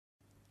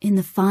In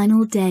the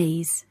final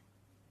days,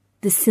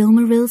 the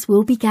Silmarils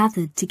will be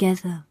gathered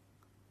together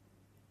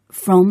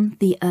from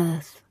the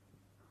earth,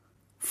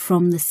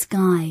 from the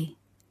sky,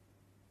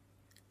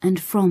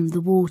 and from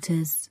the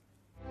waters.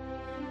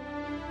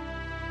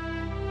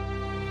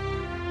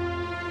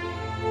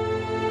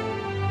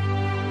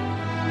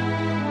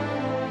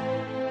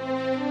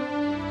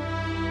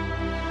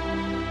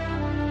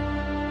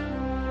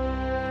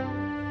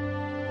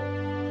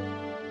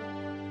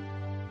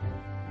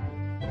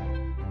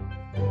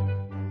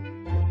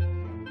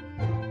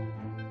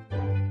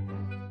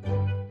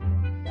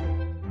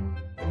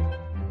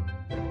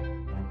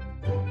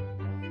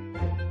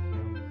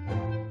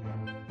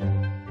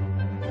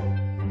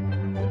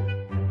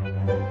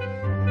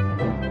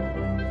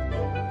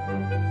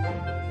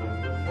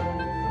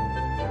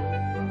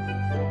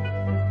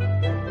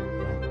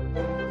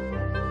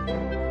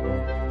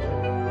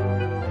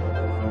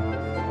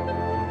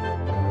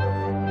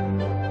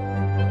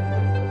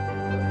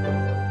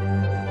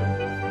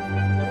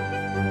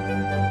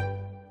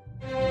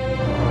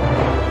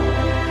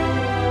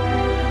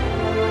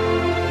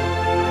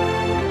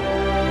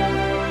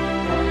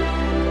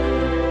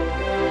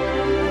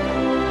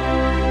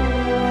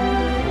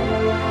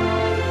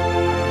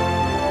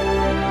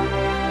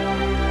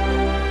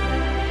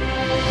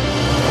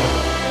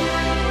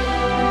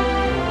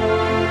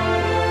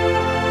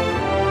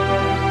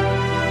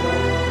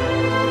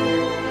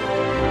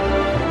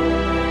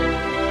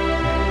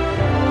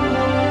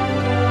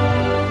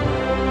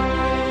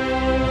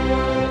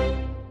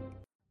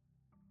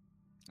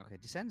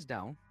 Descends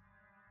down.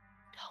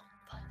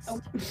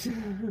 Oh.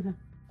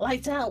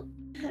 Lights out.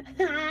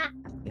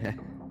 Yeah.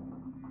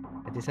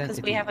 It descends.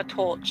 Because we have a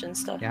torch and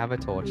stuff. You have a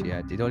torch,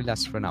 yeah. It only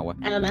lasts for an hour.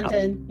 And a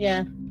lantern,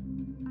 yeah.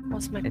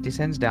 What's my... It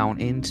descends down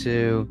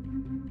into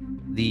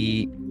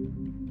the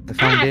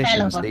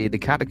foundations, the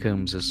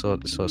catacombs, so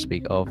to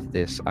speak, of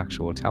this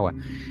actual tower.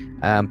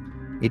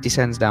 It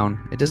descends down.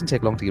 It doesn't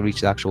take long to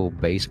reach the actual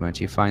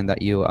basement. You find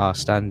that you are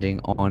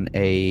standing on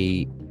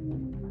a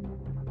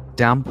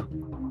damp,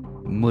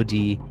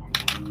 muddy,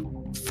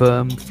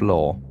 firm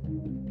floor.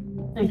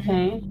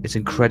 Okay. It's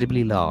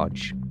incredibly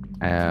large,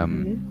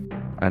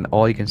 and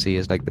all you can see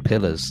is like the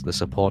pillars, the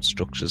support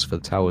structures for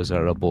the towers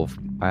are above.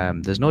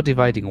 There's no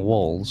dividing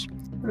walls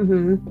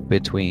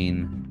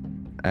between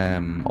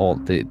all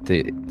the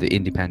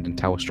independent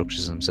tower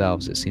structures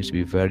themselves. It seems to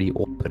be very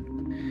open.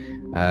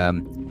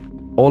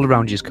 All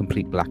around you is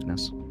complete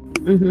blackness.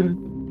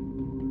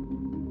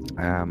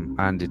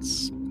 And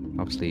it's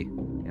obviously,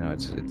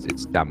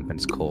 it's damp and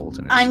it's cold.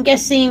 And I'm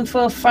guessing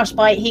for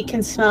frostbite, he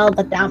can smell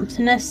the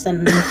dampness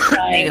and. He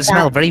can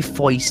smell very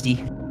foisty,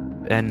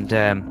 and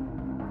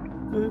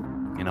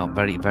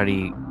very,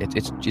 very.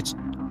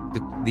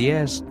 The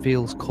air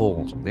feels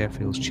cold. The air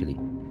feels chilly.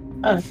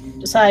 Oh,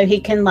 so he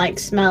can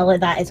smell it.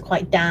 That is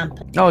quite damp.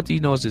 Oh,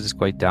 he knows it's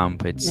quite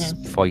damp. It's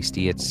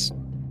foisty. It's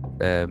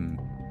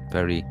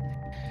very.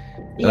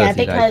 Yeah,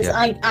 because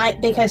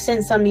because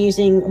since I'm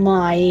using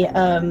my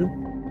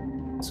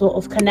sort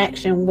of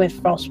connection with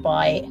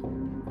frostbite,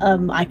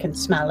 I can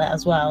smell it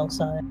as well.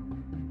 So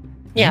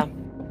yeah,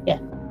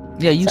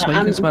 you can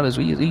smell it as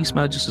well. You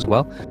smell it just as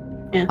well.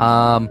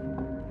 Yeah.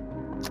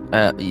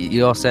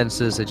 Your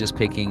senses are just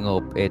picking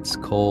up. It's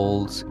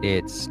cold.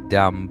 It's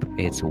damp.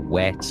 It's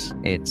wet.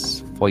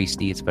 It's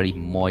foisty. It's very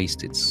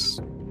moist. It's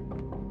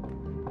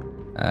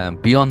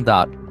beyond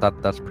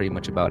that's pretty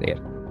much about it.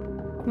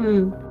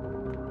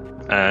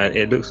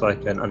 It looks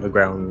like an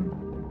underground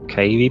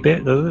cavey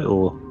bit, does it?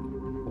 Or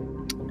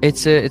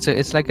it's a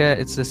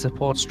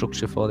support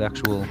structure for the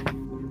actual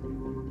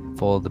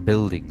the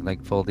building,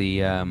 like for the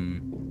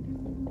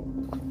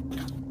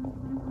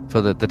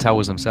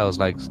towers themselves,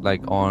 like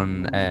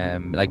on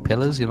like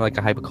pillars, like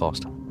a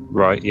hypercaust.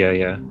 Right.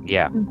 Yeah.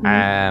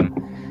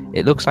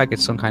 It looks like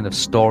it's some kind of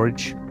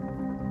storage,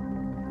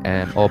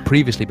 or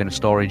previously been a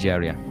storage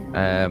area.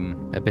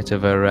 A bit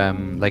of a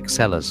like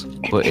cellars,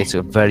 but it's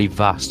a very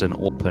vast and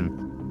open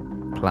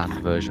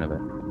planned version of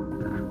it.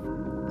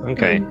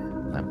 Okay.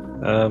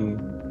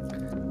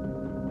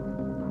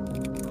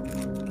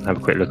 Have a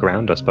quick look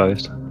around, I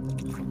suppose,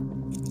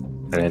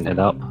 and then head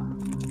up.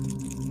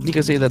 You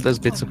can see that there's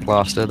bits of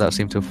plaster that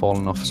seem to have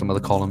fallen off some of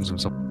the columns and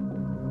some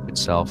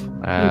itself.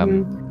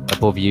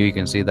 Above you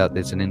can see that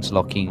there's an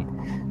interlocking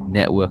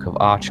network of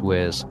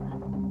archways,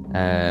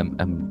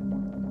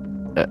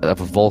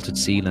 of a vaulted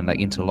ceiling, like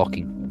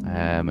interlocking,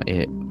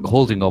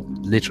 holding up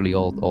literally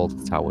all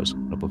the towers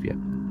above you.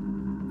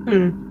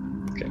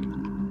 Okay.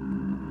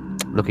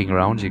 Looking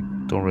around, you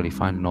don't really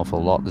find an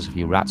awful lot. There's a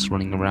few rats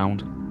running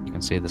around. You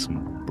can see there's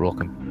some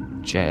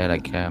broken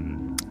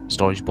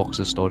storage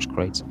boxes, storage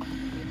crates.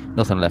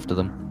 Nothing left of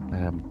them.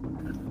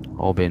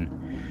 All been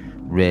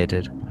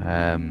raided,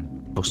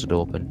 busted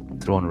open,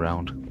 thrown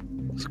around.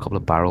 There's a couple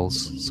of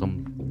barrels.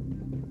 Some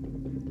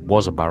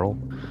was a barrel.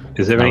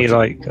 Is there any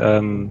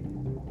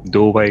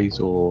doorways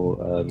or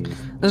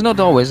There's no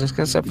doorways,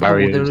 except for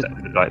barriers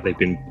like they've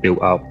been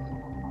built up?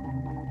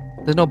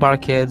 There's no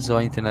barricades or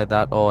anything like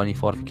that, or any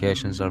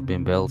fortifications that have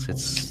been built.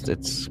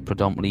 It's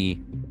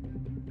predominantly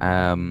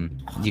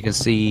You can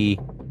see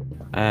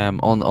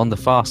on the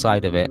far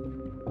side of it,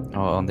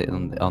 or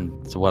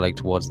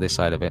towards this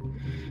side of it,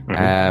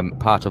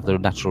 part of the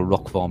natural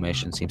rock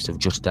formation seems to have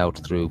jutted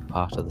out through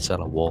part of the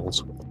cellar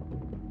walls.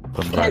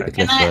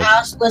 Can I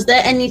ask, was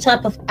there any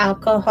type of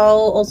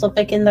alcohol or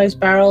something in those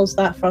barrels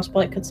that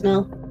Frostbite could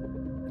smell?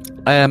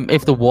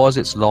 If there was,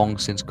 it's long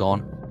since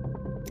gone.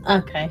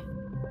 Okay.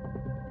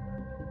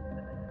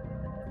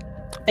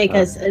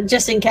 Because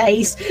just in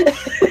case.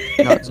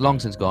 No, it's long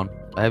since gone.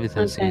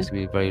 Everything seems to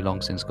be very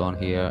long since gone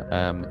here.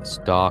 It's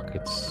dark.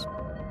 It's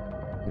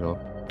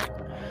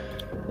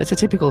it's a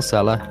typical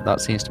cellar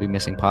that seems to be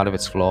missing part of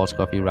its floor. It's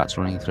got a few rats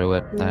running through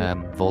it.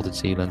 Vaulted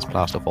ceilings,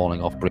 plaster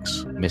falling off,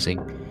 bricks missing,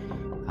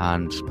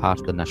 and part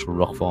of the natural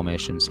rock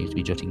formation seems to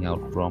be jutting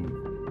out from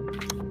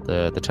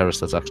the terrace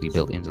that's actually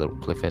built into the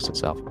cliff face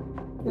itself.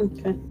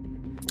 Okay.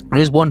 There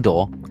is one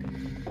door.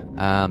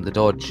 The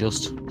door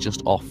just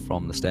off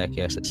from the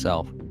staircase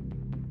itself.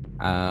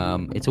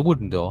 It's a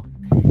wooden door.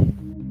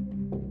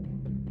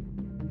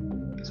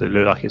 Does it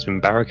look like it's been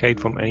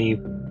barricaded from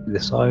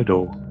this side,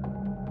 or?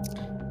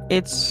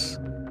 It's...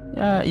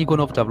 you going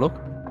over to have a look?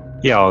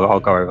 Yeah, I'll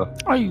go over.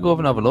 Oh, you go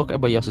over and have a look.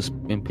 Everybody else is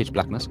in pitch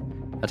blackness.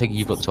 I take it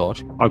you've got the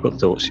torch. I've got the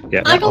torch,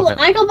 yeah. I got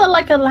that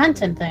like a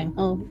lantern thing.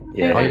 Oh,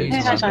 yeah.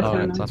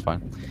 That's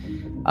fine.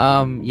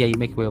 You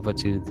make your way over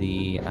to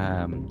the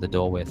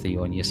doorway,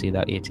 Theo, and you see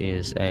that it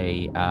is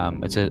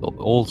it's an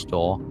old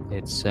door.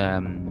 It's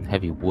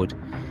heavy wood.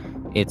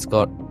 It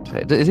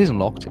isn't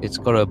locked. It's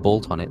got a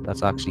bolt on it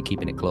that's actually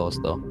keeping it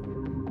closed, though.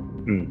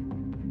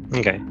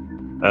 Okay.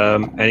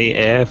 Any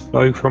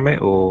airflow from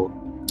it, or?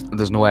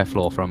 There's no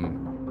airflow from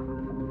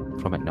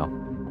it, no.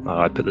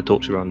 I put the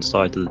torch around the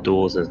side of the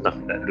doors. There's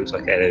nothing that looks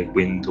like any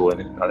wind or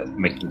anything like that,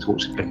 making the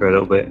torch flicker a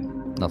little bit.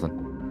 Nothing.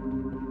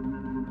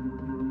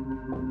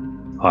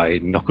 I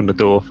knock on the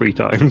door 3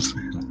 times.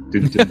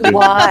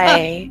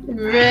 Why?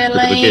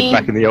 Really? We did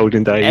back in the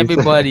olden days.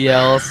 Everybody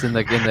else in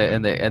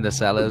the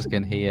cellars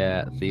can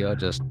hear Theo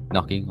just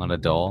knocking on a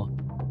door.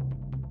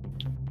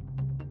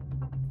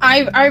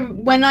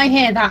 When I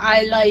hear that,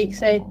 I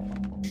say,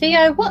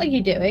 Theo, what are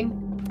you doing?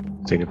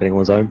 Seeing if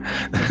anyone's home.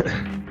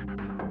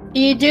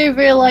 You do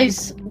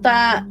realise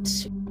that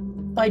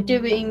by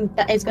doing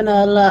that, it's going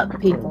to alert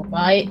people,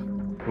 right?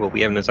 Well, we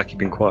haven't exactly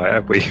been quiet,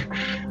 have we?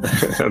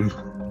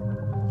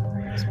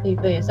 Speak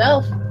for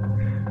yourself.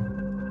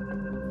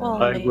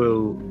 Well,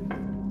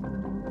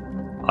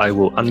 I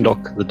will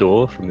unlock the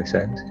door from this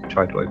end and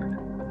try to open it.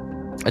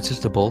 It's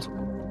just a bolt.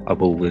 I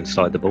will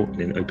slide the bolt and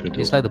then open the door.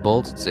 You slide the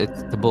bolt.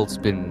 The bolt's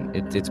been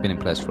in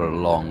place for a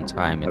long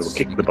time. I will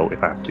kick the bolt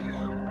if I have to.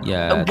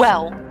 Yeah.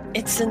 Well,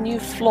 it's a new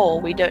floor.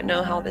 We don't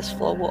know how this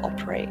floor will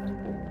operate.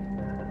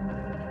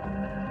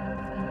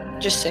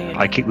 Just so you know.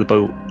 I kick the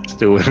bolt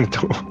still in the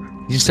door.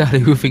 You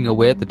started hoofing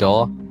away at the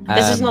door.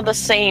 This is not the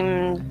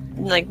same.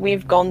 Like,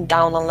 we've gone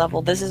down a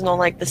level. This is not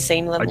like the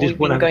same level we've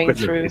been going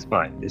through. It's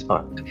fine.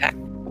 Okay.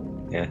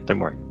 Yeah, don't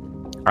worry.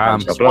 I I'll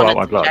blow up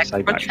my blood.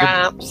 check for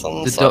traps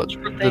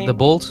and the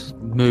bolt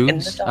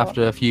moves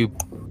after a few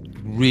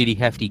really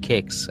hefty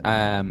kicks.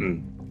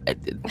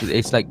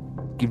 It's like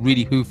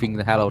really hoofing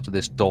the hell out of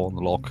this door on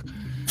the lock.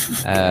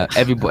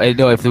 Everybody,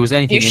 no, if there was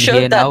anything in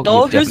here now,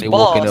 you've definitely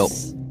walking up.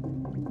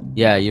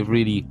 Yeah, you've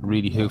really,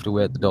 really hoofed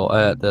away at the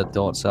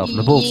door itself. And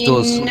the bolt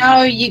does.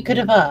 No, you could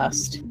have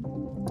asked.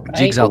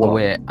 Jigs out the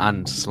way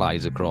and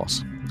slides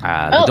across.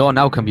 The door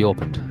now can be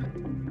opened.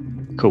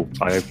 Cool.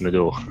 I open the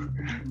door.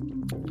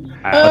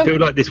 I feel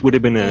like this would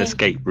have been an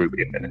escape route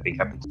if anything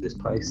happened to this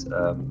place.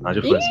 I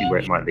just want to see where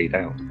it might lead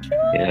out.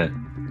 Yeah.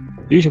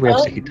 Usually we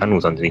have secret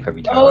tunnels underneath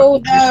every tower.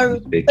 Oh no!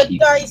 The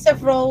dice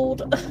have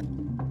rolled.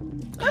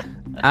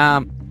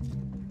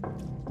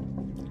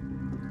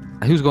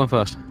 Who's going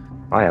first?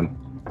 I am.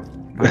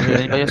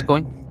 Anybody else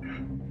going?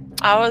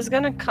 I was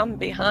gonna come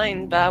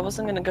behind, but I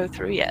wasn't gonna go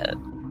through yet.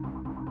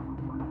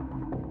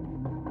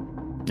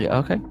 Yeah.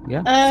 Okay.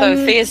 Yeah. So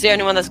Thea's the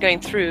only one that's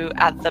going through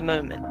at the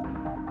moment.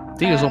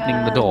 Thea's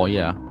opening the door.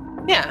 Yeah.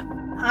 Yeah.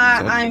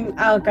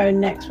 I'll go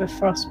next with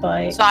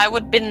Frostbite. So I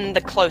would have been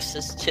the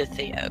closest to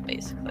Theo,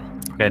 basically.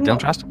 Okay. Don't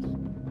trust.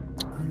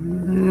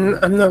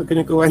 I'm not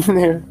gonna go in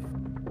there.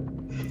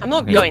 I'm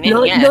not going in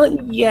yet.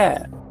 Not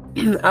yet.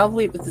 I'll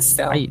wait with the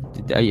stealth.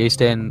 Are you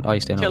staying?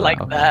 You're like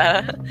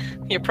that.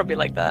 You're probably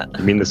like that.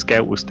 I mean, the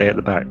scout will stay at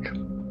the back.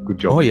 Good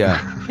job. Oh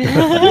yeah.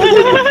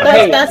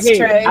 That's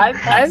true.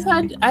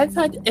 I've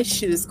had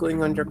issues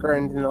going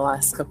underground in the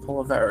last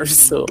couple of hours,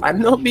 so I'm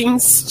not being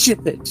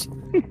stupid.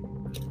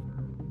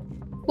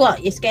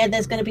 What? You're scared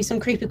there's going to be some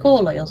creepy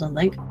crawler or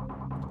something?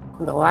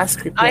 The last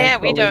creepy. Oh yeah,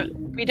 we don't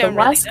really know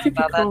about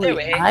that, do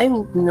we?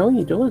 No,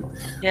 you don't.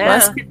 Yeah. The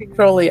last creepy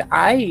crawly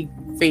I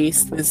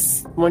faced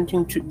was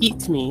wanting to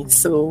eat me,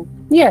 so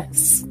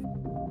yes.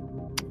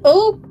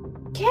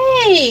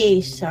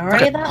 Okay,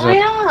 sorry that I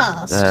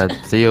asked.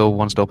 Theo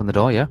wants to open the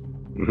door, yeah?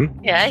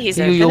 Mm-hmm. Yeah, he's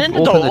Theo,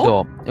 opening the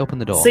door. Open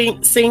the door.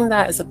 Saying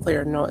that as a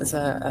player, not as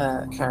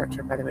a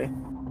character, by the way.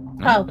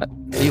 Oh.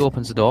 Theo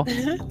opens the door.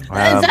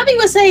 Zabby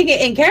was saying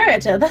it in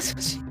character, that's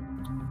what she...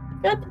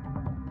 Good.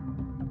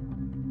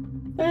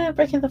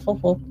 Breaking the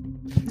fourth wall.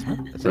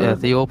 So,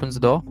 Theo opens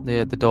the door.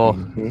 The door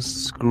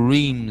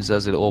screams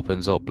as it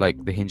opens up,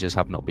 like the hinges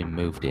have not been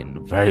moved in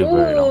a very,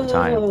 very long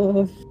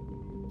time.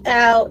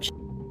 Ouch.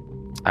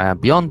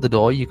 Beyond the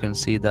door, you can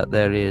see that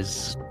there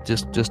is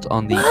just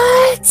on the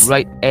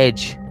right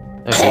edge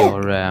of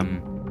your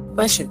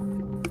Bless you.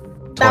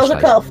 That was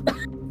a cough.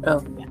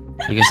 Oh.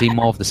 You can see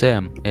more of the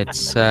same.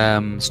 It's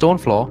stone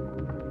floor,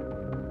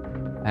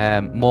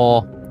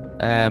 more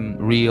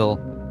real,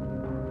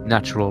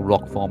 natural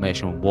rock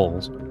formation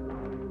walls.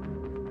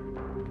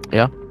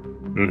 Yeah.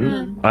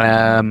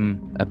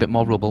 A bit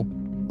more rubble,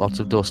 lots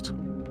of dust,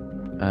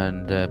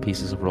 and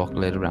pieces of rock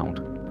laid around.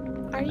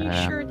 Are you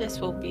sure this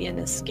will be an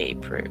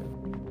escape route?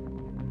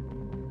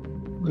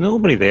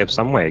 Normally they have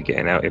some way of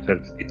getting out. If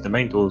the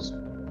main door's,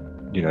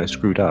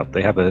 screwed up,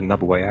 they have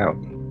another way out.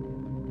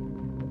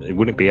 It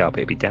wouldn't be up;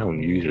 it'd be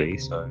down usually.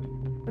 So.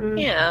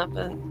 Yeah,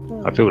 but.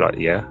 I feel like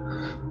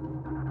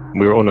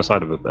we were on the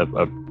side of a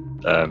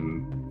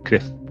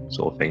cliff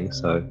sort of thing,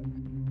 so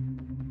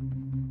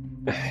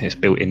it's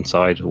built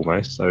inside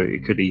almost. So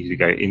it could easily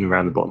go in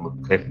around the bottom of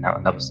the cliff and out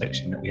another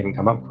section that we haven't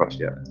come up across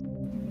yet.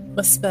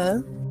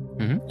 Whisper.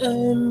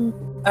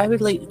 I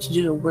would like to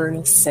do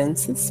awareness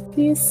census,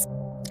 please.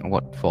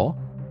 What for?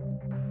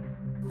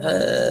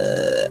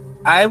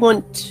 I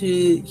want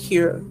to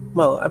hear.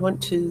 Well, I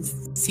want to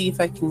see if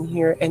I can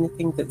hear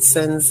anything that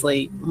sounds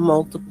like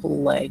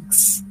multiple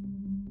legs.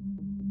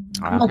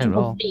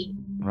 Multiple feet.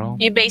 Roll.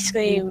 You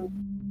basically.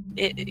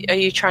 Are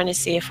you trying to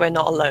see if we're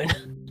not alone?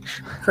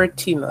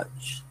 Pretty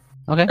much.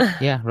 Okay.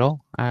 Yeah.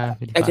 Roll. I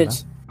did.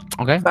 That.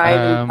 Okay. 5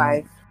 and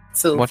 5.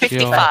 So what's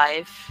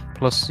 55.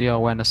 Plus your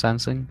awareness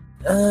sensing.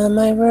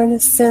 My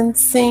awareness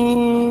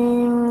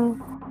sensing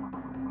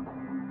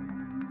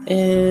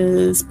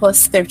is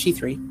plus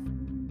 33.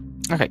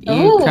 Okay,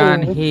 you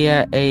can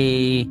hear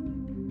a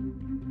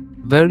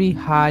very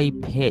high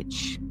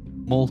pitch,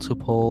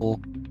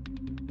 multiple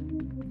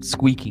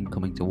squeaking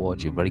coming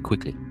towards you very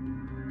quickly.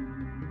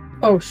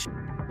 Oh,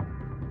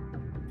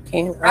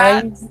 Okay,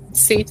 I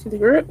say to the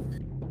group,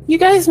 you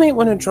guys might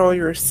want to draw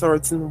your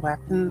swords and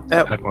weapons.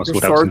 You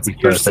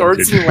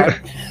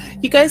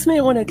guys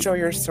might want to draw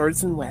your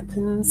swords and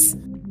weapons.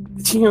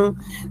 You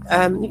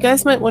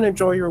guys might want to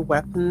draw your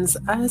weapons,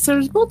 as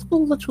there's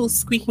multiple little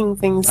squeaking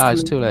things.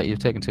 It's too late. You've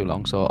taken too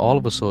long. So all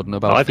of a sudden,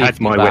 about I've 50 had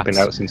my bats, weapon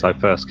out since I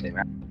first came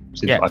out.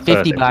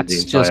 50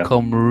 bats just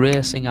come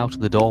racing out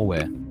of the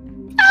doorway.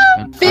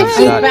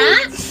 50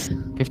 bats?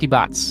 50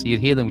 bats. You'd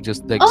hear them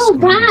just like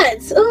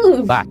bats!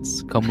 Ooh!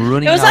 Bats come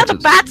running out. Was that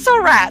bats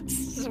or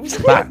rats?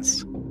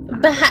 Bats.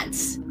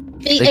 Bats.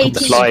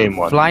 The flying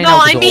one. Flying No,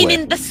 out the I mean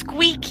doorway. in the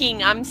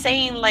squeaking. I'm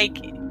saying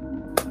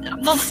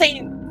I'm not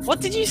saying. What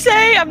did you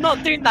say? I'm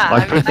not doing that.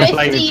 I put the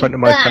flame in front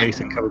of my face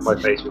and covered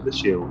my face with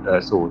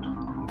a sword.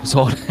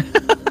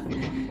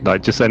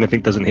 Like, just so anything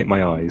doesn't hit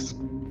my eyes.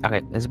 Okay,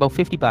 there's about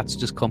 50 bats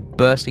just come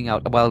bursting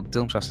out. Well,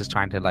 Dylan is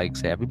trying to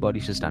say everybody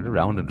should stand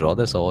around and draw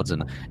their swords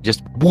and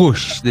just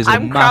whoosh. There's a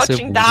massive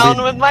crouching down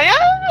wind. with my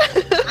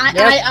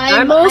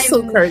I'm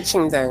also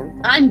crouching down.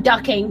 I'm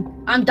ducking.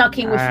 I'm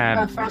ducking with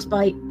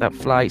frostbite. That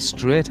fly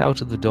straight out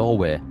of the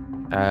doorway.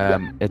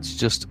 It's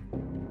just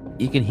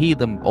you can hear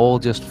them all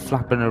just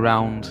flapping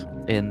around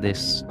in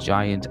this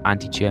giant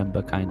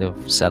antechamber kind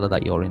of cellar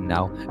that you're in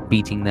now,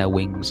 beating their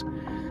wings,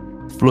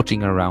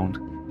 fluttering around.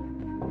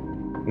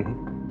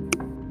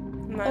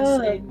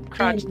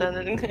 Crouch down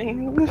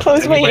and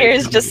close my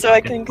ears just so I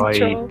can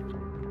control.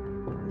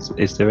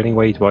 Is there any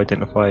way to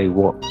identify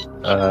what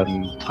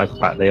type of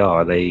bat they are?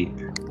 Are they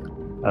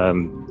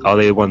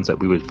the ones that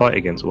we would fight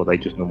against, or are they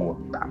just normal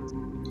bats?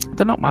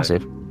 They're not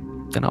massive.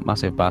 They're not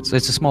massive bats.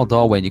 It's a small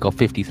doorway and you got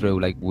 50 through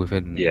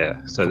within.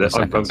 Yeah, so I'm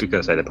just going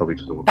to say they're probably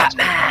just normal bats.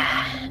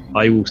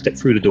 I will step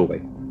through the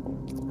doorway.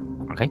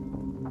 Okay.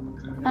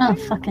 Oh,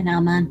 fucking hell,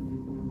 man.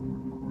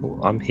 Well,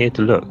 I'm here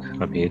to look.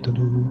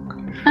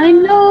 I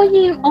know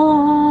you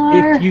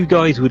are. If you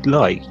guys would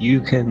like, you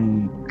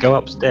can go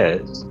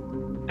upstairs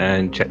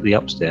and check the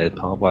upstairs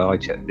part while I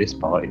check this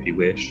part if you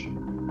wish.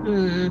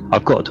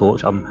 I've got a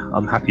torch.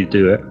 I'm happy to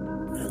do it.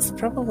 It's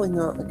probably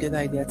not a good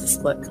idea to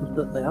split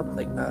completely up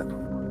like that.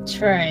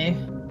 True.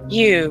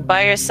 You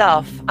by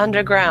yourself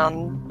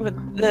underground with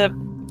the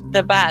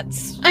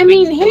bats. I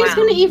mean, who's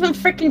going to even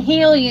freaking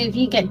heal you if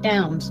you get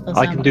downed?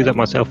 I can do that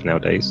myself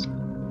nowadays.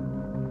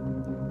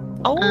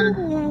 Oh,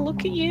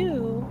 look at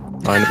you.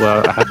 I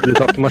had to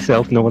look up to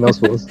myself. No one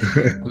else was.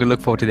 We're going to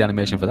look forward to the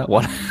animation for that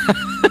one.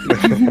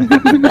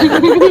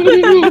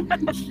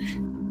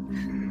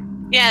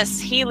 Yes,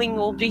 healing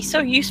will be so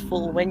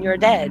useful when you're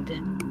dead.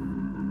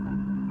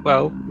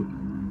 Well,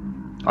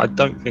 I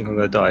don't think I'm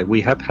going to die.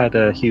 We have had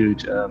a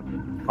huge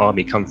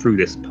army come through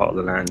this part of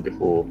the land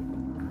before,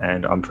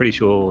 and I'm pretty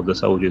sure the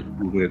soldiers,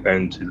 when we were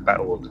going to the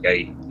Battle of the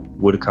Gate,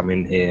 would have come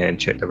in here and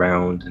checked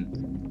around and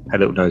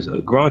had a little nose.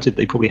 Granted,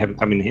 they probably haven't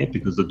come in here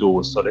because the door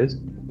was solid,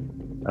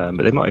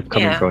 but they might have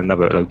come in from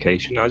another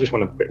location. I just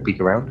want to peek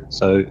around,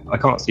 so I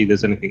can't see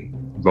there's anything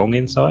wrong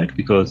inside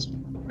because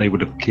they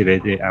would have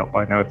cleared it out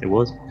by now if there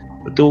was.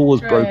 The door was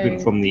broken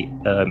from the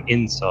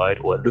inside,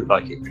 or it looked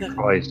like it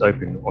prized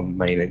open on the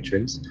main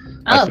entrance.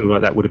 I feel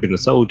like that would have been the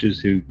soldiers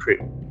who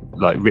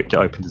ripped it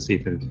open to see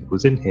if anything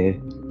was in here,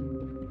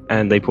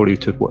 and they probably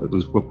took what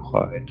was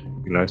required.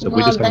 So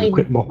we're just having a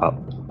quick mop up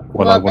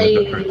while I want to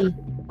go through.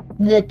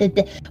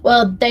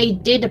 They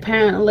did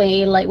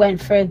apparently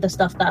went through the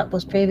stuff that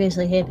was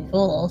previously here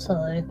before,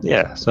 so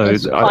yeah, so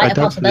it's quite a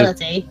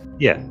possibility.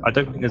 I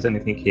don't think there's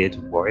anything here to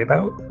worry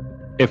about.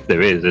 If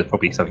there is, there's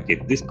probably something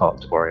in this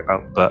part to worry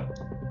about. But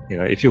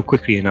if you're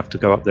quickly enough to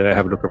go up there,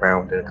 have a look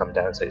around, and come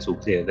down and say it's all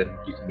clear, then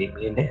you can meet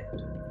me in here.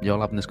 You're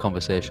all having this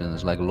conversation.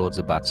 There's loads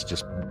of bats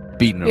just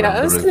beating around. Yeah,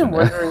 I was kind of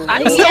wondering.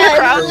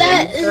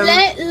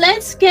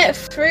 Let's get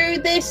through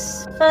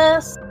this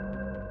first.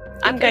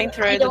 I'm going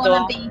through the door. I don't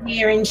want to be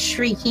here and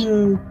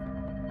shrieking.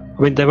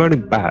 I mean, they're only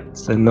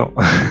bats. They're not.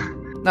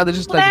 No, they're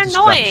just they're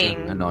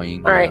annoying.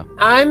 Annoying. All right,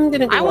 I'm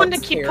gonna go. I want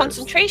upstairs. to keep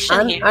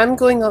concentration here. I'm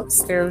going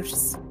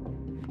upstairs.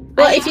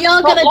 Well, if you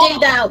are gonna do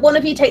that, one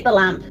of you take the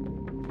lamp.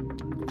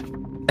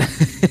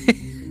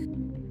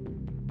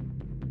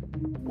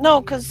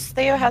 No, because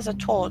Theo has a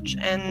torch,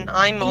 and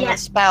I'm on a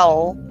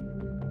spell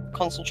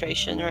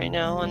concentration right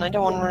now, and I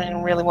don't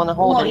really want to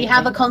hold it. Well, you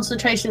have a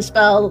concentration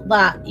spell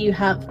that you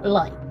have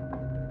light.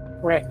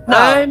 Right. No.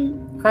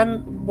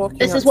 I'm walking.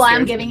 This is why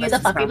I'm giving you the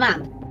fucking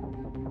lamp.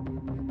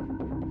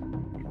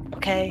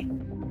 Okay.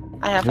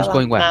 I have Who's a lamp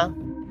going where? now.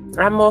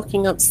 I'm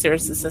walking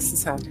upstairs as this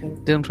is happening.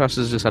 Dylan Trash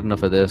has just had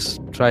enough of this.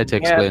 Tried to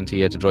explain to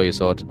you to draw your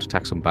sword to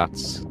attack some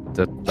bats.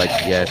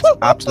 It's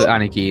absolute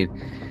anarchy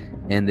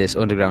in this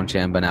underground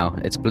chamber now.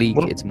 It's bleak,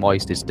 it's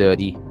moist, it's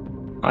dirty.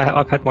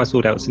 I've had my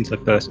sword out since I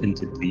first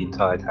entered the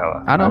entire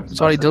tower. I know.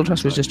 Sorry, Dylan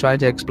Trash was just trying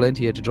to explain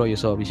to you to draw your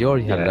sword because you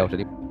already had it out.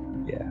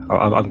 Yeah,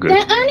 I'm good.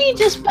 They're only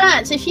just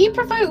bats. If you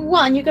provoke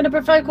one, you're going to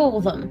provoke all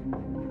of them.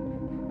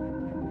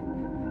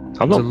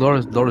 I'm not.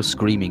 There's a lot of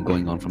screaming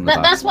going on from the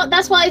back.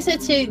 That's why I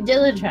said to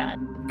Dylan Trad.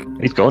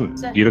 He's gone.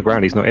 You look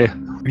around, he's not here.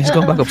 He's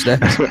gone back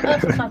upstairs. Oh,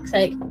 for fuck's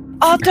sake.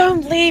 Oh,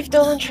 don't leave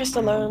Dylan Trist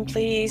alone,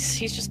 please.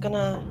 He's just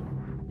gonna...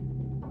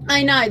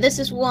 I know, this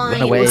is why...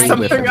 Run away with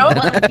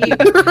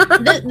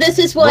this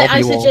is why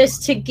I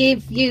suggest to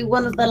give you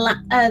one of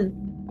the...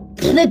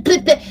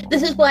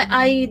 this is why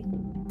I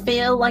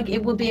feel like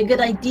it would be a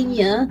good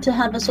idea to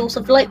have a source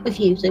of light with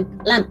you, so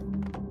lamp.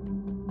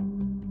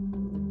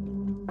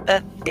 I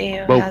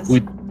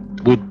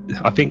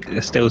think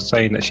Estelle's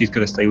saying that she's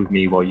going to stay with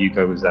me while you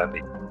go with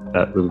Zabby,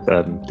 with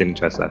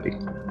Dintress Zabby.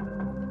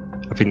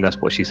 I think that's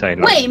what she's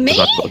saying. Wait, me?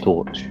 I've got a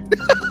torch.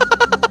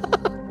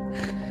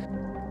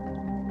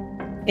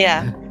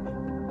 Yeah.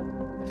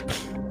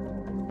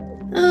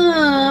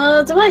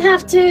 Do I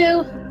have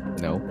to?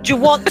 No. Do you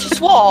want to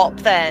swap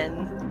then?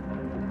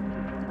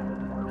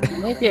 It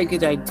might be a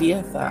good idea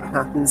if that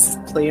happens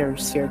to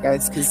players here,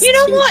 guys. Because you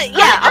know what?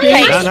 Yeah,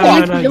 okay.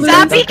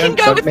 Zabby can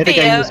go with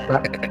Theo.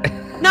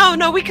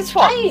 No, we can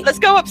swap. Let's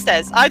go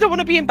upstairs. I don't want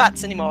to be in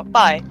bats anymore.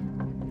 Bye.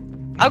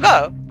 I'll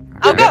go.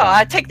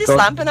 I take this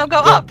lamp and I'll go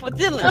up with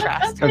Dylan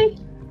Trust. Okay.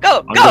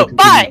 Go.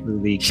 Bye.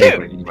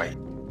 Shoot. Anyway.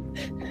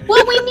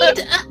 Well, we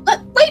need...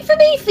 wait for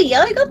me,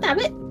 Theo. God damn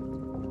it.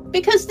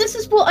 Because this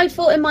is what I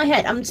thought in my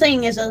head. I'm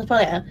saying as a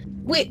player.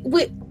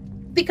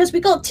 Because we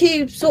got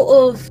two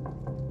sort of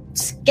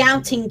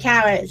scouting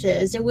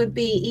characters, it would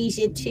be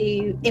easier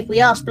to, if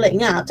we are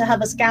splitting up, to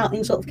have a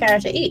scouting sort of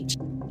character each.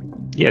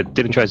 Yeah,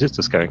 Dylan Traz is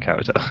the scouting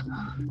character.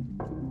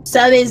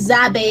 So is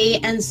Zabby,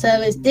 and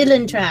so is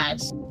Dylan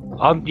Traz.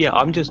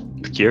 I'm just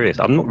curious.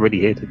 I'm not really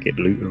here to get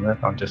loot or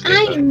that. I'm just.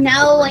 I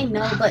know,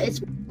 but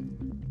it's.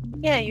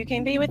 Yeah, you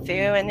can be with you,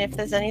 and if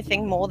there's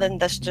anything more than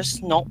there's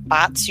just not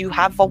bats, you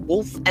have a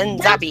wolf and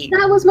Zabby.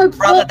 That was my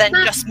rather than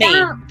just me.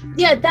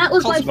 That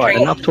was my right,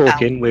 enough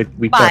talking.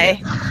 We've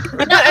Bye.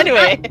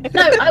 Anyway.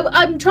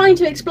 I'm trying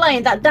to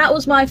explain that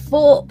was my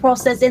thought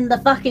process in the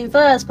fucking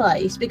first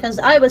place, because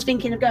I was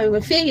thinking of going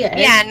with Theo.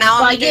 Yeah,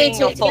 now I'm doing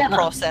your thought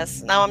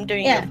process. Now I'm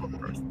doing your thought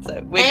process.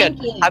 So we're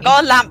good. I've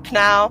got a lamp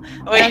now.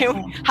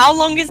 How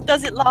long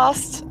does it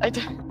last?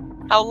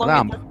 How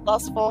long does it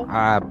last for?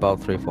 About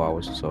 3-4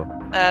 hours or so.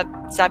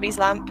 Zabby's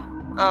lamp?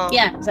 Oh.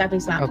 Yeah,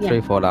 Zabby's lamp. About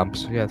 3-4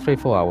 lamps. Yeah,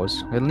 3-4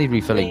 hours. It'll need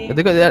refilling.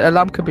 A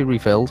lamp can be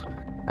refilled,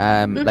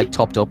 like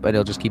topped up, and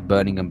it'll just keep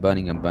burning and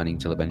burning and burning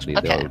until eventually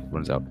the oil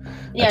runs out.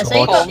 Yeah, so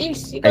you got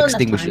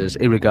extinguishes,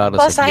 irregardless.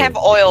 Plus, I have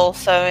oil,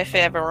 so if it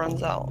ever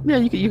runs out. Yeah,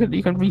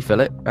 you can refill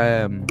it.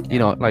 And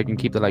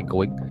keep the light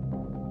going.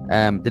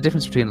 The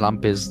difference between a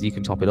lamp is you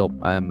can top it up.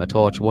 A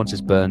torch, once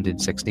it's burned,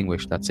 it's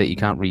extinguished. That's it. You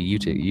can't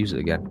use it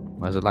again.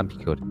 Whereas a lamp, you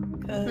could.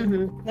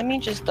 Let me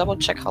just double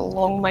check how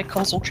long my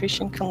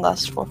concentration can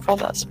last for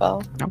that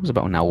spell. That was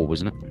about an hour,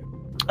 wasn't it?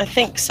 I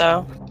think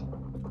so.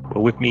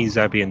 Well, with me,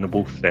 Zabby, and the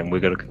wolf, then we're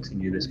going to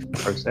continue this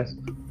process.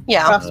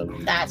 Yeah.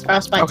 That's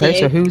frostbite. Okay,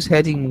 so who's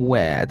heading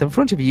where? At the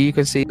front of you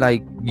can see,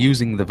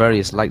 using the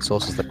various light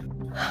sources that...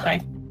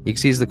 Sorry. You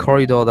can see the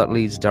corridor that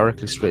leads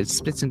directly straight. It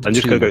splits into I'm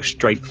just two. going to go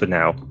straight for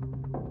now,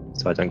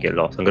 so I don't get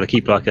lost. I'm going to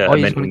keep a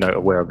mental note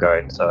of where I'm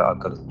going, so I'm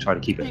going to try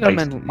to keep it. You got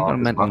a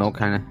mental note,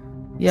 kind of.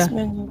 Yeah.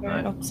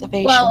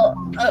 Observation. Well,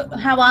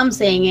 how I'm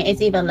seeing it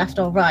is either left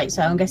or right,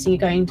 so I'm guessing you're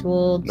going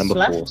towards Number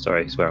left. 4,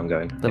 sorry, is where I'm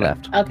going. The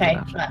left. Okay,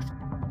 The left.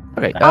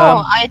 Okay.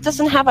 It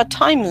doesn't have a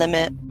time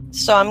limit,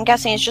 so I'm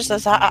guessing it's just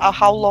as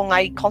how long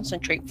I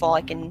concentrate for.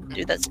 I can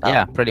do that spell.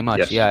 Yeah, pretty much.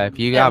 Yes. Yeah, if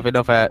you have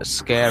enough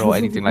scare or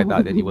anything like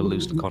that, then you will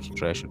lose the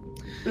concentration.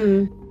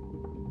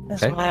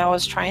 That's Okay. why I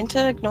was trying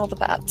to ignore the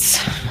bats.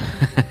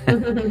 I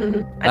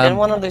didn't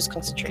want to lose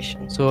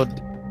concentration. So,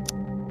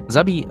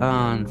 Zabi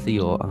and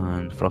Theo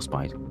and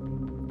Frostbite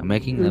are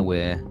making their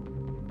way,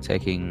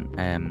 taking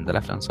the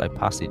left-hand side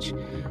passage.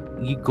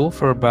 You go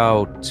for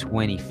about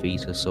 20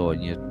 feet or so,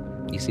 and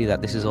you see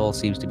that this is all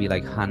seems to be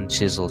like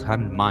hand-chiseled,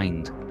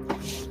 hand-mined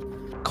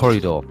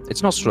corridor.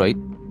 It's not straight.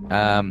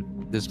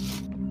 There's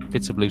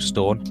bits of loose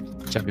stone,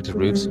 jacketed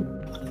roofs,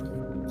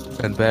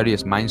 and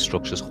various mine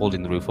structures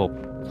holding the roof up.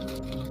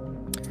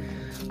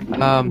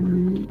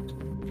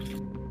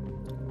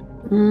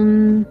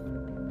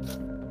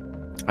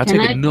 I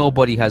take it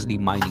nobody has any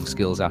mining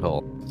skills at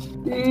all.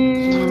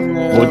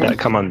 What would that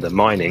come under?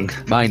 Mining?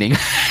 Mining.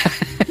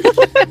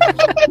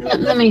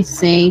 Let me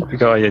see.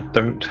 I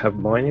don't have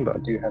mining, but I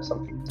do have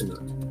something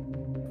similar.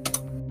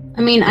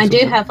 I mean, I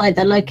do have like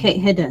the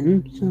locate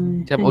hidden. So,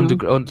 Do you have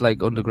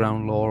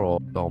underground lore or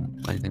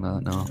anything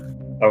like that? No.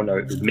 Oh no,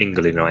 it was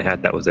mingling I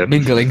had, that was it.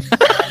 Mingling.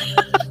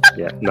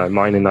 Yeah, no,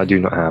 mining I do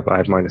not have. I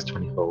have minus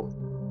 24.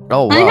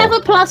 Oh, wow. I have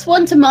a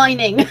 +1 to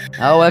mining.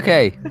 Oh,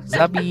 okay.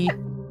 Zabi,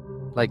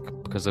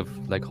 because of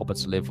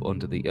hobbits live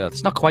under the earth.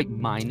 It's not quite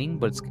mining,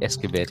 but it's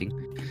excavating.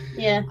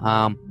 Yeah.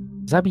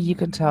 Zabi, you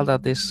can tell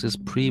that this has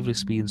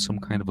previously been some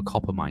kind of a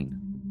copper mine.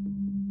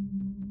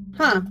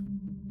 Huh.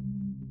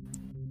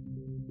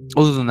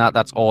 Other than that,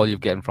 that's all you're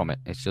getting from it.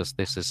 It's just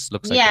looks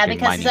like Yeah, they've been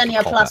because it's mining only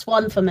a for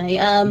copper. +1 for me.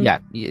 Yeah,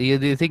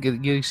 you think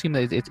you assume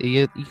that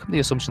you come to the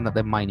assumption that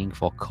they're mining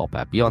for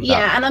copper. Beyond that,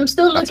 Yeah, and I'm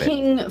still that's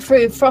looking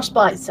through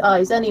Frostbite's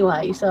eyes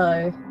anyway,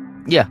 so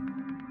yeah,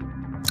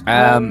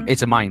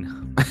 it's a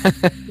mine.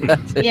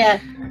 That's it. yeah.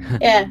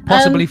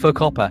 Possibly for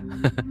copper.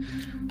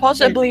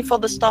 Possibly for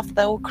the stuff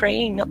they'll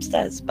create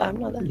upstairs, but I'm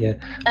not there. Yeah.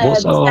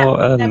 What's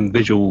our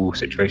visual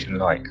situation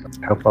like?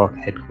 How far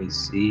ahead can we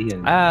see?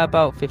 And...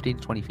 About 15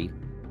 to 20 feet.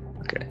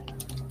 Okay.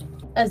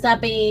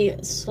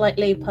 Zabi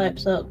slightly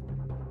pipes up.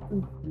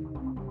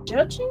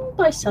 Judging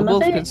by some The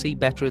wolf of it, can see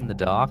better in the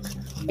dark,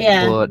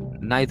 yeah, but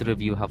neither of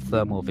you have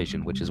thermal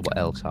vision, which is what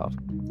elves have.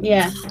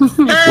 yeah.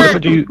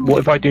 What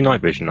if I do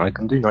night vision? I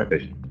can do night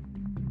vision.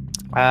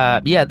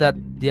 Yeah. Yeah.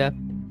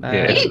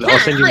 You I'll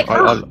send you.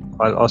 can,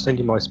 I'll send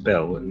you my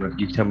spell, and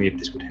you can tell me if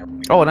this would help.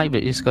 Oh, night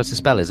vision. It's a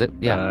spell, is it?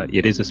 Yeah.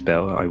 It is a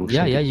spell. I will.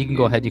 Yeah. send it You to can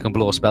go ahead. You can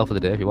blow a spell for the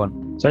day if you want.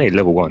 It's only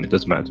level 1. It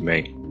doesn't matter to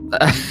me.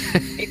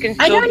 You can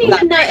I don't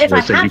even know if I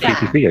I'll send you have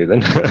that. Theo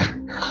then.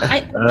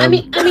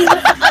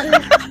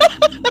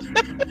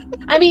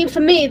 I mean, for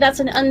me, that's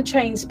an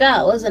untrained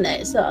spell, isn't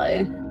it?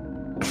 So,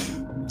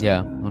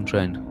 Yeah,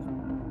 untrained.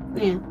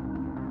 yeah.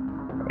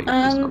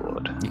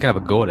 God. You can have a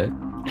go at it.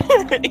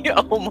 You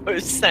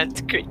almost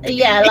sent creepy.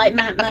 Yeah, like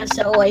Matt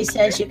Master always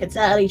says, you could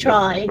certainly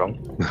try. Wrong.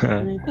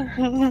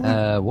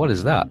 What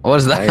is that? What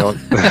is that? Hang on.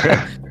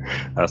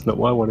 That's not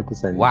what I wanted to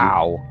send.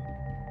 Wow.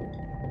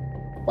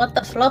 What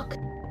the flock?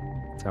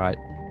 It's alright.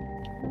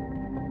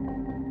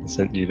 I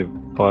sent you the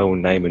file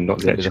name and not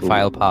the The actual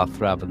file path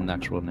rather than the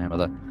actual name of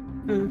the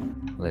Hmm.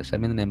 list.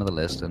 Send me the name of the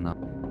list and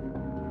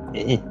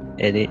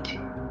edit.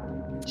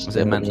 is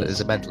it a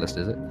mentalist,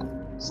 is it?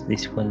 It's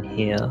this one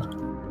here.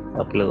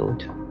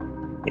 Upload.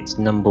 It's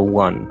number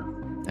 1.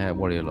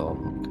 Warrior Law.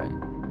 Okay.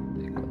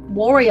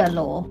 Warrior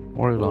law.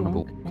 Warrior Law number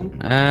Okay.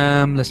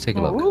 1. Let's take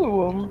a look.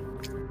 Ooh.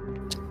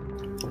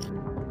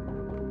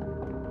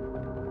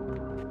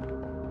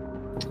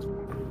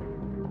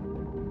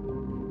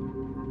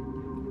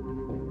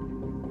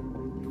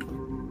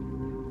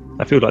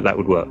 I feel like that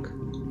would work.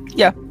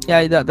 Yeah,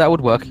 that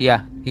would work.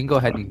 Yeah, you can go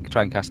ahead and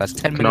try and cast that.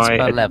 It's 10 Can minutes I-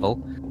 per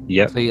level.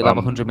 Yep. So you'll have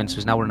 100 minutes, so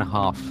it's an hour and a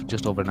half,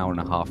 just over an hour and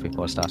a half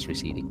before it starts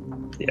receding.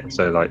 Yeah,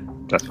 so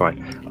that's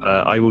fine.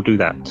 I will do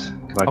that.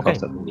 Can I Okay.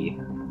 cast that on me?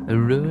 A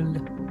rule.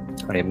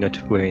 I am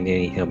not wearing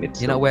any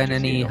helmets. You're not wearing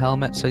any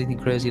helmets or anything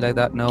crazy like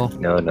that? No?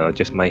 No,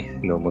 just my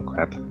normal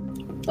crap.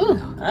 Ooh,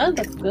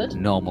 that's good.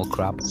 Normal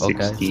crap.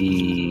 Okay.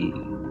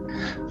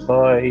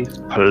 65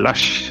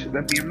 plus.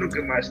 Let me look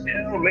at my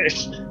spell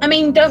list. I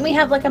mean, don't we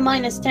have like a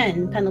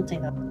 -10 penalty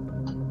though?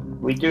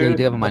 We do. Yeah, you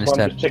do have a minus I'm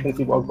 10. just checking to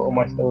see what I've got on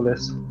my spell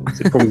list.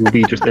 It probably will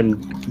be just then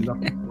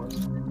nothing.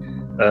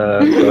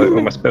 So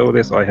on my spell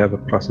list, I have a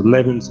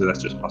 +11, so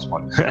that's just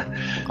 +1.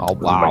 Oh,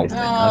 wow.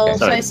 Oh, Okay.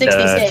 so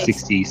 66.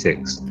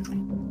 66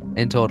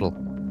 In total.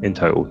 in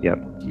total. Yep.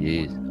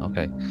 Jeez.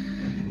 Okay.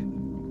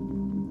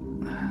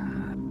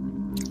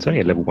 It's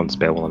only a level 1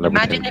 spell on a level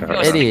Imagine 10 if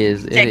character. It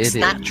is. It It's is.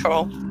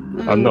 natural.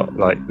 I'm not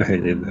like.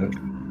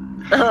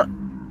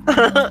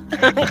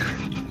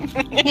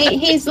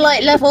 He's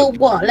like level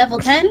what? Level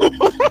 10? Yeah,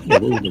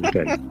 what was it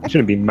again? It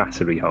shouldn't be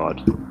massively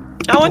hard.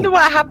 I wonder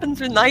what happens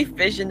with night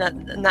vision at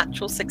a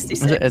natural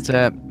 66. It's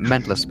a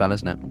mentalist spell,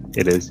 isn't it?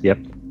 It is. Yep.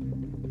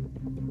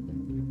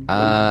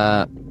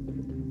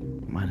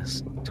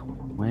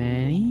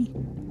 -20.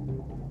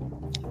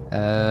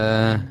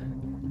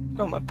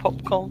 Got my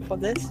popcorn for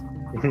this.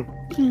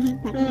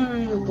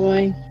 Oh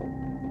boy.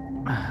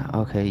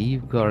 Okay,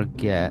 you've got to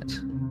get.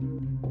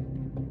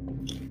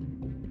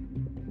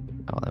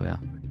 Oh, there we are.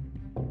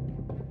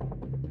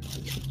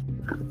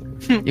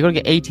 You're going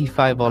to get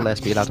 85 or less,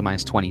 but you're allowed to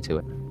minus 20 to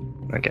it.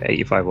 Okay,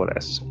 85 or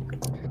less.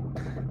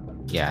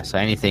 Yeah, so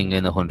anything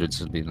in the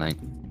hundreds would be like.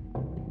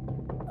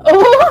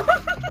 Oh!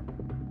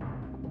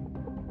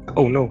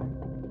 Oh no.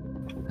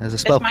 There's a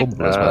spell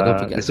fumble as well, don't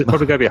forget. This is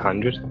probably going to be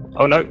 100.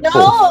 Oh no! No!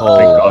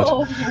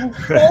 4.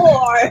 Thank God.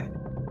 4!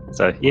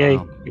 So, yay,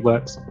 it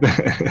works.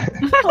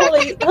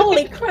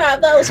 Holy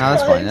crap, that was No,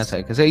 that's close. fine, that's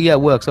okay. Because yeah,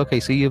 it works. Okay,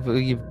 so you've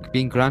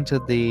been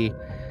granted the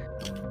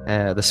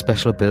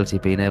special ability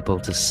of being able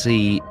to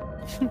see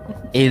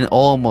in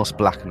almost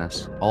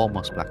blackness.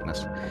 Almost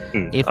blackness.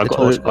 If the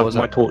torch goes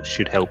my out, torch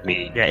should help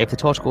me. yeah, if the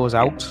torch goes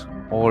out,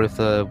 or if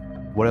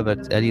whatever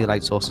any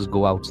light sources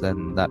go out,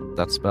 then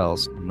that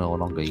spell's no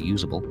longer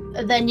usable.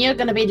 Then you're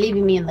going to be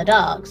leaving me in the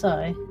dark,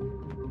 so.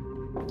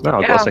 No,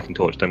 I've got a second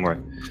torch, don't worry.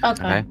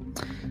 Okay.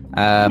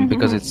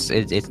 Because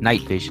it's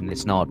night vision,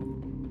 it's not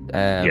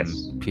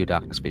pure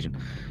darkness vision.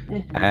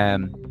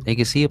 You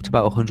can see up to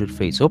about 100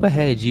 feet. So up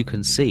ahead you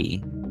can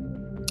see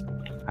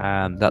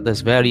that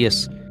there's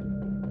various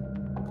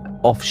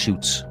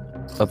offshoots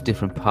of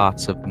different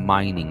parts of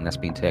mining that's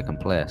been taking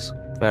place.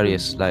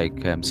 Various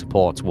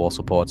supports, wall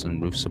supports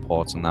and roof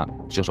supports and that,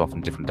 just off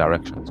in different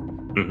directions.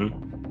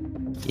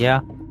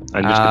 Yeah.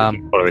 I'm just going to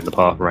keep following the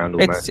path around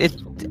almost.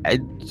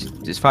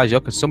 As far as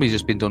you're concerned, somebody's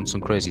just been doing some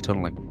crazy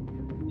tunneling.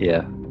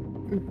 Yeah.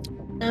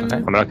 Okay. I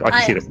mean, I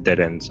can see this dead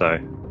end, so.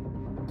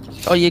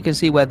 Oh, you can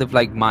see where they've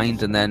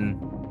mined and then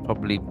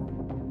probably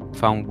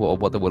found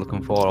what they were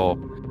looking for, or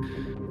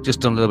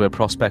just done a little bit of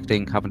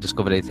prospecting, haven't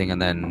discovered anything,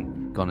 and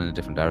then gone in a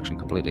different direction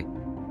completely.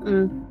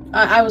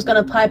 I was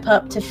going to pipe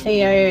up to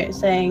Theo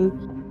saying,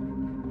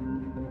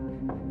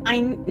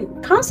 I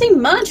can't see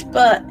much,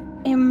 but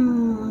it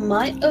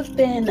might have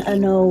been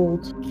an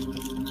old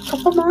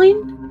copper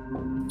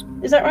mine.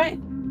 Is that right?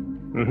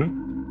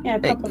 Yeah,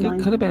 copper mine.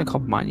 It could have been a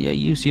copper mine. Yeah,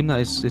 you assume that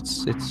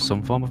it's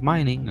some form of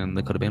mining, and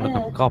there could have been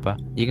looking for copper.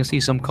 You can see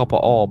some copper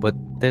ore, but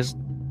there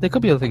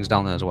could be other things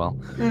down there as well.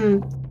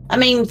 I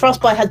mean,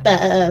 Frostbite has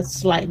better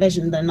slight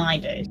vision than I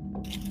do.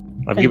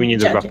 I've given you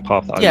the rough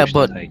path that I wish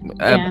to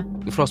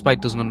take.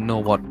 Frostbite doesn't know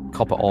what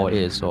copper ore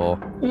is, or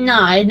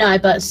no,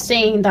 but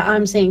seeing that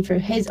I'm seeing through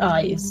his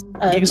eyes,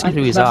 you can see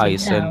through his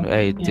eyes, tell.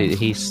 and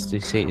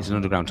it's an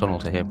underground tunnel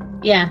to him.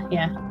 Yeah.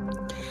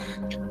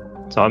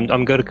 So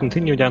I'm going to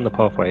continue down the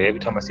pathway. Every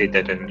time I see a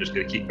dead end, I'm just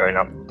going to keep going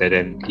up. Dead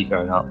end, keep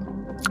going up.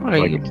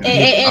 Right.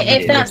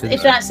 If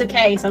that's the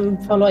case, I'm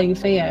following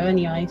Theo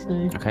anyway.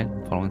 So. Okay,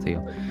 following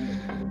Theo.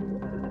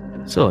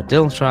 So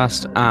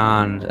Dilmstrast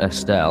and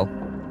Estelle,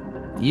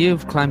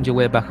 you've climbed your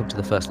way back up to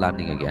the first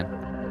landing again.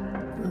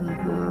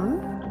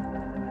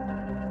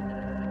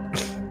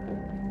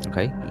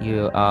 Okay,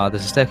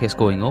 there's a staircase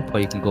going up, or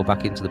you can go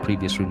back into the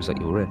previous rooms that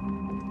you were in.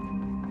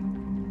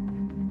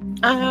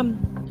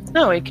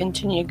 No, we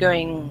continue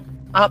going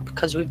up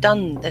because we've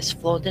done this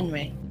floor, didn't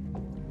we?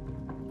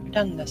 We've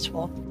done this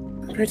floor.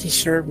 Pretty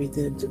sure we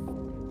did.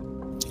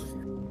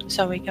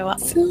 So we go up.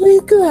 So we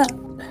go up.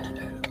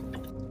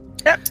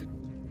 Yep.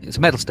 It's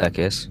a metal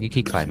staircase. You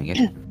keep climbing it.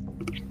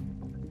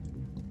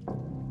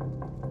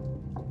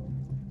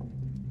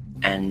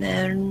 And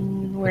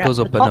then we're It goes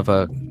at up the top.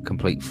 another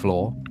complete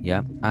floor,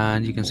 yeah.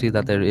 And you can see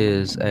that there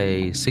is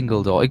a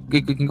single door. It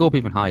can go up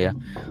even higher,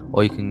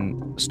 or you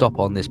can stop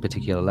on this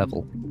particular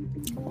level.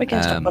 We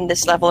can stop on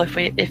this level if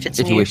it's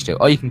if new. you wish to,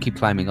 or you can keep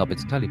climbing up.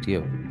 It's entirely up to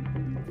you.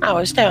 I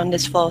will stay on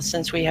this floor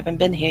since we haven't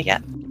been here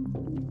yet.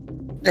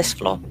 This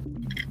floor.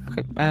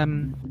 Okay.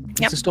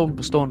 It's a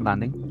stone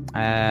landing.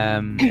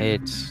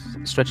 It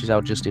stretches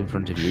out just in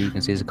front of you. You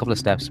can see there's a couple of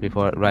steps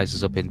before it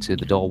rises up into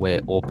the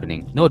doorway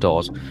opening. No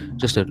doors,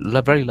 just a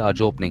very large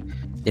opening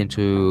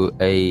into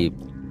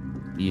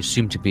you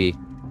assume to be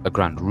a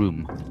grand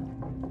room.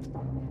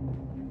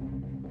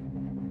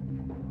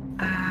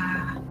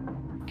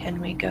 Can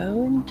we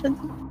go into?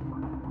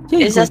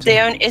 Yeah, is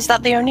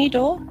that the only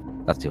door?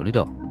 That's the only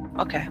door.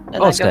 Okay.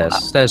 Oh,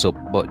 stairs up,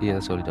 but yeah,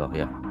 that's the only door.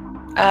 Yeah.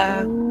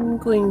 I'm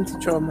going to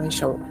draw my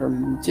short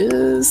term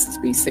just to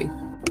be safe.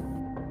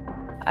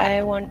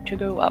 I want to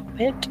go up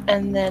it,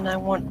 and then I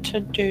want to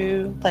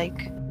do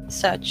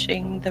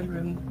searching the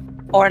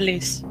room, or at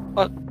least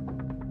what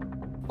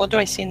do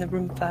I see in the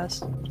room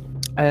first?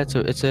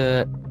 It's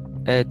a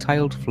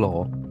tiled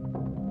floor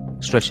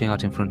stretching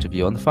out in front of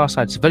you. On the far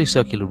side, it's a very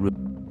circular room.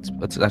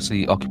 It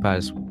actually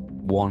occupies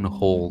one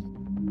whole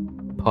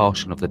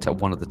portion of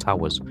one of the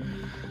towers.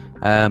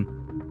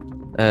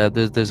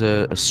 There's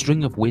a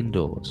string of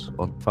windows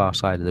on the far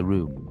side of the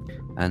room,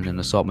 and an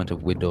assortment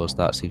of windows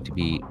that seem to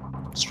be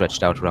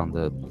stretched out around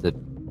the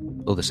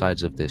other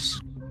sides of this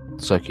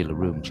circular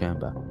room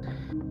chamber.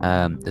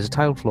 There's a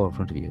tiled floor in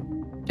front of you.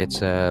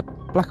 It's a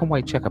black and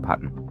white checker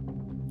pattern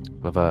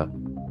of a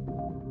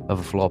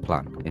floor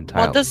plan in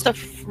tile. What does the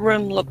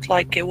room look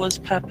like it was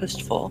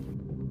purposed for?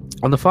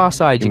 On the far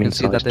side, you can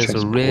see that there's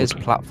a raised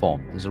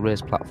platform.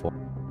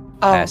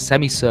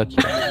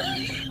 Semicircular.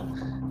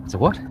 So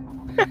what?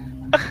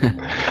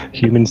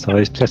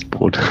 Human-sized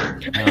chessboard.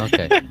 Oh,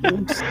 okay.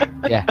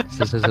 Yeah, so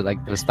this is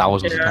like there's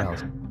thousands of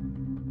tiles.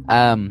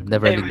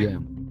 Never-ending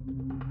game.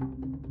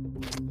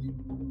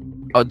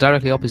 Oh,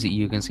 directly opposite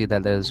you can see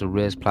that there's a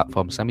raised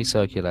platform,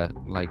 semicircular,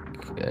 like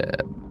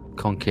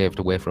concaved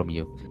away from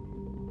you.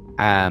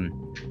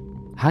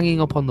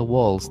 Hanging up on the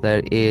walls,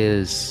 there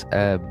is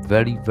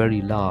very,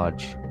 very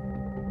large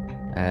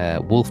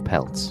wolf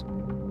pelts.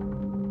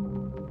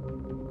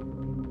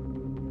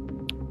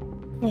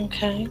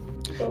 Okay.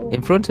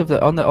 In front of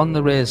on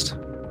the raised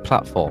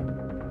platform,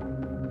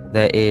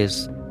 there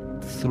is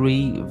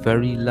 3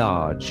 very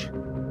large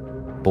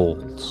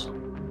balls.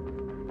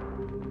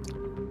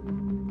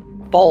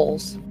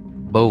 Balls,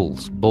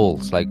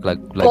 like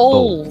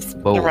balls.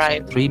 balls.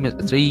 Right. Three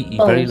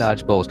very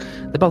large balls.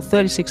 They're about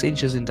 36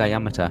 inches in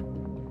diameter,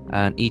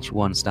 and each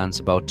one stands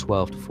about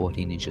 12 to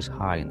 14 inches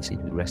high, and they seem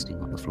to be resting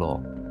on the floor.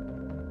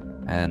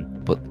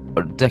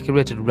 But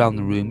decorated around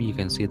the room, you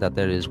can see that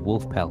there is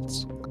wolf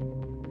pelts.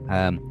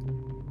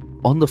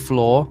 On the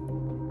floor,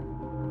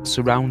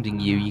 surrounding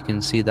you, you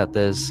can see that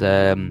there's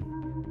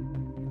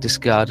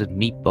discarded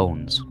meat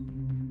bones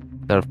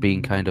that have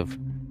been kind of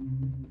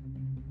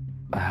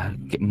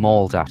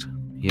mauled at,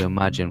 you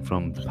imagine,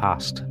 from the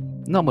past.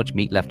 Not much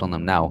meat left on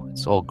them now.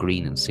 It's all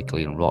green and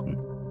sickly and rotten.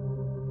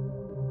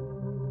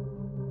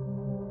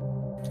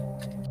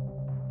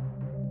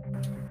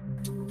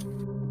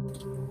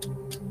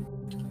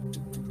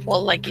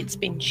 Well, like it's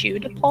been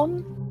chewed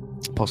upon?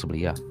 Possibly,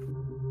 yeah.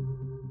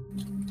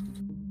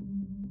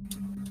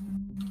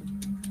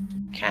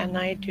 Can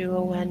I do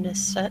awareness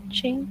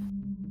searching?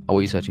 Oh, what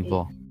are you searching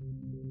for?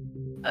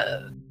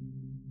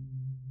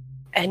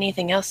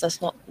 Anything else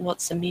that's not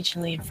what's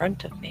immediately in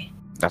front of me.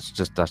 That's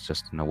just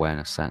an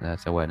awareness.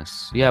 That's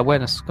awareness. Yeah,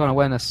 awareness. Go on,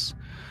 awareness.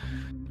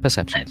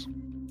 Perceptions.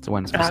 It's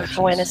awareness perceptions.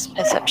 Awareness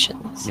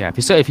perceptions. Yeah,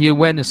 if you're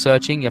awareness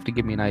searching, you have to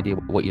give me an idea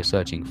what you're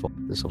searching for.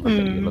 There's something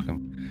that you're looking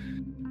for.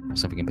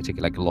 Something in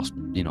particular, like a lost,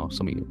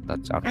 something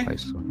that's out of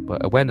place.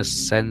 But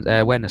awareness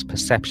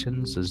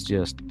perceptions is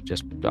just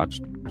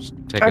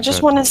take. I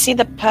just want to see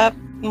the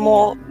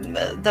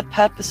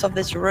purpose of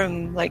this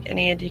room, like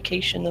any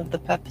indication of the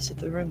purpose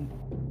of the room,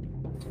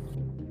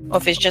 or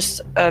if it's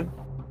just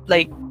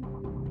like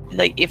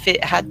if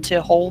it had to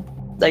hold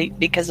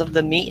because of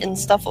the meat and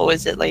stuff, or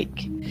is it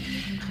like?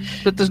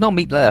 But there's no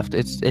meat left.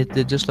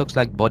 It just looks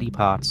like body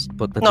parts,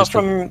 but they're just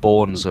from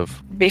bones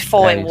of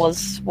before it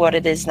was what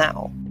it is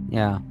now.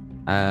 Yeah.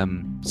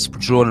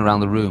 Drawn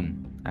around the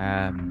room,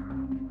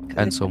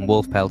 and some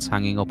wolf pelts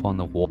hanging up on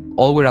the wall.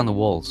 All the way around the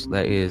walls,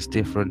 there is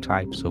different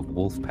types of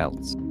wolf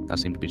pelts that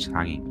seem to be just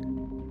hanging.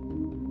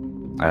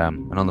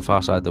 And on the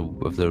far side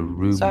of the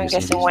room, so I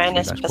guess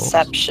awareness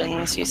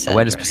perceptions. You said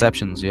awareness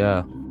perceptions,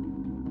 yeah.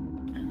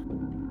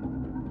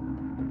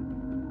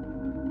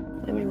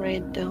 Let me write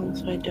it down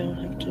so I don't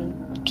have to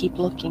keep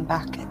looking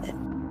back at it.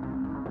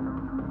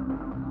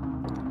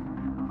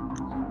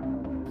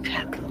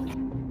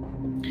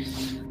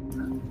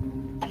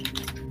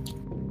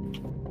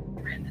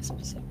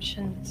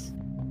 Perceptions.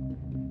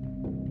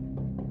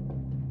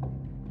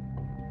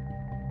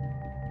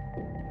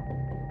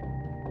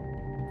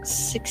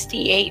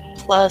 68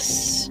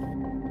 plus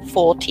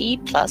 40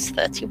 plus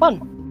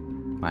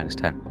 31. Minus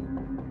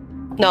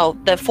 10. No,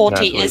 the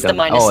 40 is the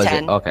minus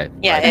 10. Okay.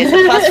 Yeah, it's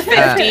a plus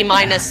 50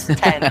 minus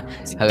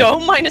 10. So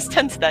don't minus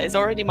 10 to that. It's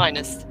already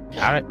minus.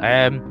 Alright.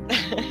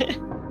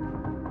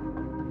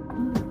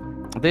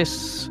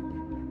 This.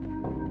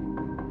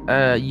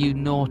 You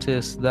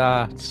notice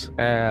that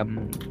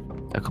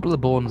a couple of the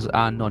bones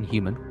are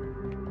non-human,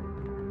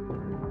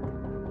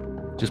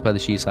 just by the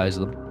sheer size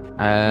of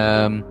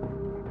them.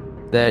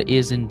 There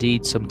is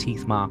indeed some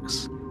teeth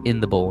marks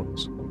in the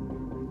bones.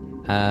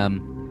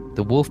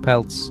 The wolf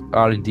pelts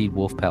are indeed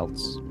wolf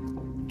pelts.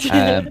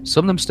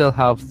 Some of them still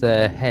have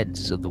the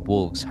heads of the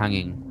wolves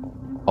hanging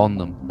on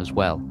them as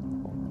well.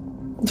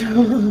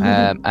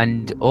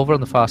 And over on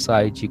the far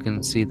side, you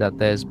can see that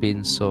there's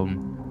been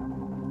some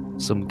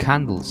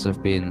candles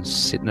have been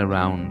sitting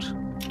around,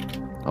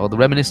 or the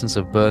reminiscence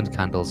of burned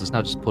candles, it's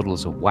now just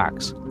puddles of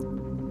wax,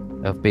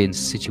 have been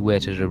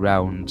situated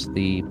around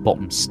the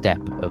bottom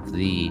step of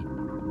the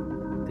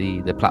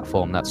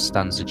platform that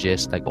stands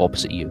adjacent, like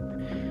opposite you,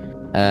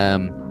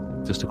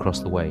 just across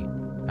the way.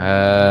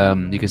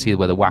 You can see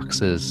where the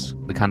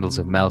candles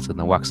have melted and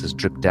the wax has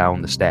dripped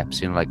down the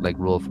steps, like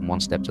roll from one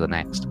step to the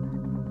next,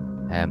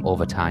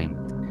 over time.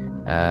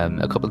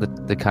 A couple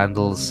of the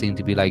candles seem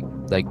to be like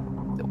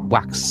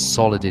wax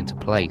solid into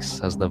place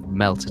as they've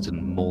melted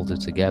and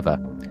molded together.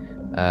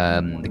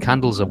 The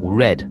candles are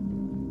red.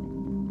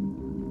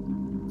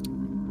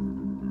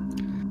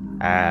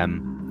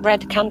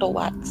 Red candle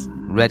wax.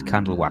 Red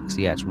candle wax,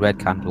 yeah, it's red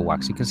candle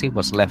wax. You can see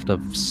what's left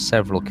of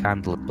several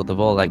candles, but they've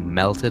all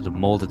melted and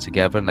molded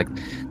together, and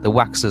the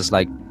wax is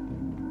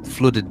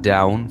flooded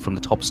down from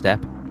the top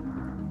step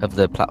of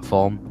the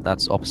platform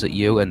that's opposite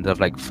you, and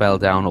they've fell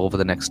down over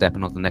the next step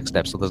and over the next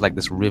step. So there's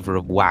this river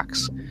of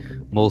wax,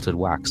 molted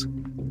wax.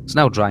 It's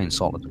now dry and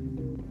solid.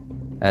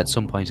 at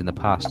some point in the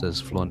past has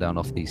flown down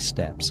off these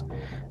steps.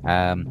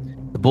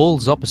 The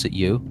balls opposite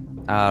you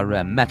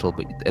are metal,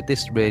 but at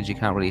this range you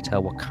can't really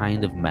tell what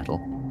kind of metal.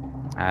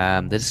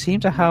 They seem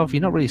to have,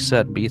 you're not really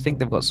certain, but you think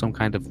they've got some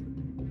kind of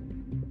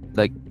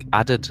like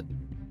added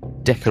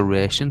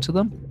decoration to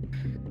them.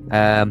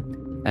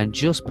 And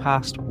just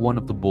past one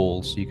of the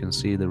balls you can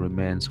see the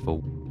remains of a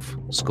wolf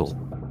skull.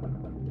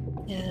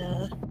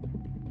 Yeah,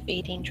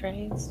 feeding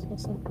trays or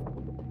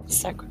something.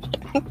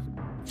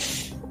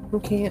 Sacrifice.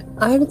 Okay,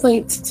 I would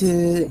like to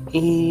do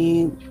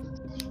a.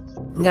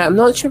 Yeah, I'm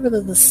not sure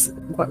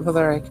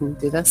whether I can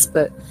do this,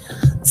 but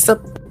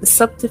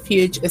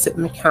subterfuge, is it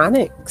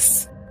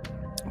mechanics?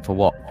 For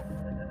what?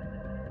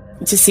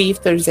 To see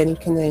if there's any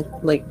kind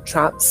of like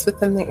traps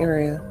within the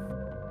area.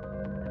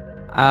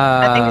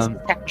 I think it's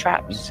detect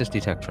traps. It's just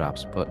detect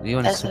traps, but you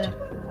only.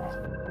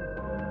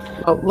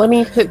 Well, let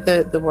me put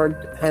the word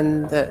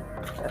in that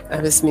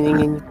I was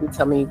meaning, and you can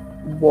tell me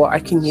what I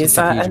can use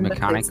that in.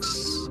 Mechanics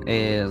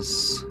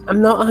is.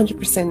 I'm not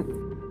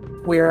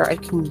 100% where I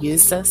can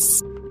use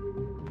this.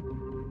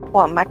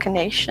 What,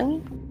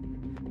 machination?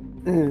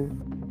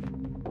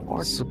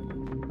 Or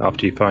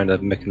after you find a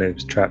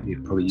mechanism trap,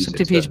 you probably use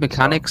subterfuge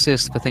mechanics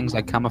is for things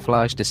like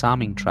camouflage,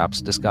 disarming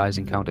traps,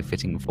 disguising,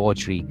 counterfeiting,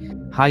 forgery,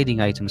 hiding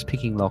items,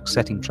 picking locks,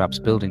 setting traps,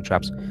 building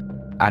traps,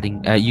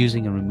 adding,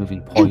 using and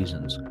removing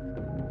poisons.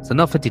 So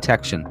not for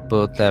detection,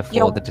 but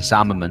for the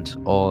disarmament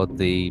or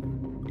the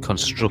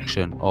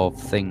construction of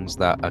things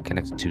that are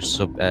connected to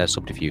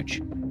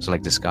subterfuge. So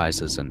like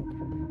disguises and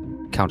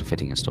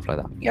counterfeiting and stuff like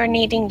that. You're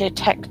needing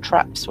detect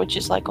traps, which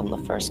is like on the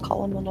first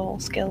column on all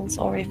skills,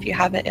 or if you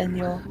have it in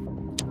your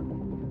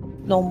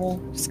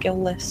normal skill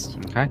list.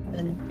 Okay.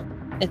 And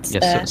it's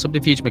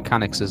subterfuge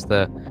mechanics is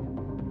the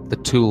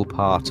tool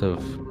part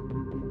of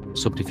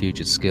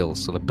subterfuge's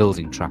skills, so the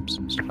building traps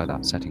and stuff like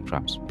that, setting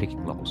traps,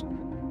 picking locks.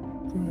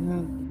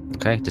 Mm-hmm.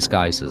 Okay,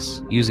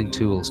 disguises, using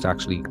tools to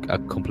actually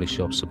accomplish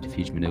your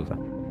subterfuge maneuver.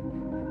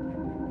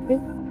 Okay.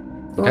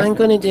 Well, I'm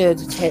going to do a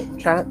detect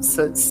trap,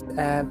 so it's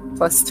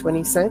plus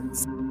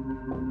 26.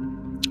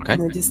 Okay.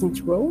 And I just need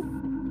to roll.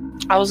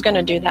 I was going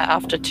to do that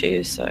after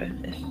 2, so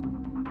if...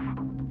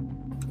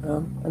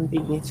 I'm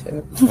beating you to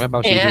it. What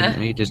about you?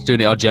 Are you just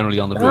doing it generally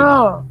on the room?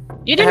 Oh!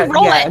 You didn't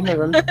roll it! In the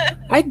room.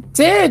 I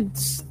did!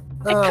 It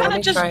kind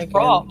of just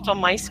dropped on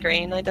my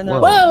screen, I don't know.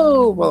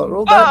 Whoa! Well, it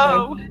rolled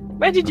Whoa!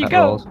 Where did you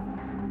go?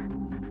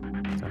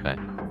 Okay.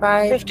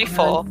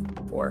 54.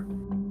 4.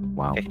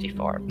 Wow.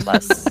 54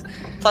 plus...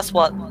 plus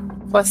what?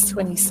 Plus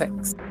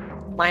 26.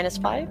 Minus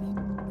 5?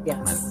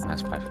 Yes.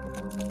 Minus 5.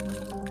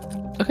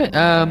 Okay,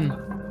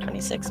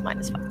 26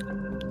 minus 5.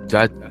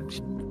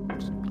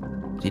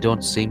 You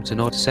don't seem to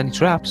notice any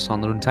traps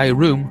on the entire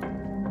room.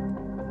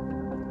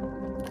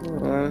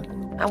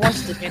 I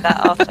wanted to do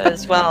that after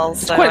as well.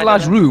 It's quite a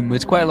large room.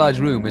 It's quite a large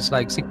room. It's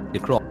like 6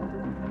 across.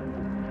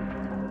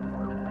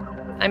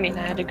 I mean,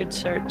 I had a good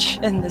search,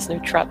 and there's no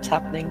traps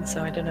happening,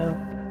 so I don't know.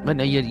 But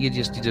no, you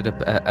did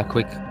a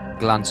quick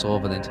glance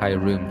over the entire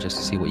room just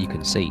to see what you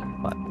can see.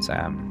 But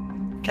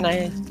can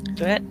I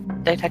do it?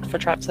 Detect for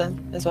traps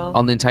then as well?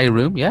 On the entire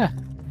room, yeah.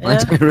 On the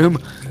entire room.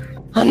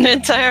 On the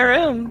entire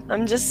room.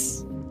 I'm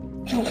just.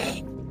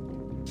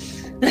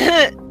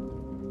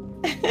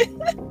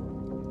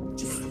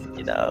 Just,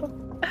 you know,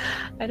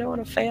 I don't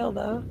want to fail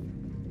though.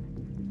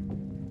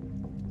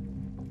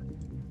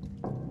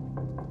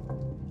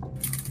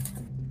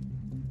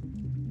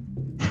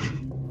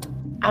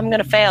 I'm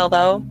gonna fail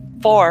though.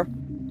 4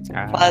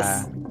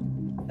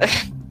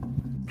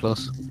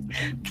 plus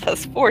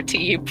plus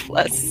 40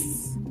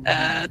 plus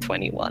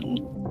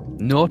 21.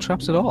 No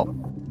traps at all.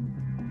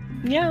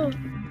 Yeah.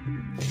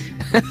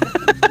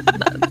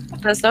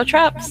 There's no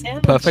traps. Yeah,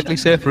 perfectly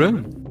safe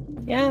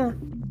room. Yeah.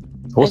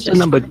 What's the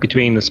number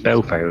between the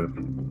spell fail?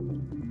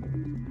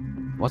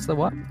 What's the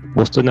what?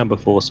 What's the number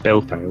for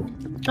spell fail?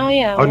 Oh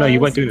yeah. Oh no, you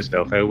weren't doing the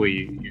spell fail, were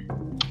you?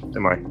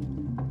 Am I?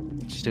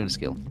 She's doing a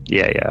skill.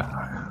 Yeah.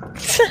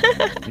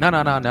 No.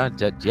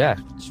 Yeah.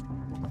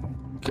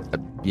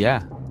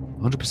 Yeah.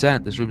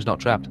 100%. This room's not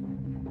trapped.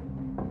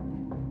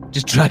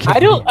 Just drag it. I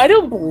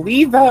don't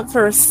believe that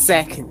for a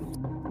second.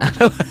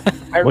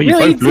 Well, you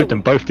both looked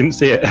and both didn't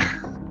see it.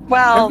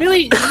 Well, I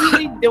really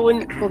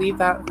don't believe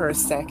that for a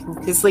second,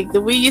 because like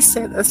the way you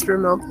set this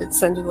room up, it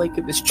sounded like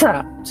it was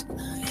trapped.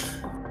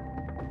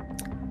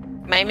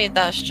 Maybe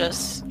that's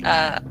just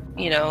the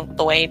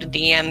way the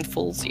DM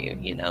fools you.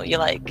 You know, you're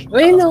like,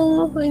 I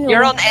know.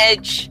 You're on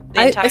edge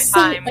the entire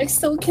time. I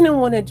still kind of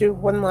want to do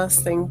one last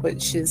thing,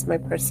 which is my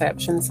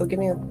perception. So give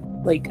me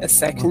a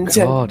second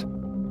to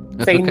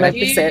find my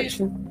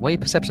perception. What are your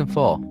perception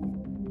for?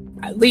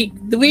 Like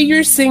the way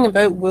you're saying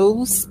about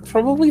wolves,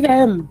 probably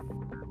them.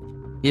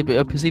 Yeah, but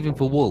you're perceiving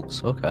for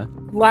wolves. Okay.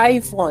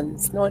 Live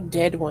ones, not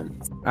dead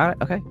ones. Alright.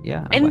 Okay.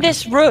 Yeah. In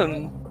this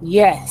room.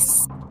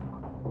 Yes.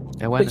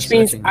 Which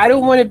means I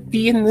don't want to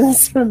be in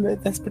this room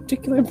at this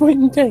particular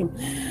point in time.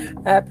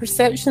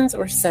 Perceptions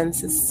or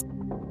senses?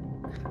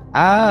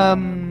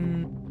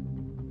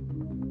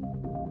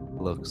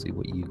 Look, see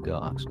what you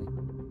got actually.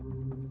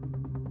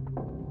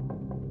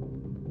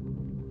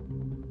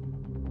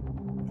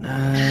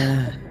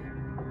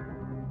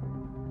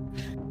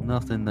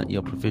 Nothing that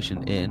you're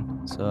proficient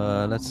in.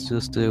 So let's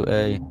just do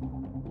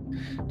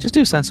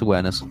sense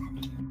awareness.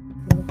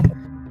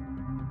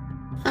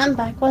 I'm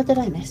back. What did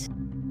I miss?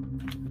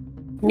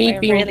 Me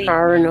being really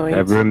paranoid.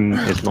 The room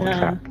is not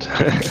trapped.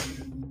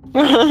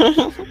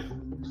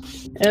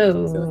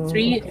 So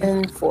 3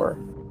 and 4.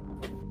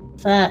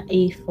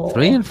 34.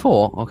 3 and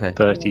 4? Okay.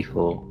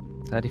 34.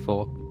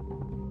 34.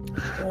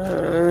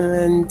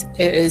 And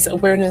it is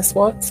awareness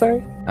what,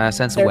 sorry?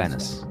 Sense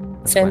awareness.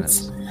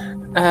 Sense.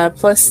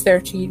 Plus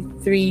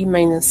 33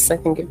 minus, I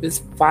think it was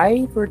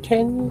 5 or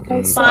 10, you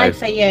guys? 5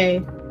 for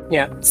you.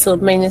 Yeah, so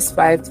minus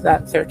 5 to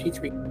that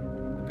 33.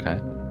 Okay.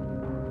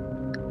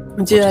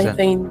 Do I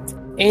find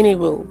any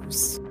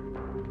wolves?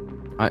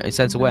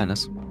 Sense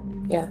awareness?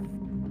 Yeah.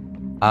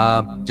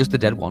 Just the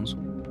dead ones.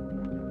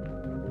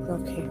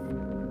 Okay.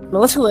 I'm a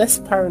little less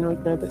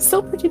paranoid now, but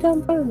still pretty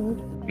damn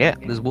paranoid. Yeah,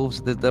 there's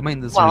wolves. There's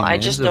I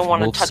just don't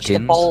want to touch the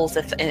balls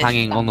if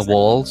hanging on the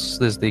walls.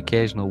 There's the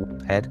occasional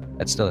wolf head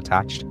that's still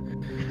attached.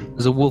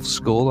 There's a wolf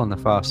skull on the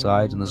far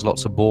side, and there's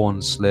lots of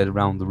bones laid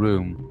around the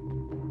room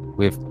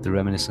with the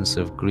reminiscence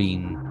of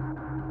green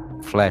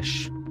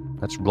flesh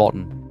that's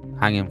rotten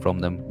hanging from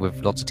them,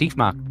 with lots of teeth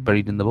marks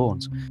buried in the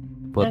bones.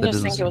 But I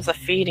just think it was a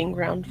feeding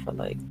ground for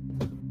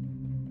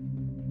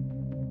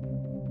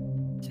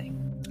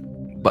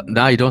But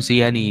now you don't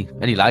see any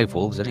live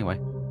wolves anyway.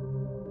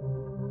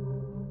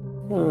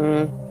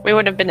 We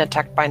would have been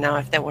attacked by now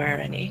if there were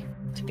any,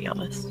 to be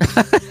honest.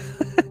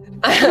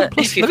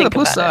 If you look at the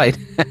plus side.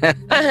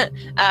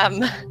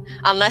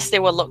 Unless they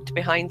were locked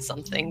behind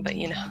something, but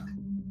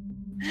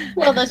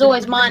Well, there's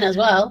always mine as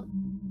well.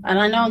 And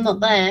I know I'm not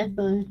there.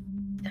 So.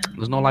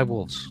 There's no live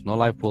wolves. No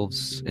live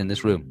wolves in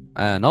this room.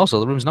 And also,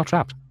 the room's not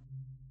trapped.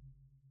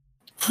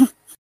 I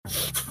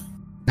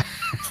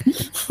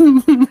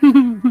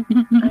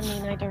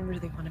don't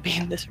really want to be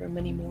in this room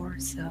anymore,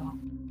 so...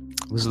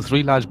 There's the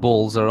 3 large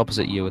balls that are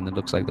opposite you, and it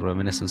looks like the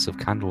reminiscence of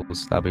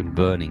candles that have been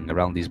burning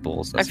around these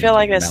balls. I feel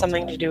like there's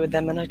something to do with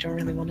them, and I don't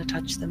really want to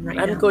touch them now.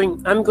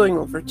 I'm going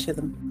over to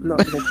them. I'm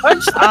not going to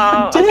touch them.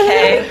 Oh,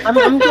 okay.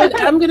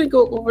 I'm going to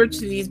go over to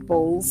these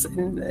balls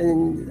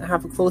and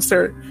have a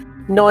closer,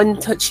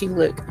 non-touchy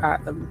look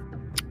at them.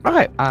 All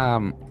right.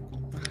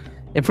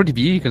 In front of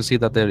you, you can see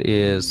that there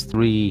is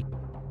 3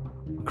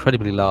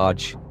 incredibly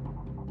large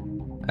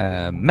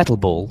metal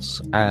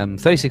balls,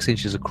 36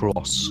 inches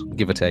across,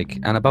 give or take,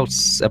 and about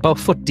a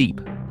foot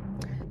deep.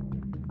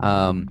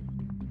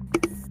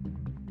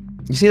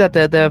 You see that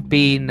they've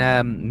been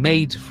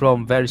made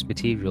from various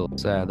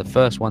materials. The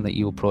first one that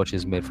you approach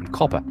is made from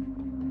copper.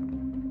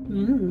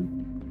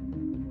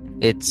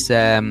 It's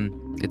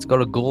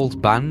got a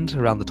gold band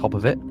around the top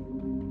of it,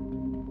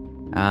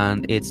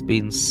 and it's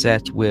been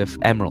set with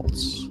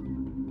emeralds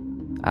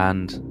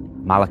and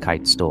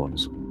malachite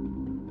stones.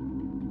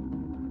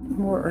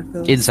 What are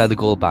those? Inside the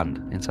gold band.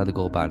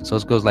 So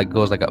it goes like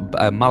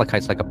a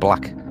malachite's like a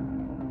black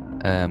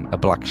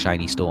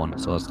shiny stone.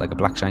 So it's like a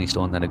black shiny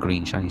stone, then a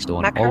green shiny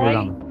stone. Malachite? All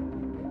around.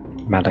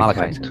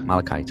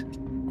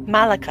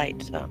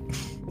 Malachite. So.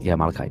 Yeah,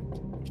 malachite.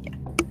 Yeah.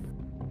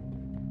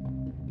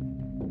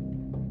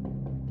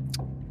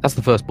 That's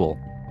the first ball.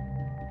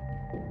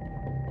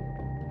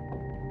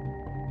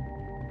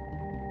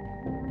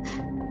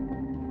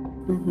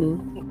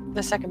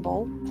 The second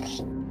ball.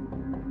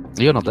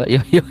 You're not there.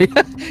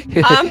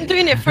 I'm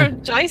doing it for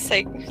Jai's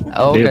sake.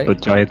 Oh, okay. Yeah, but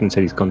Jai hasn't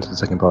said he's gone to the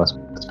second pass.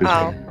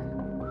 Oh.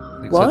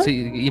 What? So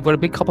you've got a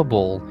big copper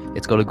ball.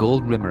 It's got a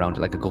gold rim around it,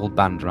 like a gold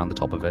band around the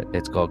top of it.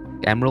 It's got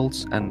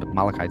emeralds and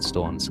malachite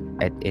stones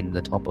in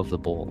the top of the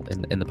ball,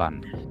 in the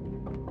band.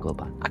 Gold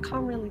band. I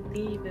can't really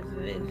leave if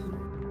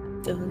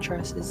Dylan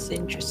Truss is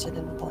interested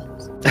in the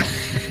balls.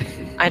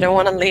 I don't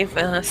want to leave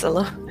us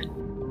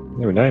alone.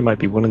 Never know, he might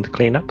be willing to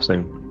clean up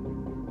soon.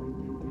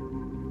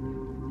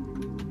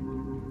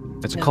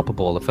 It's a copper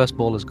ball. The first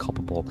ball is a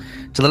copper ball.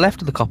 To the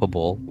left of the copper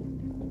ball,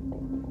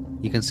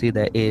 you can see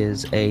there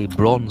is a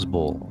bronze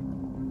ball.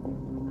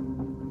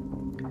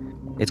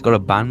 It's got a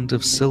band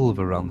of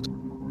silver around it.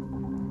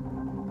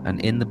 And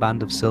in the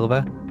band of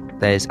silver,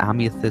 there's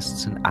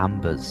amethysts and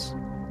ambers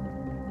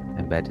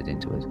embedded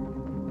into it.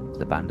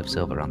 The band of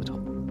silver around the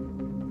top.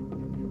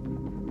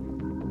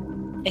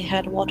 It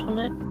had what on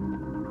it?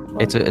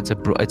 It's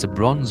a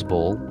bronze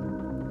ball.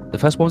 The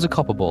first one's a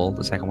copper ball.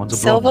 The second one's a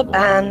bronze silver ball.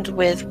 band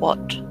with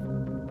what?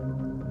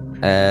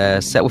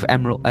 Set with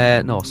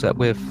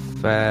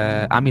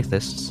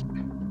amethysts,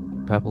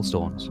 purple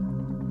stones,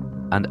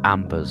 and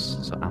ambers.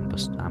 So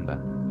amber.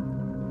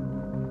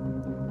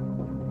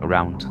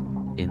 Around,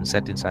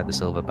 set inside the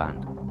silver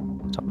band,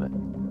 the top of it.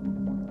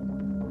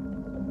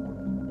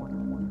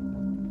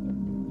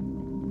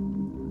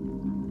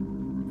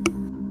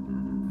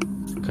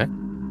 Okay.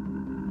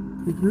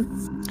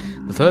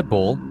 The third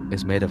ball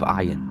is made of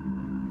iron.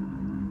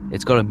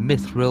 It's got a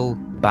mithril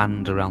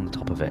band around the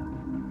top of it.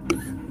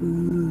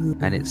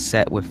 And it's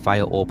set with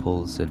fire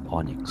opals and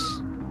onyx.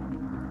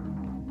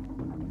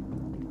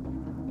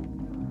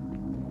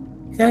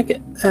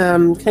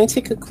 Can I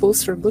take a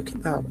closer look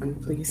at that one,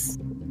 please?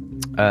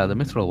 The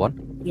mithril one?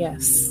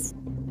 Yes.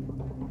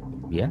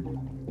 Yeah.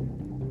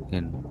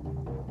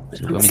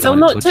 I'm still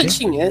not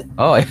touching it.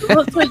 Oh,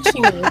 not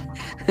touching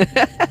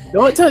it.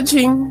 Not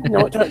touching.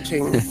 Not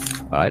touching.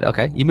 All right.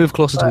 Okay. You move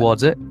closer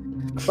towards it.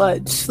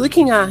 But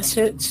looking at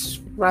it,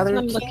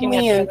 rather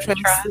keenly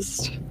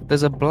interested.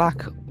 There's a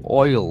black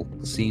oil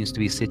that seems to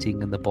be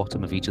sitting in the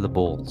bottom of each of the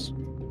balls.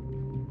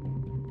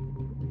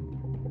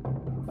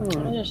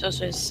 It's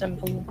also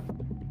simple.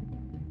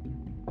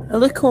 I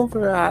look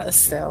over at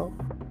Estelle.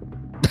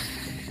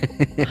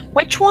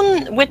 Which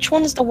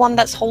one's the one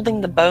that's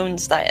holding the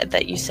bones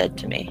that you said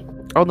to me?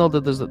 Oh no,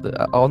 there's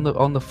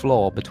on the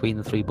floor between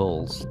the 3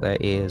 balls there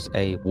is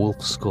a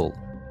wolf skull.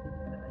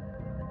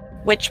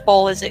 Which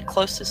ball is it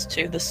closest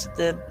to?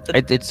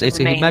 It's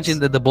imagine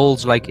that the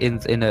balls like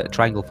in a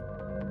triangle,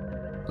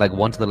 like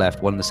one to the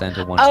left, one in the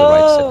center, one to the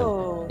right.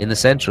 Center. In the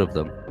center of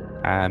them,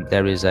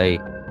 there is a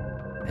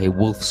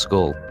wolf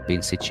skull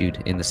being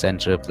situated in the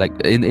center of, like,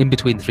 in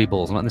between the 3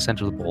 balls, not in the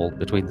center of the ball,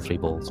 between the 3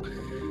 balls.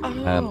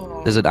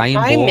 There's an iron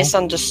ball. I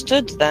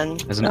misunderstood then.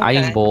 There's an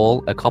iron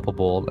ball, a copper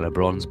ball, and a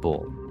bronze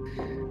ball.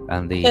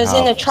 And there's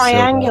in a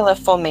triangular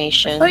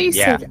formation. I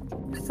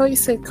thought you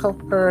said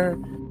copper,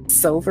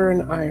 silver,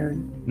 and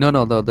iron.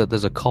 No.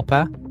 There's a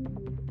copper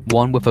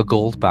one with a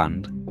gold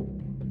band.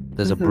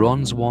 There's a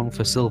bronze one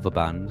for silver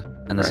band,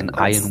 and there's an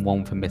iron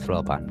one for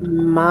mithril band.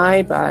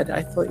 My bad.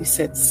 I thought you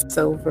said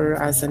silver,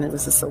 as in it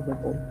was a silver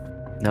ball.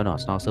 No,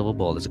 it's not a silver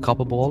ball. There's a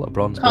copper ball, a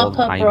bronze ball, and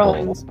an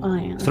iron ball.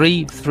 Iron.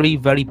 Three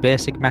very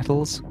basic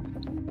metals,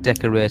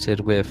 decorated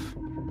with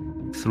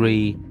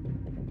 3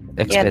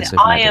 expensive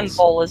the iron metals.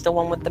 ball is the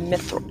one with the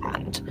mithril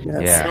band.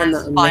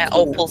 Fire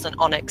opals and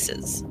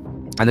onyxes.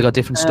 And they've got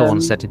different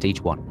stones set into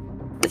each one.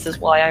 This is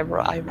why I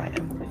write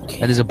them.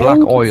 And there's a black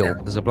oil.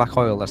 There's a black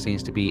oil that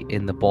seems to be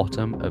in the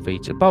bottom of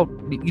each.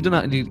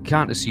 You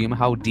can't assume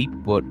how deep,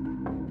 but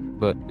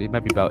it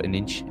might be about an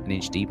inch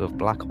deep of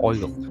black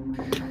oil.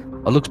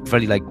 It looks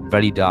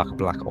very dark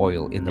black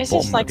oil in the bottom of each ball.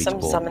 This is like some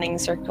summoning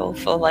circle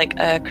for like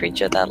a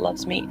creature that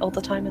loves meat all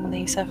the time and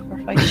they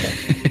sacrifice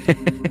it.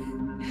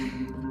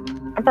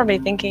 I'm probably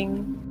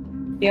thinking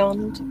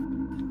beyond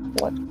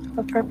what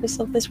the purpose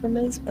of this room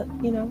is, but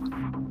you know.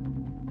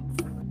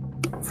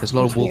 There's a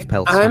lot of wolf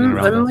pelts I'm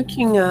around.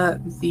 looking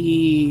at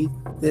the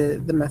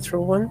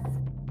mithril one.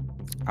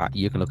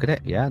 You can look at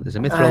it, yeah. There's a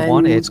mithril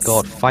one. It's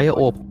got fire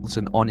opals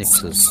and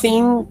onyxes.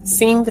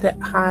 Seeing that it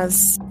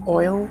has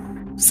oil,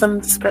 some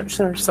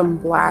description, or some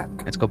black.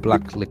 It's got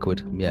black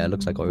liquid. Yeah, it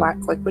looks like oil. Black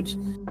liquid.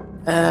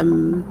 I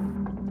don't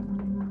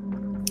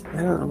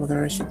know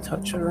whether I should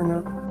touch it or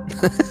not.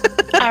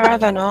 I'd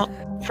rather not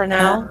for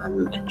now.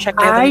 Check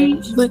the I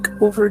others. look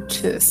over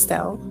to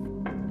Estelle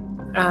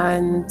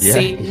and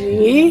say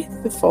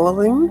the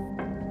following.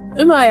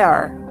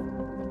 Umayar,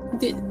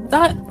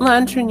 that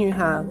lantern you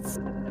have,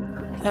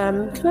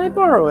 can I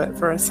borrow it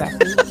for a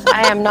second?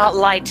 I am not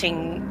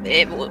lighting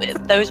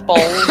those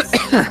bowls.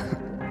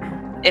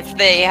 If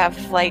they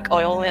have like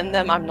oil in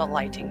them, I'm not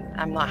lighting.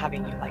 I'm not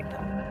having you light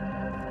them.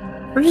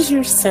 Where is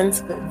your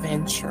sense of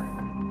adventure?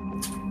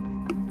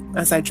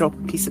 As I drop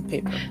a piece of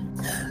paper.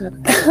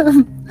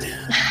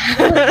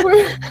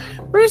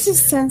 Where's your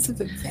sense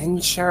of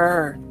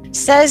adventure?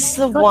 Says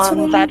the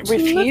one that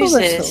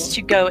refuses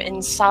to go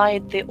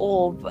inside the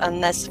orb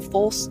unless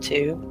forced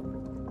to.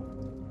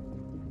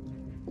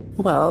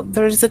 Well,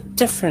 there's a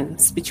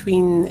difference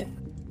between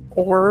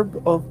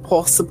orb of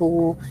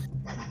possible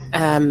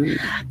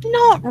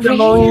not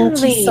belonging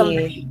to really.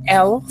 somebody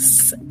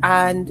else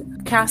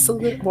and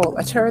castle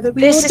a tower that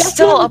we This know is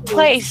still a definitely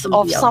place of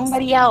belongs to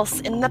somebody else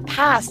in the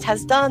past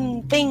has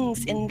done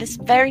things in this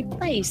very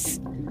place.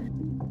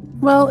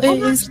 Well,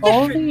 it is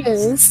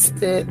obvious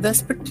that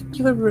this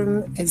particular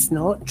room is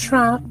not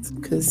trapped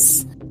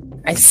because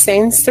I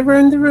sensed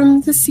around the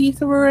room to see if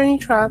there were any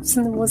traps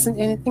and there wasn't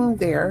anything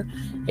there.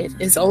 It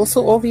is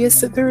also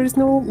obvious that there is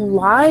no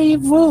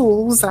live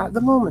wolves at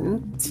the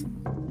moment.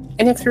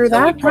 And if you're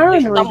that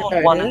paranoid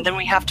about one, it, and then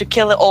we have to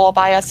kill it all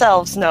by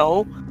ourselves.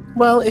 No.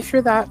 well, if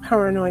you're that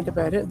paranoid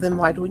about it, then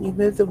why don't you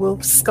move the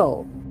wolf's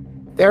skull?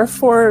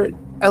 Therefore,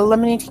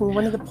 eliminating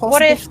one of the possible...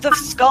 What if the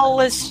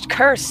skull is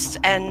cursed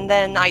and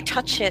then I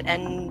touch it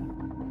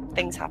and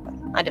things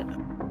happen? I don't know.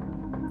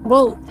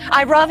 Well,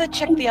 I'd rather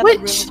check the other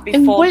rooms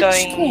before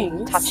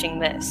touching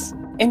this.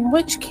 In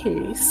which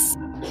case,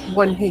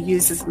 one who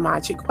uses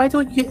magic, why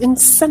don't you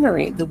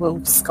incinerate the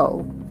wolf's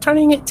skull,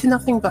 turning it to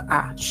nothing but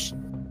ash?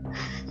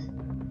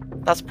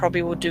 That's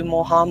probably will do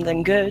more harm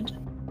than good,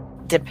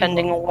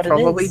 depending on what it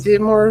is. Probably do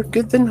more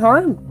good than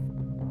harm.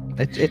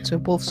 It's a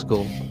wolf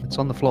skull. It's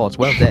on the floor. It's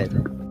well dead.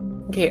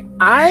 Okay,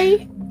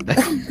 I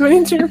am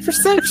going to your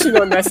perception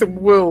on this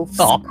wolf.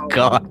 Oh,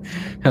 God.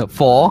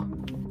 4?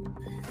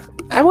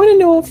 I want to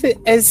know if it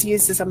is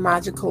used as a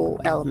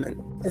magical element.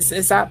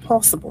 Is that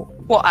possible?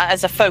 What,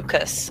 as a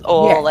focus?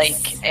 Or Yes.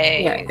 like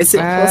a... Yeah. Is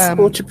it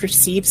possible to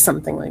perceive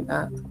something like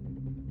that?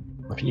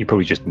 I think you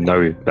probably just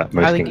know that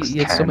most I think things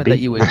it's can something be. that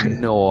you would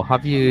know.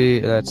 Have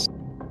you...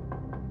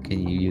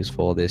 can you use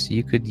for this?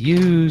 You could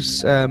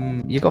use...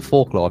 you got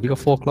folklore. Have you got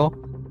folklore?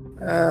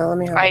 Let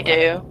me have I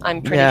do.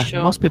 I'm pretty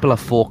sure. Most people have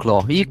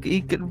folklore. You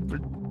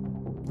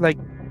can, like,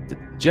 the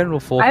general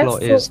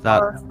folklore is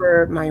that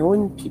for my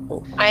own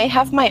people. I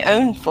have my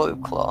own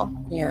folklore.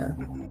 Yeah.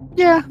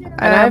 Yeah,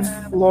 and I've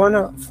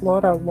flora.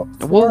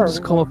 Wolves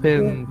come up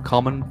in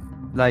common,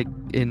 like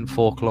in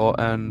folklore,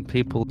 and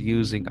people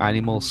using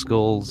animal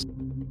skulls.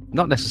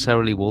 Not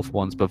necessarily wolf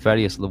ones, but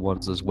various other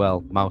ones as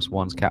well. Mouse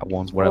ones, cat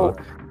ones, whatever.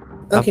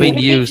 Have been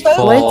used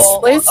for...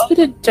 Let's put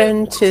it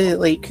down to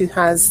like who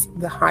has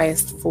the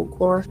highest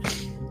folklore.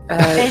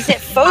 Is it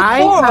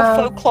folklore or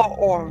folklore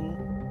orn?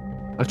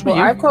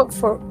 I've got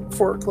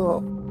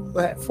folklore.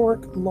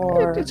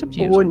 It's up to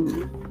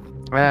you.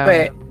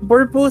 But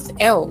we're both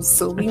elves,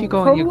 so if you go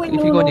on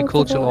your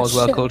culture law as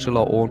well, culture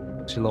law or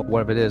culture law,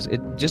 whatever it is,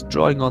 it just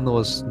drawing on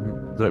those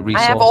resources.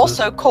 I have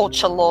also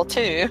culture law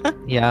too.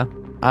 Yeah.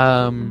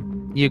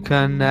 You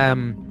can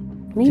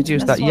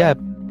deduce that. Yeah,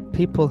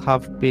 people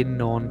have been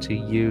known to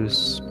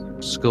use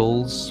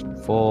skulls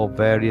for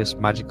various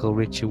magical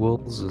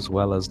rituals, as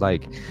well as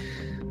like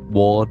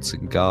wards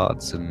and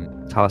guards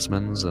and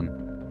talismans and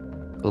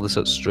other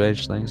such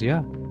strange things.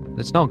 Yeah,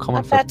 it's not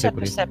uncommon for people.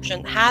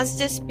 Perception. Has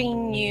this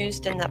been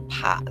used in the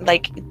past?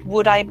 Like,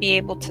 would I be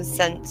able to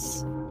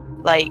sense,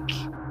 like,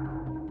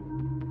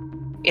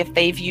 if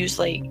they've used,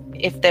 like,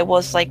 if there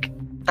was like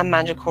a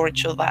magical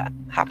ritual that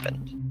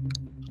happened?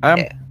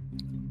 Yeah.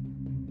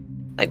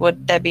 Like,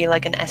 would there be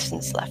like an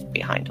essence left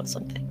behind or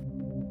something?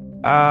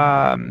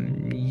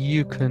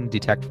 You can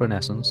detect for an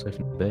essence if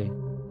it be.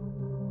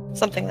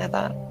 Something like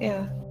that,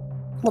 yeah.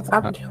 Well,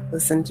 that would help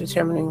us in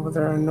determining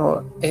whether or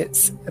not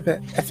if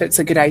it's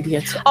a good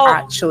idea to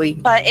actually.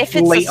 But if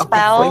it's a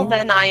spell,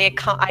 then I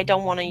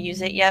don't want to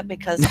use it yet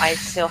because I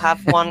still have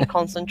one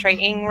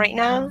concentrating right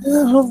now.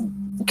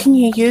 Can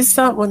you use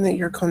that one that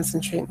you're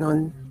concentrating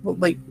on?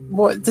 Like,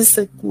 what is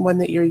the one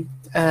that you're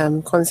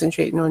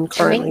concentrating on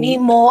currently? To make me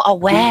more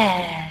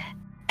aware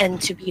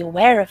and to be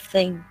aware of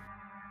things.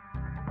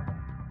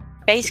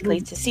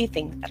 Basically, to see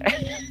things better.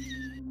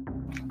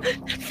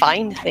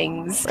 Find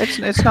things.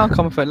 It's not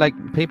common for, like,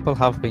 people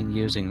have been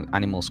using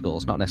animal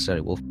skulls, not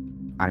necessarily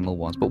animal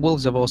ones, but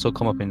wolves have also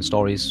come up in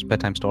stories,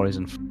 bedtime stories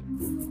and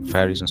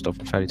fairies and stuff,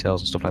 and fairy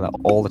tales and stuff like that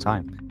all the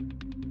time.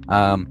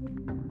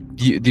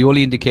 The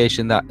only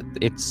indication that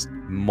it's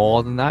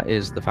more than that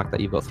is the fact that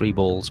you've got 3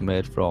 bowls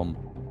made from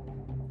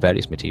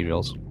various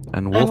materials,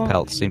 and wolf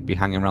pelts seem to be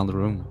hanging around the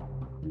room.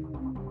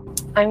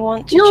 I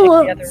want to check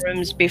the other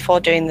rooms before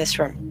doing this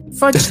room.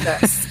 Fudge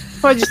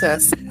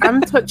this. I'm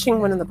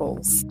touching one of the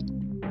bowls.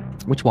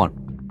 Which one?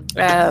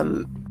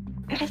 The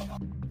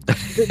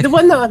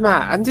one that I'm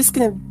at. I'm just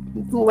going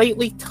to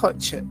lightly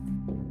touch it.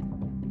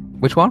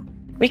 Which one?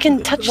 We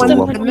can touch them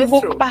when we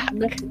walk back.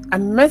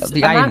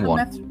 The iron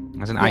one.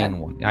 There's an iron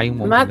one. The iron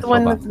one. I'm at the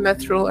one with the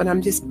mithril, and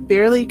I'm just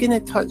barely going to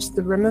touch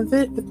the rim of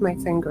it with my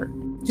finger.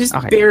 Just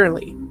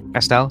barely.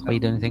 Estelle, are you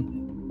doing anything?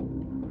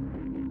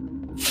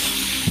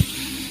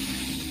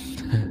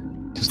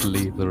 Just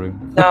leave the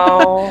room.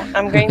 No,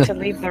 I'm going to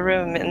leave the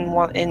room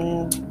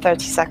in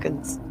 30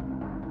 seconds.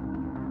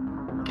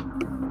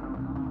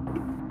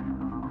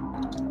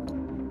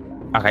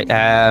 Okay,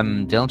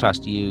 Dylan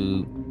Trask,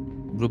 you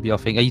rub your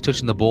finger. Are you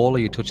touching the bowl, or are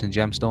you touching the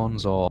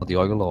gemstones, or the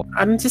oil, or?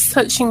 I'm just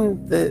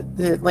touching the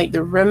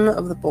rim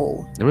of the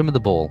bowl. The rim of the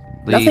bowl.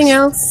 Nothing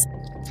else.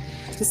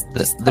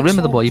 The rim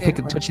of the bowl. You're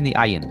touching the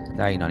iron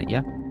on it,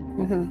 yeah.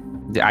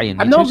 Mm-hmm. The iron.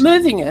 I'm not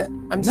moving it.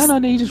 I'm just... No.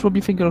 You just rub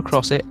your finger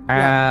across it.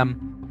 Yeah.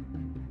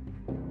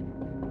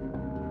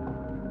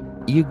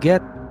 You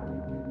get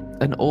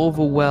an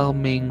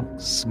overwhelming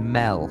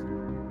smell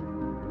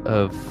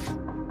of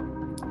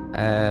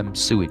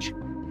sewage.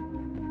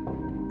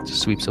 It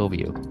just sweeps over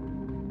you.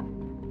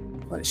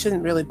 Well, it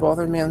shouldn't really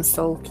bother me. I'm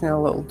still kind of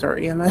a little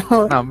dirty. Am I?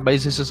 No, but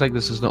it's just like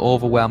this is an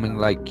overwhelming,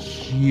 like,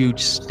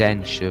 huge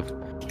stench of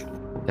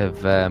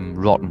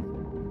rotten.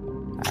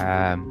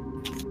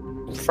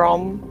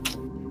 From?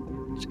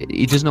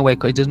 He doesn't know where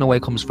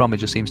it comes from. It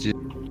just seems to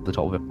the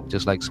top of it,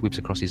 just like sweeps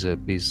across his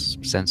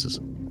senses.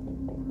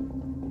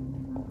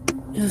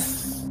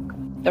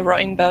 The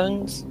rotting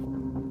bones.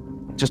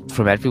 Just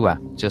from everywhere.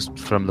 Just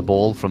from the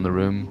bowl, from the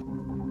room.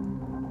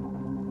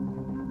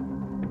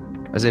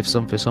 As if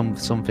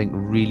something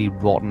really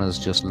rotten has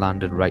just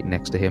landed right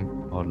next to him,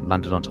 or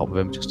landed on top of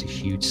him. Just a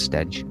huge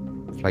stench,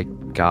 like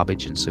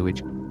garbage and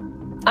sewage.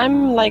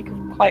 I'm like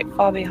quite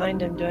far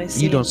behind him. Do I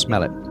see? You don't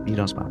smell it. You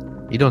don't smell it.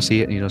 You don't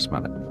see it, and you don't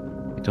smell it.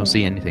 You don't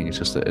see anything. It's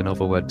just an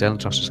overwhelming. Dylan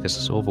Trask just gets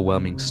this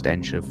overwhelming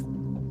stench of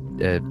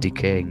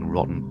decaying,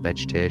 rotten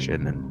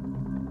vegetation and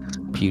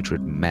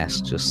putrid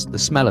mess. Just the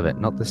smell of it,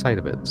 not the sight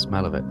of it. The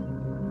smell of it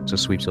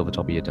just sweeps over the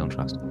top of you, Dylan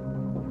Trask.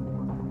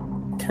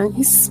 Can't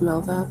you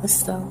smell that,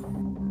 Estelle?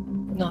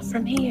 Not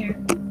from here.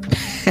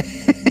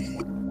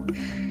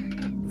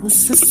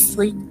 It's this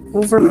like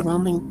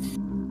overwhelming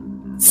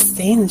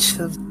stench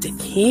of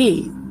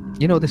decay.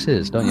 You know what this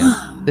is, don't you?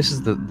 This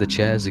is the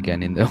chairs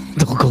again in the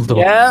local door.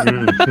 Yeah.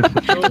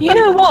 You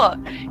know what?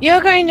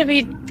 You're going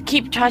to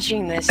keep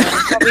touching this, and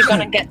you're probably going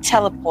to get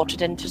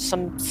teleported into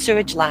some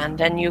sewage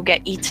land, and you'll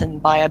get eaten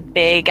by a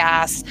big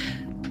ass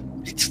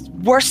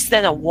worse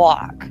than a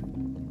walk.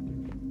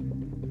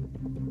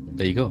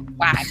 There you go.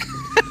 Whack.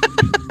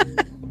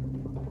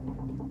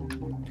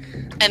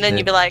 And then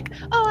you'd be like,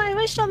 oh, I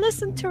wish I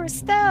listened to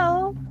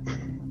Estelle.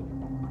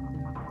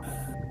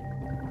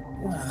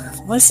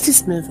 Let's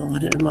just move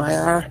on,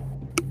 Maya.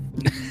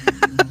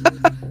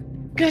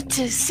 Good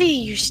to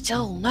see you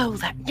still know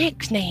that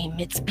nickname.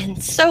 It's been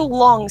so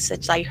long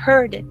since I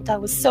heard it. I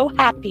was so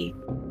happy.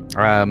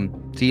 So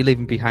you're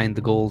leaving behind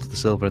the gold, the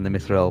silver, and the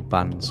mithril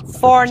bands?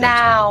 For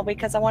now,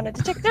 because I wanted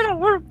to check that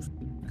out.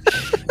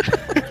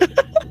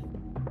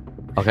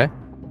 Okay.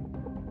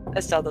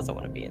 Estelle doesn't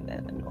want to be in there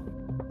anymore.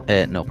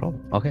 No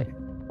problem. Okay.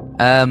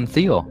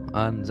 Theo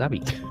and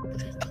Zabby.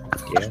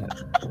 Yeah.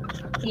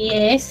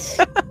 Yes.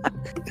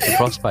 The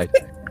frostbite.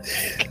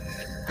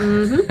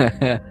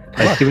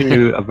 I've given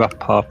you a rough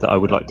path that I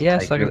would like to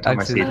yes, take. I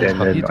can see it.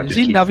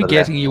 You're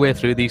navigating your way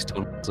through these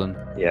tunnels. And...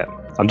 Yeah.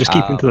 I'm just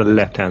keeping to the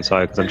left-hand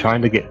side because I'm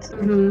trying to get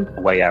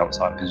a way out.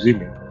 So I'm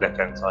presuming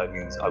left-hand side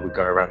means I would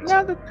go around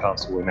the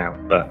castle and out.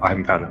 But I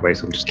haven't found a way,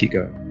 so I'll just keep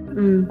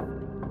going.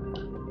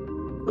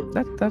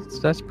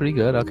 That's pretty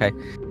good. Okay.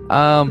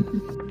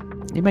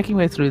 You're making your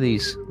way through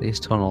these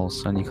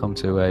tunnels, and you come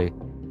to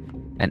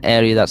an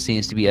area that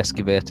seems to be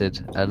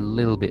excavated a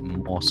little bit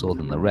more so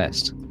than the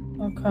rest.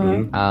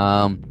 Okay.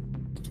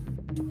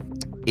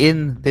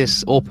 In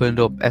this opened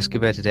up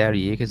excavated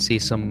area, you can see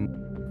some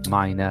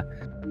miner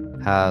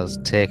has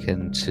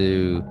taken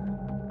to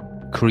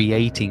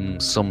creating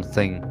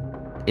something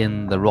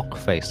in the rock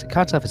face. I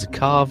can't tell if it's a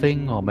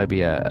carving or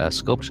maybe a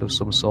sculpture of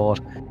some sort.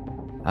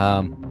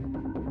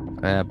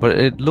 But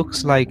it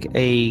looks like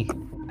the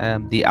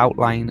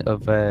outline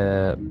of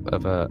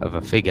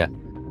a figure.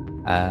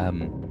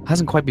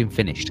 Hasn't quite been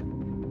finished.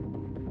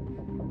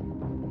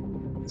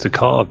 It's a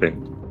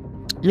carving.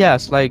 Yeah,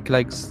 it's like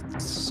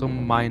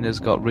some miners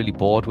got really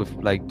bored with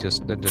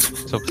just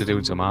took to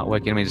doing some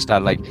artwork. You know what I mean? Just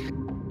started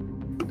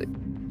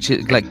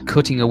like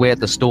cutting away at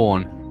the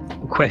stone.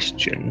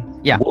 Question.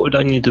 Yeah. What would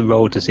I need to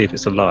roll to see if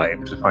it's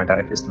alive to find out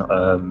if it's not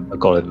a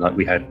golem like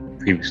we had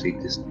previously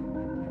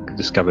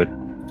discovered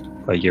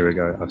a year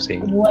ago? I've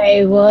seen.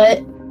 Wait,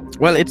 what?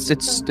 Well, it's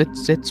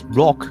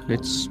rock.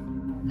 It's.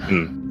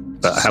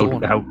 But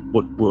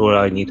what would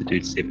I need to do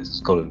to see if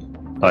it's a golem?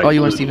 Like,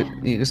 you want to see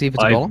if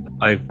it's a golem?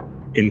 I've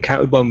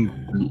encountered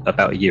one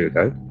about a year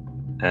ago,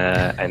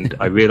 and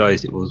I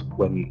realised it was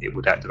when it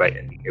would activate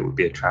and it would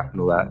be a trap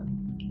and all that.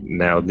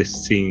 Now this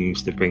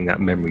seems to bring that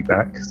memory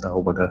back, so I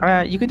wonder.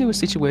 You can do a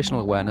situational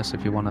awareness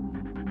if you want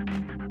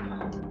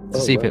to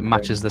see if it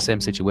matches the same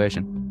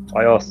situation.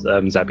 I asked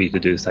Zabby to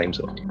do the same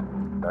sort of thing.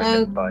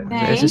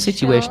 There's a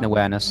situation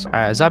awareness.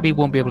 Zabby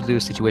won't be able to do a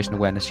situation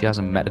awareness. She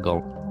hasn't met a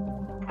golem.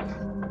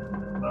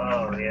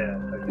 Oh yeah.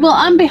 Well,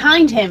 I'm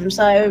behind him,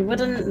 so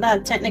wouldn't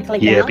that technically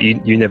count? Yeah, but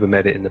you never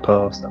met it in the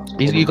past.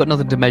 You've got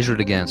nothing to measure it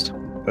against.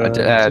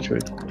 True.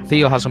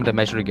 Theo has something to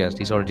measure against.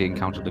 He's already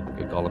encountered a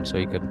golem, so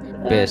he could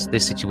base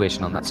this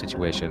situation on that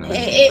situation.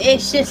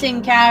 It's just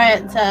in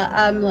character.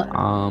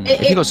 If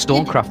you've got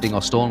stone crafting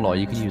or stone law,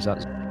 you can use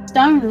that.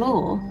 Stone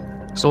law?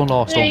 Stone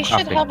law, stone you crafting.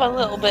 should have a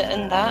little bit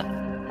in that.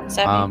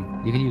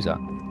 You can use that.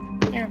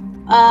 Yeah.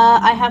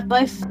 I have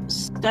both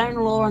stone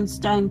law and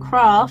stone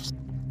craft.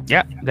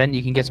 Yeah, then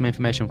you can get some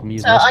information from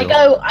using So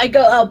that. I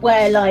go up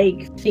where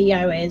like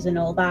Theo is and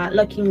all that,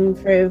 looking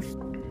through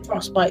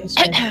frostbite and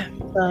stuff.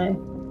 So.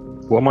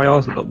 What am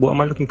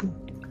I looking for?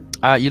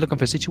 You're looking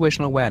for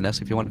situational awareness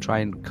if you want to try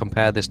and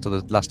compare this to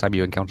the last time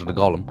you encountered a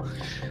golem,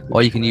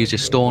 or you can use your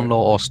stone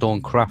law or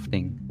stone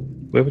crafting.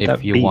 Where would if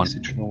that you be? want.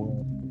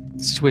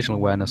 Situational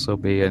awareness will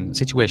be in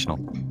situational.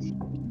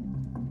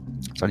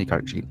 It's on your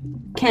character sheet.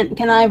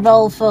 Can I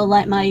roll for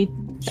like my?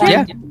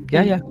 Yeah.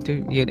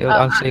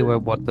 I'll say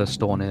what the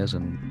stone is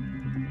and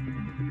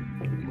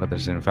whether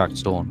it's in fact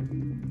stone.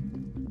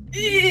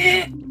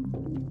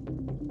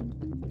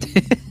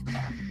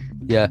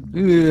 Yeah.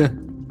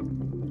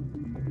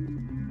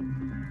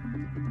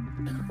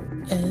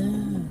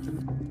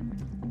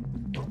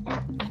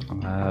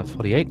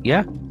 48.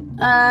 Yeah.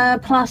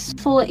 Plus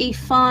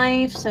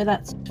 45, so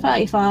that's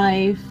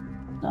 35.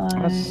 So...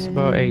 That's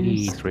about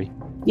 83.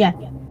 Yeah.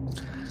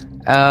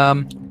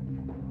 Oh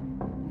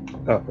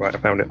right, I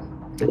found it.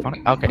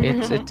 Okay,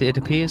 it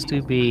appears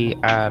to be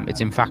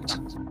it's in fact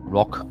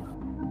rock.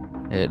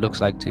 It looks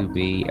like to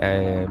be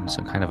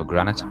some kind of a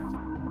granite.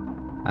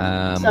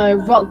 So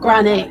rock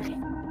granite,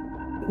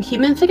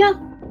 human figure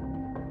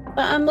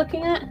that I'm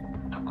looking at.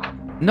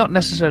 Not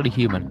necessarily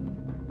human.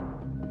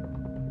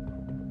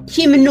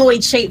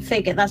 Humanoid shaped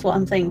figure. That's what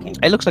I'm thinking.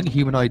 It looks like a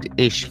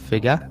humanoid-ish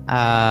figure.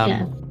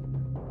 Yeah.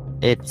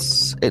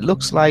 It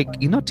looks like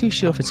you're not too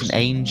sure if it's an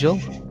angel,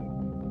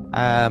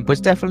 but it's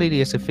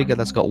definitely a figure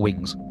that's got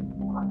wings.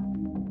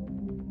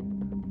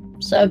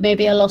 So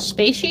maybe a lost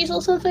species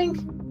or something.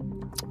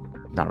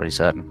 Not really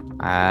certain.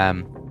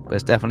 But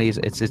it's definitely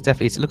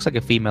it looks like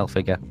a female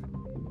figure.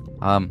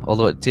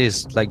 Although it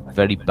is like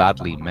very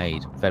badly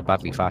made, very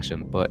badly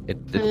fashioned, but it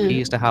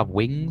appears to have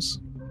wings.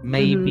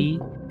 Maybe.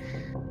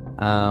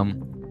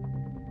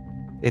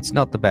 It's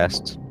not the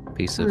best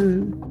piece of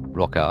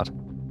rock art.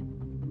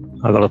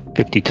 I got a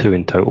 52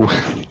 in total.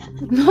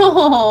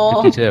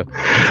 No. 52.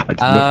 I did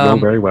not roll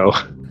very well.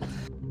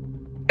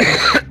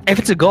 If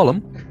it's a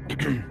golem,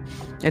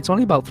 it's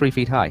only about 3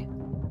 feet high.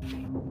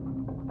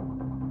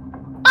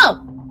 Oh.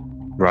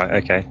 Right,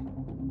 okay.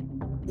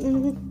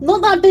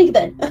 Not that big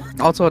then.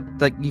 Also,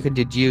 like you can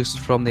deduce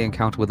from the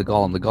encounter with the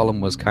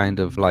golem was kind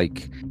of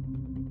like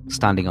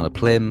standing on a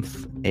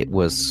plinth. It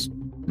was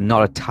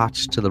not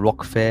attached to the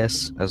rock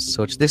face as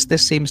such. This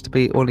seems to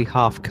be only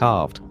half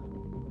carved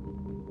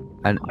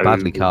and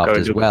badly carved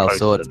as well.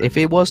 So if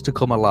it was to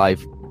come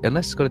alive,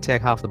 unless it's going to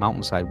take half the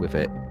mountainside with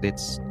it,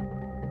 it's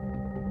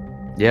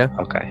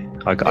okay.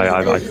 I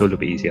feel a little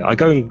bit easier. I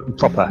go and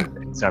proper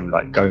examine,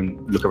 like go and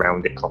look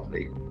around it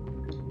properly.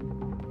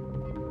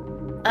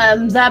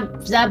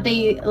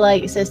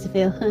 Zabby says to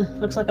Phil,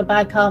 looks like a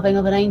bad carving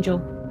of an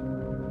angel.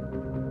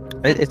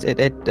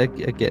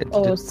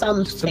 Or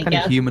some kind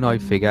of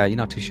humanoid figure. You're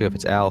not too sure if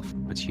it's elf,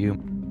 if it's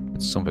human,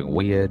 it's something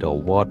weird or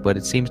what, but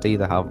it seems to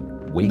either have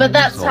wings. But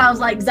that sounds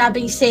like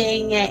Zabby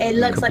seeing it. It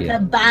looks like a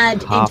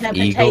bad half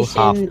interpretation eagle,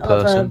 half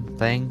person of a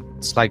thing.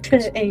 It's like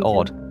it's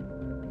odd.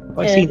 Have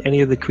I seen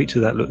any of the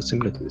creatures that look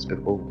similar to this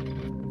before?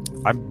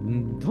 I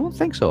don't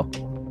think so.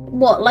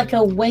 What, like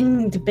a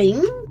winged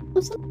being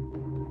or something?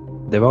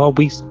 There are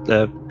beasts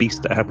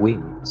that have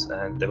wings,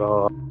 and there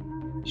are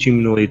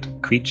humanoid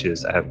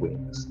creatures that have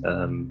wings.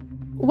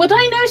 Would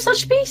I know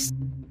such beasts?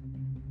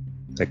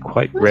 They're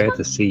quite rare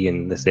to see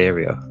in this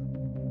area.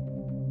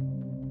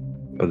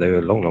 Well, they were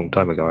a long, long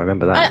time ago. I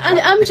remember that.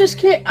 I'm just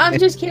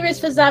curious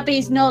for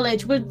Zabby's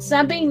knowledge. Would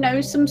Zabby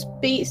know some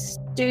beasts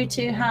due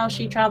to how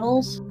she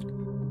travels?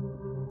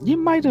 You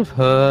might have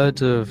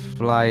heard of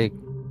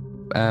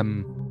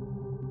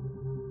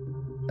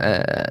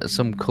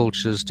some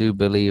cultures do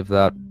believe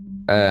that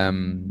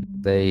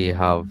they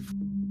have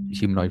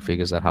humanoid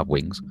figures that have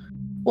wings.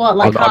 What,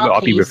 like I'll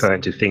be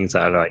referring to things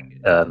that are like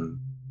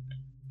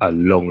a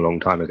long, long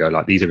time ago.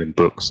 Like these are in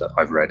books that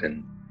I've read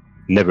and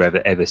never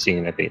ever seen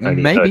anything.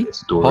 Only maybe, heard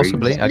stories.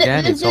 possibly.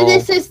 Again, this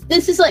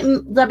is like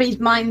Zabby's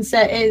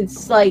mindset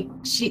is like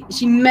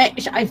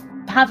I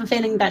have a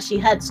feeling that she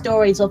had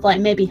stories of like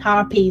maybe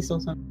harpies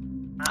or something.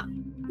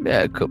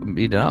 Yeah,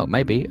 you don't know.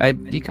 Maybe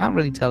you can't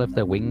really tell if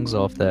they're wings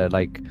or if they're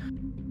like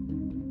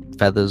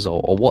feathers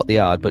or what they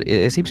are, but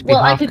it seems to be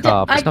half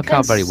carved. It's not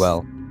carved very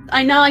well.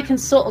 I know I can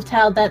sort of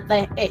tell that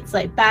it's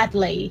like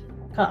badly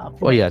carved.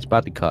 Oh yeah, it's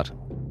badly cut.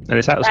 And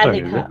it's out of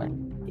stone, is it?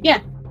 Yeah.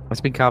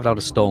 It's been carved out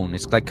of stone.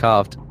 It's like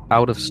carved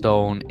out of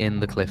stone in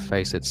the cliff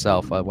face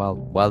itself.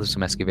 While there's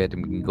some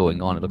excavating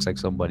going on, it looks like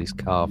somebody's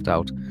carved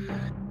out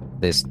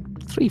this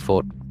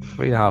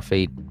 3.5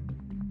 feet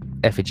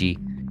effigy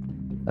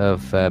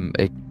of a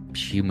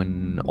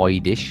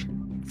humanoidish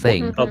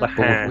thing. What are the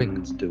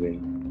hands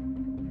doing?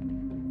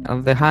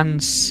 And the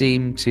hands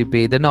seem to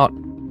be, they're not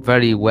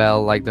very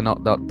well, like they're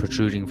not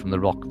protruding from the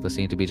rock. They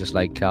seem to be just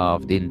like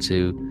carved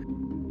into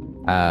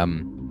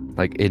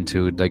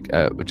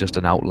just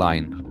an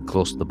outline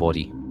close to the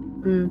body.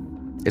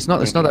 It's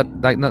not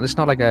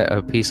like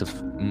a piece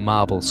of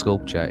marble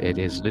sculpture. It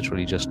is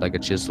literally just like a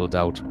chiseled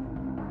out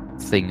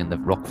thing in the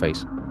rock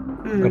face.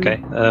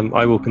 Okay,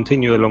 I will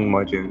continue along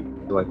my journey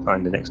until I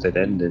find the next dead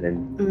end, and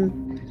then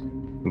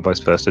and vice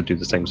versa, do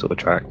the same sort of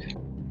track.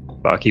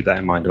 But I'll keep that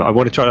in mind. I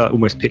want to try to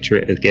almost picture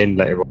it again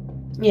later on.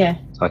 Yeah.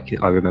 So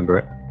I remember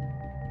it.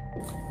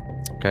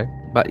 Okay,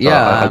 but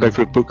yeah, I'll go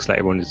through books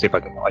later on to see if I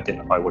can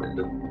identify what it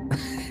looks.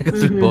 Go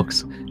through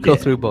books. Go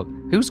through book.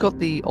 Who's got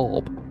the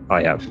orb?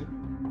 I have.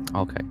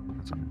 Okay.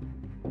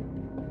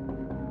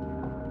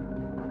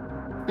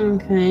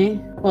 Okay.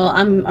 Well,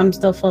 I'm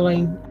still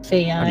following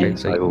Thea. Okay,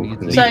 so you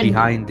leave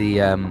behind the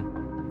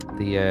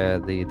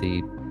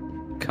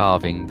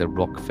carving, the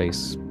rock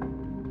face,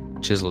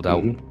 chiseled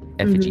out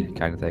effigy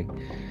kind of thing.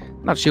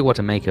 I'm not sure what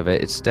to make of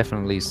it. It's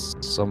definitely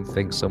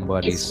something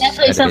somebody's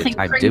definitely something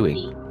time creepy.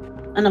 doing.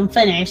 And I'm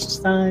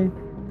finished, so.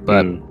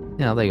 But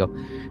there you go.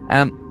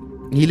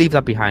 You leave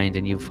that behind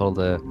and you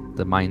follow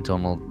the mine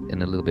tunnel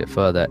in a little bit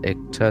further. It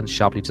turns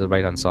sharply to the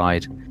right hand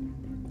side,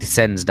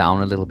 descends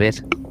down a little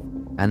bit,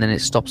 and then it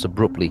stops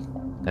abruptly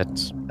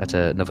at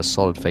another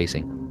solid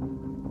facing.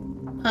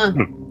 Huh.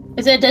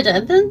 Is it a dead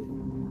end then?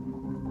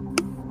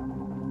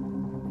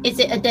 Is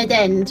it a dead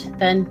end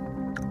then?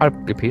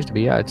 It appears to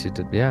be, yeah. It's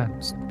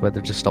where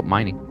they've just stopped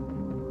mining.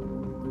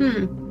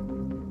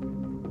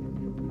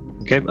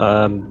 Okay.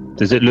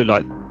 Does it look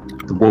like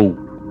the wall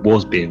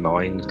was being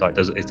mined? Like,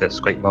 is there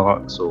scrape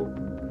marks or?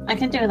 I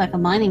can do like a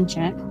mining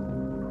check.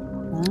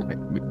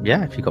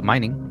 Yeah, if you got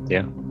mining.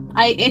 Yeah.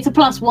 It's a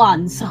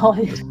 +1, so.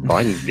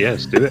 Fine. Yeah,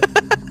 let's do it.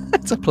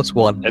 It's a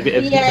 +1.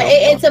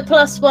 It's a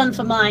 +1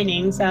 for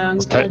mining, so. I'm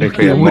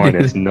technically a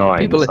 -9.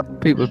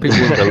 People will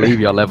believe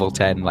you're level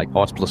 10, like,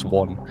 it's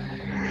 +1.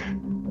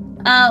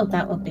 Oh,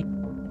 that would be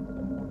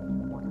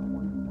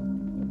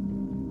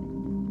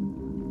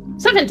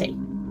 70.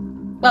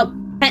 Well,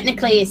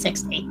 technically it's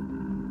 60.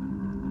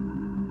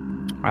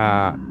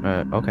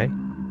 Okay.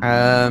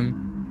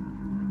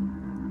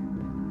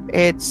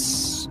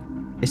 It's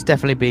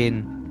definitely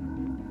been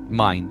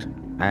mined.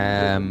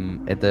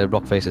 The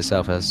rock face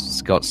itself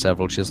has got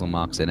several chisel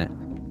marks in it.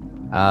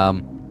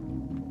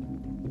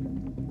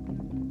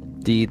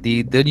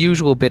 The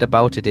unusual bit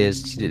about it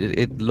is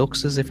it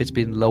looks as if it's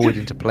been lowered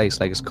into place,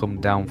 like it's come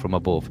down from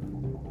above.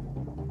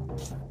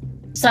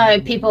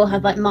 So people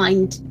have like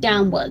mined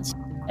downwards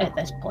at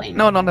this point.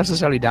 No, not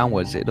necessarily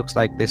downwards. It looks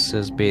like this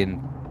has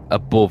been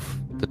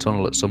above the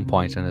tunnel at some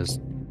point and has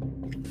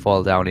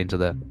fallen down into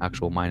the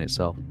actual mine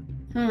itself.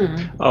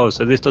 Oh,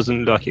 so this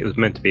doesn't look like it was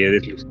meant to be.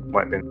 This looks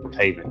like it might have been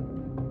caving.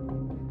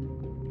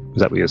 Is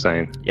that what you're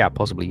saying? Yeah,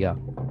 possibly, yeah.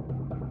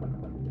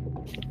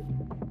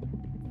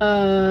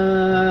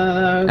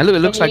 And look, it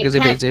looks like as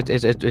if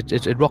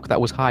it's a rock that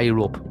was higher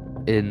up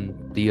in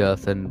the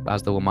earth, and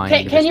as they were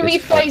mining. Can you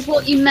rephrase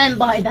what you meant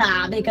by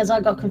that? Because I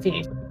got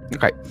confused.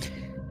 Okay.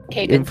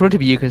 In front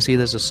of you can see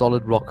there's a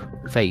solid rock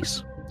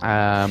face.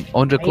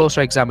 Under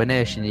closer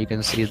examination, you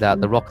can see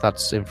that the rock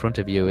that's in front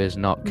of you is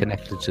not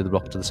connected to the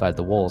rock to the side of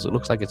the walls. It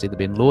looks like it's either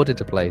been lowered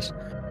into place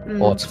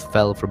or it's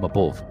fell from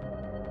above.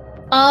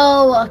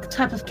 Oh, a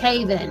type of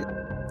cave-in.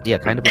 Yeah,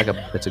 kind of like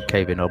it's a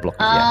cave-in or block.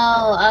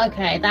 Oh,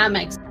 okay, that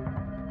makes.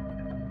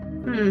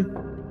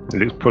 It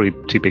looks probably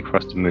too big for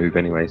us to move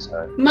anyway,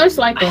 so. Most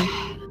likely.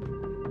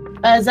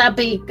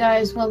 Zabby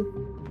goes, well,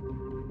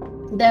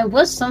 there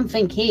was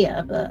something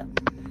here, but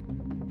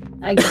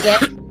I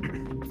guess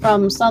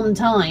from some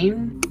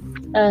time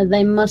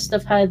they must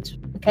have had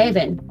a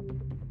cave-in.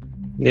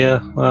 Yeah,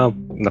 well,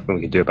 nothing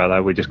we can do about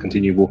that. We just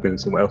continue walking and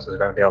see what else is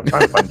around here. I'm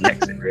trying to find the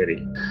exit,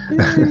 really.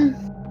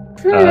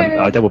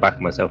 I double back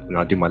on myself and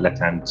I do my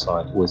left-hand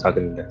side, always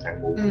hugging the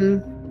left-hand wall.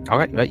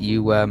 Alright, right,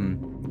 you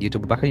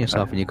double back on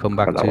yourself and you come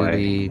back to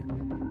the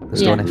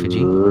stone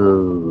effigy.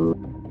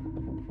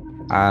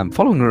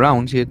 Following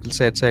around, you'd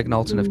say take an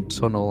alternate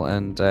tunnel,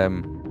 and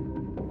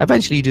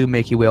eventually you do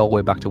make your way all the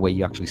way back to where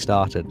you actually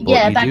started. But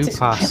yeah,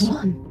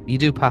 you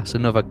do pass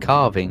another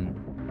carving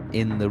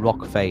in the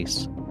rock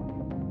face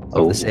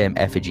of the same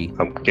effigy.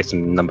 I'm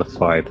guessing number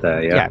 5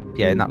 there, yeah?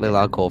 Yeah, in that little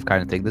alcove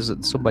kind of thing. There's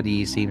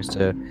somebody seems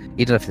to,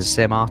 you don't know if it's the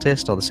same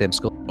artist or the same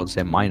sculptor or the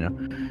same miner.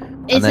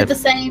 Is it the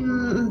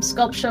same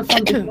sculpture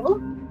from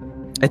before?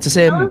 It's the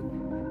same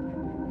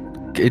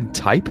in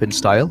type and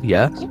style,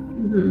 yeah.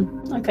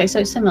 Okay,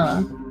 so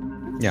similar.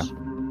 Yeah.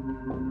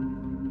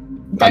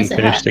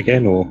 Unfinished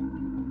again, or?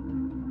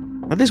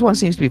 Well, this one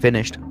seems to be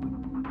finished.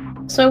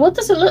 So what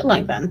does it look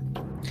like then?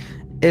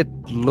 It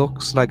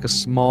looks like a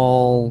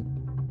small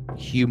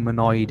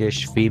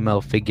humanoidish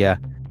female figure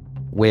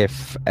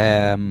with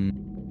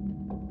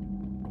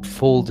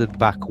folded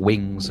back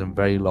wings and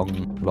very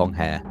long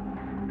hair.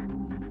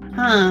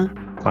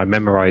 I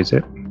memorize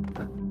it.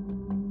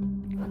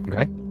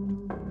 Okay.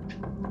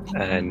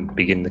 And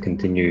begin to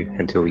continue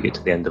until we get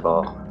to the end of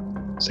our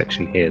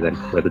section here, then,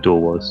 where the door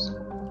was.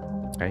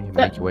 Okay, you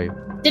make your way.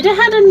 Did it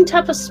have any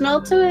type of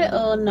smell to it,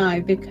 or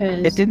no?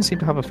 Because it didn't seem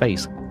to have a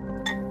face.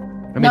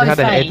 I mean,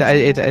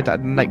 it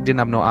didn't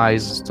have no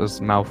eyes,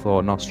 just mouth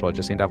or nostril. It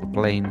just seemed to have a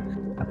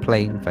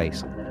plain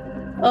face.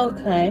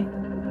 Okay.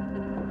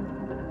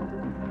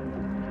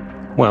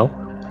 Well,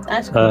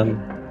 that's cool.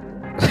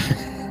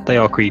 They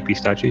are creepy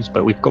statues,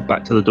 but we've got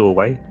back to the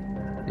doorway.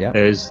 Yeah.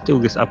 There's still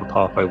this other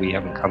pathway we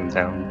haven't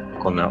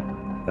gone up.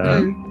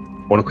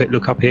 Want a quick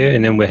look up here,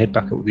 and then we'll head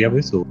back up with the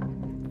others, or?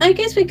 I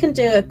guess we can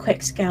do a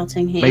quick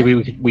scouting here. Maybe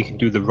we can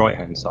do the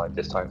right-hand side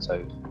this time.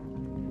 So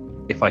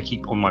if I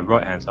keep on my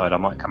right-hand side, I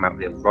might come out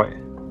the right,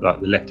 like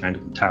the left hand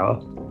of the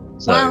tower.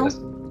 So that's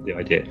the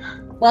idea.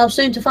 Well,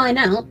 soon to find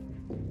out.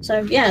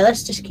 So yeah,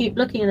 let's just keep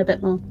looking a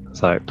bit more.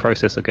 So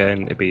process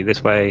again. It'd be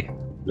this way,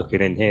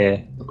 looking in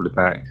here, pull it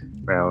back,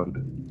 round,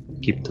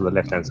 keep it to the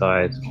left-hand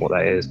side. What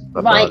that is,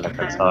 Right.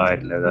 left-hand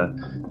side, leather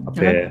up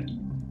here,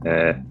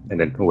 and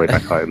then all the way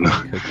back home.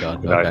 Good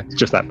God, No, okay. it's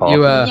just that part.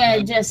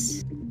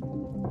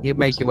 You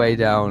make your way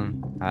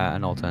down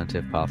an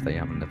alternative path that you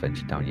haven't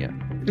ventured down yet.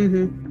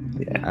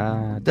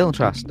 Yeah. Dylan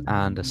Trust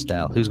and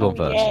Estelle. Who's going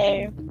first?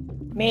 Yeah,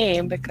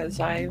 me, because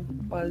I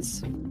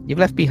was. You've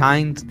left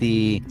behind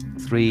the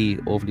 3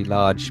 overly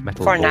large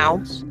metal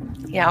balls.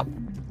 Yeah.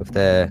 With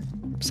their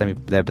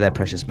their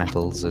precious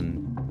metals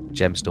and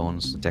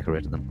gemstones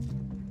decorated them.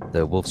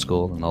 The wolf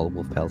skull and all the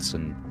wolf pelts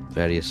and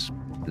various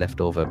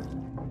leftover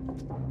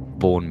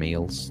bone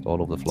meals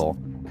all over the floor.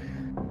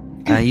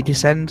 You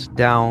descend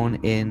down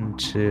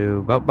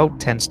into about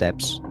 10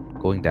 steps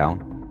going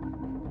down.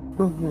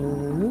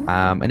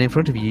 And in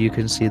front of you, you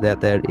can see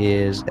that there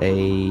is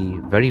a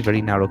very,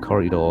 very narrow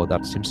corridor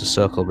that seems to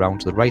circle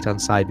round to the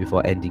right-hand side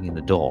before ending in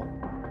a door.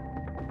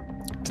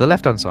 To the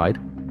left-hand side,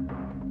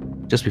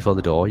 just before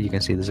the door, you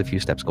can see there's a few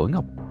steps going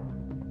up.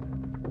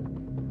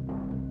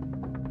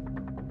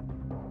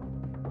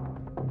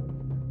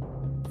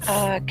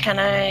 Can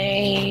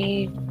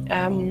I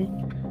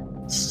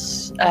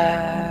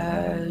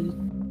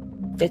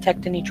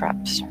detect any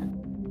traps?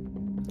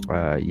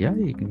 Yeah,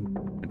 you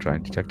can try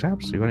and detect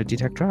traps. You want to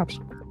detect traps?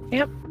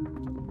 Yep.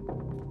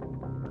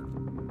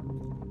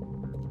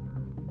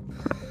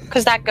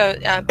 Because that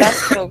best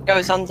skill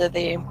goes under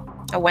the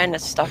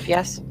awareness stuff,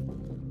 yes?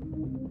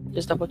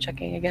 Just double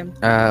checking again.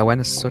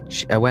 Awareness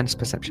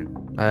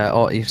perception.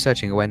 Or you're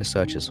searching awareness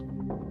searches.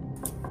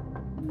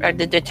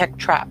 The detect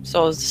traps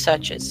or the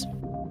searches.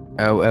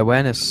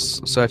 Awareness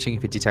searching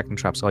if you're detecting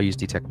traps, or use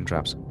detecting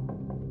traps.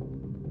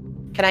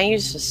 Can I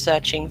use the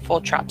searching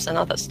for traps and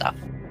other stuff?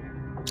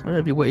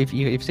 If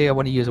you say I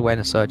want to use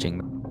awareness searching,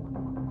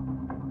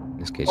 in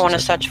this case, I want to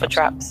search for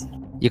traps.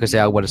 You can say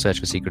I want to search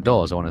for secret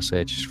doors. I want to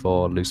search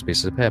for loose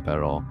pieces of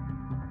paper, or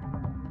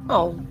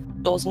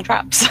doors and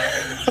traps.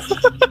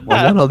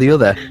 Well, one or the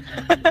other.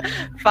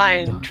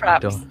 Fine,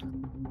 traps.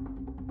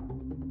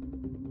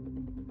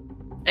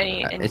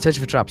 Any... Search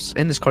for traps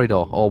in this corridor,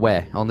 or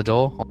where? On the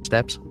door, on the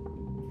steps.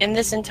 In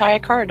this entire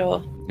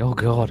corridor. Oh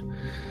God.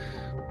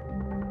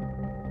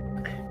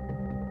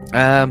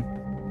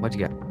 What'd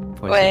you get?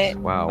 26. Wait,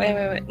 wow.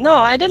 Wait. No,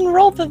 I didn't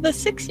roll for the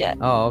 6 yet.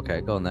 Oh,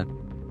 okay. Go on then.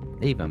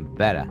 Even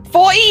better.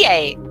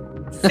 48!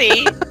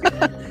 See?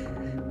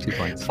 2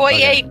 points.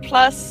 48 okay.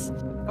 Plus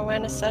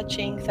awareness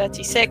searching,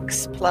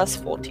 36 plus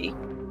 40.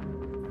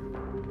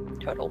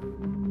 Total.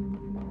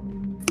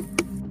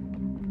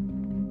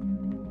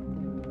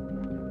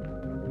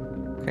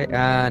 Okay,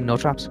 no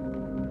traps.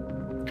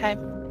 Okay.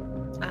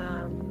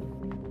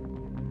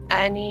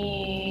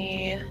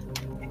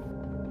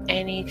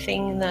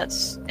 Anything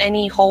that's...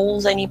 Any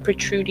holes, any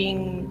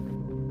protruding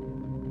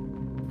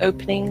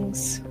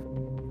openings?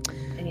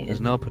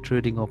 There's no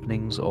protruding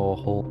openings or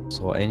holes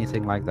or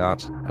anything like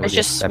that. It's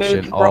just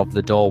exception smooth rock. of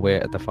the doorway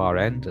at the far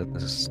end and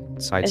the side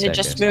Is staircase. it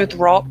just smooth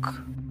rock?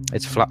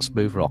 It's flat,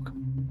 smooth rock.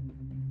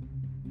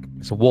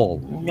 It's a wall.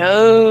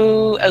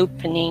 No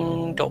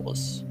opening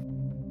doors.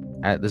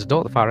 There's a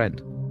door at the far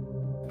end.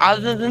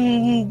 Other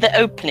than the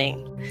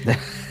opening.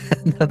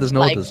 No, there's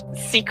no others.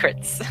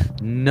 Secrets.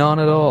 None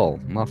at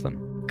all.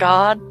 Nothing.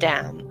 God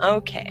damn.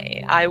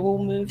 Okay, I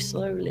will move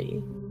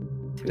slowly.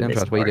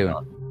 Demtrust, what are you doing?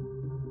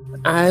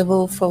 I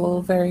will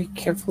follow very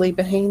carefully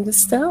behind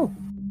Estelle.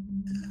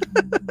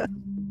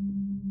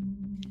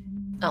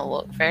 I'll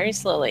walk very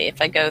slowly.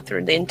 If I go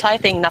through the entire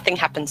thing, nothing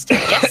happens to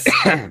me. Yes?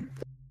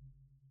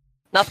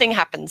 Nothing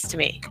happens to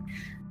me.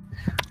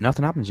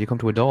 Nothing happens. You come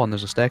to a door and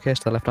there's a staircase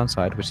to the left-hand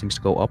side which seems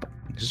to go up.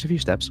 Just a few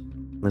steps.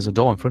 There's a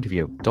door in front of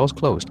you. Door's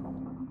closed.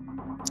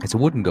 It's a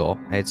wooden door.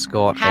 It's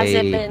got Has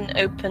it been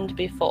opened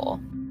before?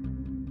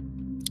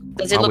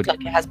 Does it look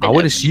like it has been I would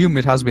opened? assume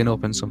it has been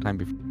opened sometime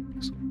before.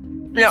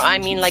 No, I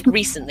mean like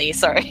recently,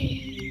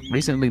 sorry.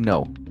 Recently,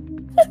 no.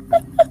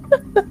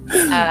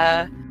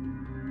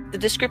 The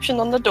description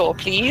on the door,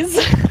 please.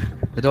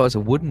 The door is a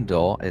wooden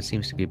door. It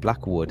seems to be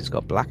black wood. It's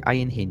got black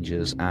iron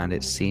hinges and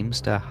it seems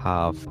to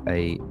have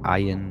a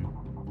iron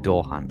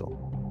door handle.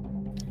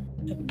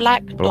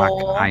 Black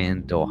door.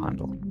 Iron door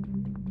handle.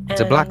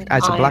 It's a black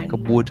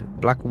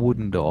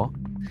wooden door.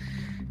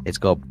 It's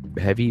got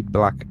heavy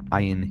black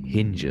iron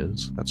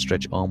hinges that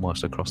stretch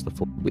almost across the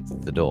full width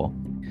of the door.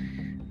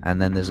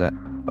 And then there's a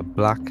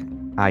black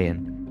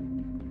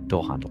iron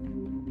door handle.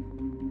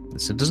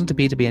 So it doesn't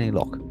appear to be any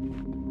lock.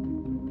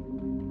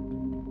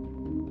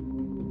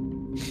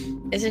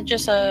 Is it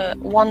just a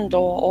one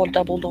door or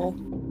double door?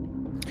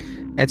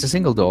 It's a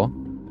single door.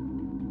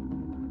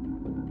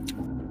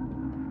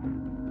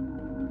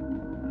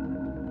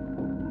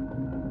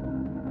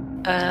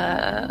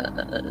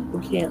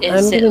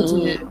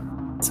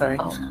 Sorry.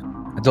 Oh.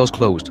 The door's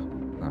closed.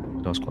 No,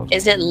 the door's closed.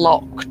 Is it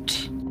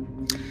locked?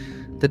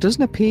 There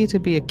doesn't appear to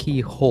be a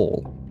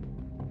keyhole.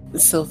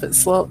 So if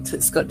it's locked,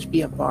 it's got to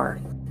be a bar.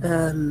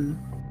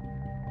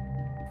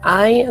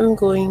 I am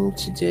going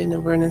to do an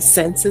awareness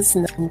senses,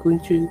 and I'm going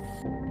to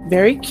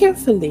very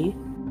carefully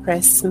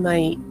press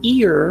my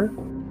ear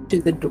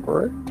to the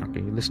door.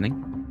 Okay, you're listening.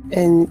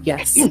 And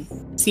yes,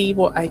 see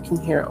what I can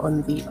hear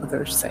on the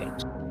other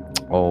side.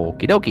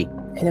 Okie dokie.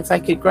 And if I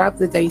could grab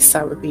the dice,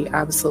 that would be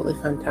absolutely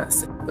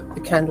fantastic. But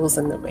the candle's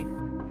in the way.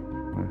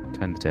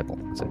 Turn the table.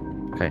 That's it.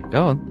 Okay,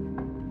 go on.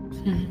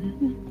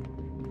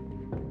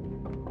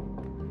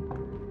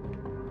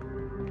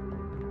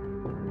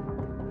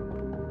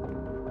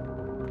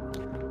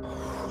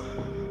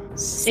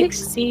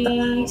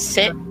 69.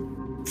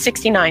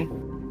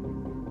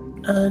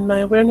 And my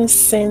awareness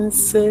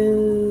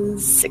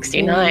senses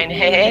 69.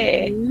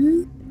 Hey.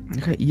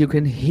 Okay, you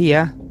can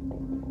hear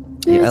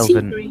the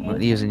elven,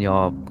 using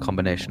your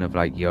combination of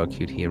like your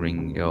acute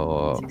hearing,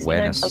 your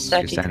awareness,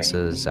 your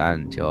senses,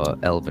 and your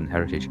elven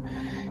heritage.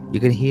 You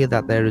can hear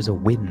that there is a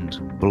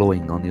wind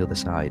blowing on the other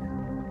side.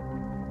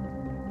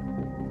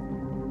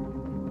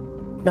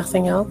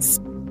 Nothing else?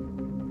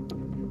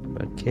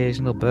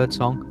 Occasional bird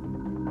song.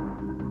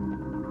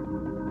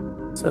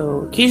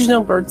 So,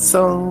 occasional bird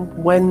song,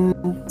 wind.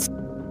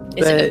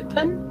 Is it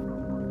open?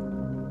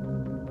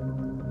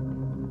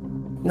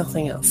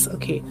 Nothing else.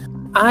 Okay.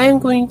 I'm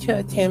going to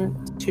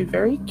attempt to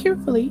very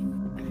carefully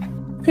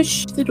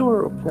push the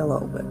door open a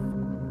little bit.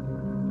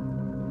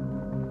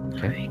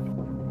 Okay.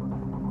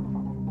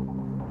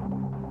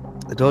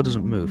 The door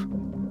doesn't move.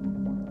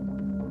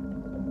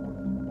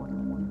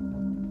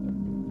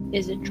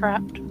 Is it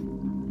trapped?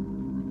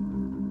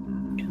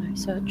 Can I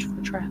search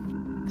for traps?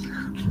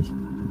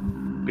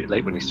 bit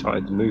late when he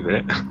started to move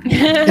it.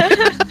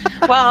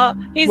 Well,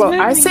 he's moving.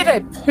 I said I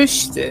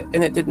pushed it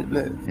and it didn't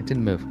move. It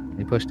didn't move.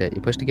 You pushed it.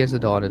 You pushed against the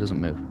door and it doesn't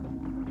move.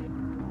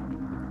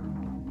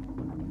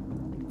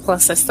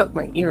 Plus, I stuck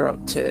my ear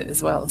up to it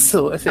as well.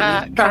 So if it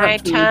can I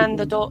turn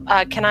the door?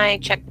 Can I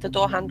check the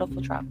door handle for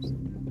traps?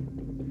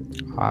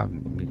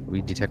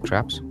 We detect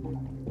traps.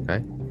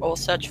 Okay. Or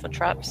search for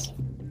traps.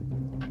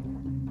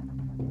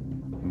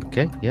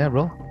 Okay. Yeah.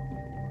 Roll.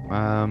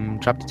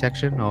 Trap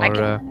detection or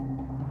detect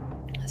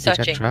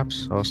Searching.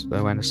 traps or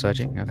when it's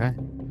searching. Okay.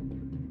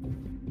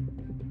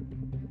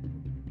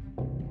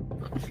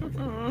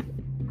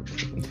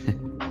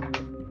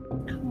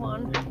 Come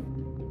on.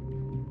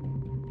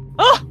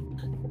 Oh!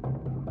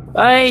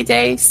 Bye,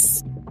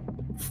 Dice.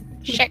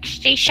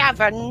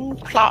 67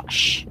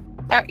 plus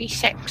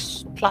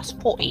 36 plus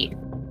 40.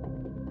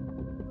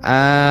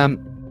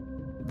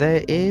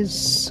 There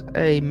is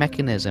a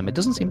mechanism. It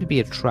doesn't seem to be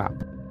a trap,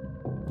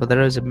 but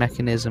there is a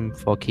mechanism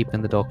for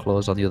keeping the door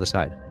closed on the other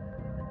side.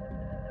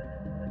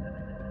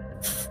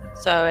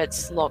 So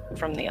it's locked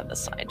from the other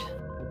side.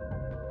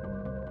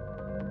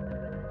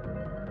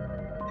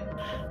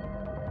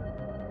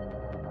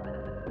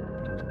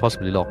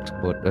 Possibly locked,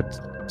 but it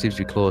seems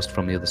to be closed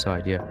from the other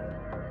side, yeah.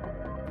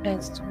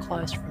 It's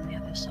closed from the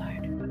other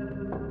side.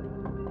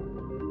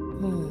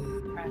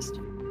 Pressed.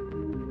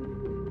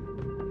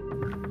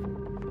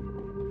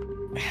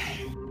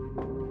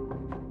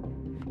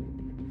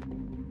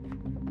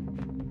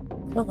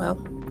 Oh well.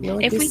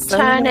 If we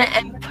turn it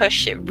and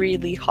push it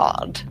really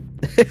hard.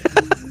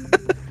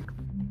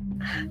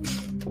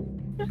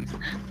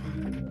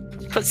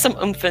 Put some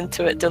oomph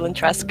into it, Dylan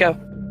Trask, go.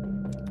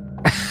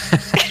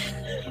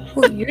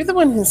 Well, you're the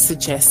one who's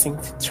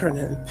suggesting to turn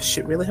it and push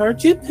it really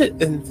hard. You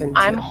put oomph into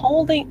I'm it.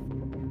 holding.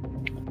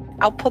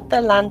 I'll put the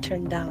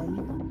lantern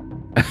down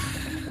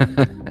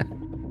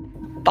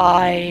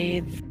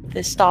by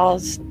the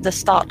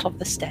start of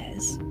the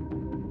stairs.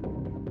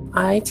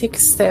 I take a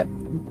step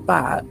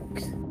back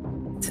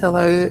to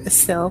allow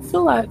Estelle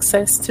full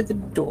access to the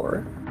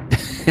door.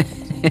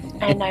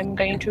 And I'm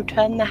going to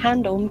turn the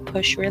handle and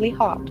push really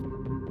hard.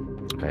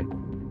 Okay.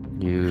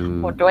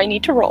 Or do I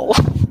need to roll?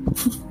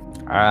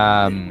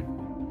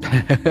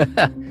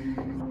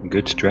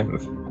 Good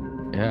strength.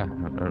 Yeah,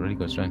 a really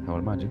good strength, I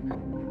would imagine.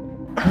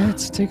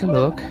 Let's take a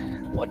look.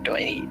 What do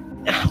I need?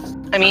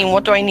 I mean,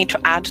 what do I need to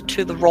add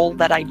to the roll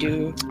that I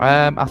do?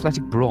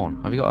 Athletic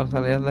brawn. Have you got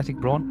athletic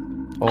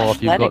brawn? Or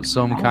have you got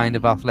some kind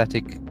of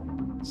athletic...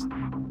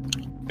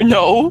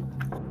 No.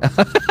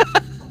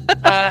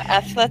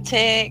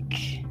 Athletic.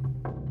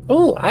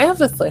 Oh, I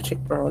have athletic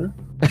brawn.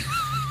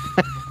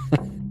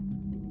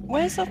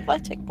 Where's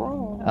athletic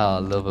brawn? Oh, I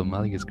love him.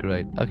 I think it's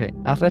great. Okay,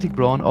 athletic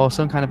brawn or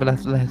some kind of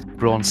athletic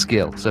brawn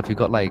skill. So if you've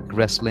got like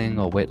wrestling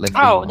or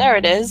weightlifting. Oh, there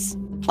it is.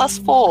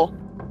 +4.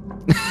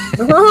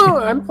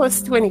 Oh, I'm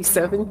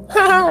 +27.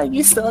 Haha,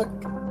 you suck.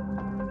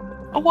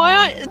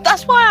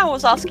 That's why I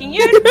was asking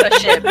you to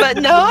push it, but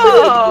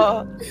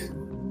no.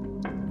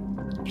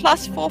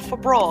 +4 for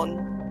brawn.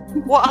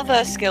 What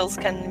other skills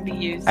can be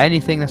used?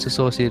 Anything that's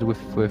associated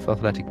with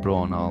athletic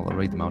brawn, I'll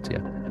read them out to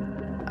you.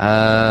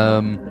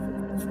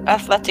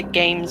 Athletic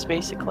games,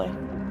 basically.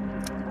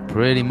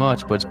 Pretty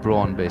much, but it's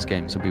brawn-based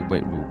games. So it'll be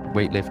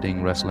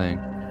weightlifting, wrestling.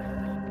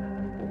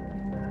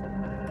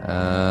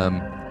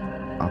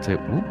 I'll tell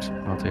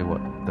you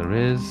what there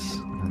is,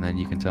 and then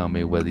you can tell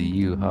me whether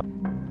you have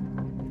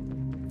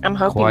I'm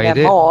hoping acquired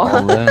they're it more.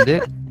 or learned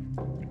it.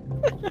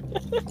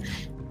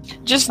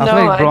 Just know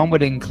Athletic brawn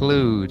would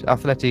include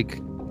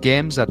athletic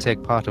games that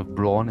take part of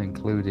brawn,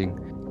 including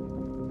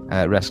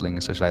wrestling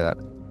and such like that.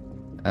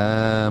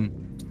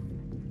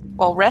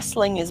 Well,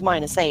 wrestling is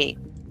 -8.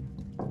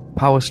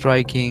 Power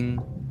striking,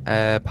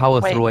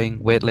 power throwing,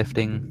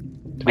 weightlifting.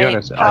 To be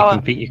honest, I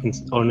think you can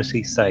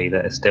honestly say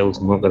that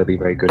Estelle's not going to be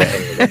very good at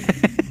any of it.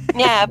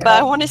 Yeah, but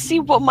I want to see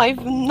what my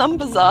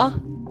numbers are.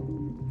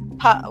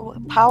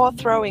 Power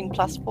throwing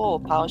 +4,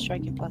 power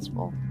striking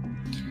 +4.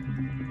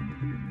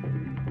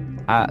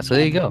 So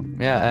there you go.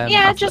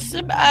 Yeah. Just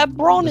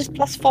brawn is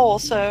 +4,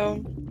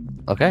 so.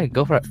 Okay,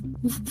 go for it.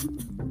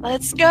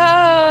 Let's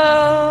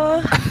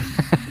go.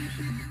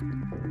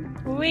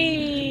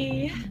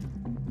 Wee.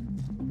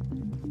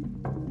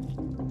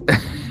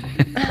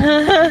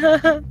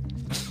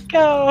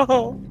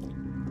 Go.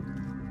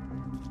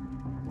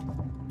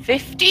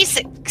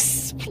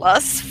 56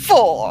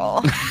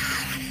 +4.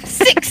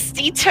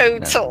 60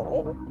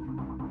 total.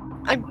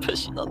 I'm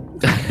pushing on.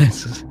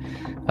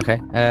 Okay.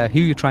 Who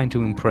are you trying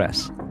to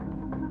impress?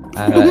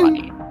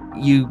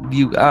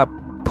 You are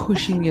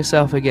pushing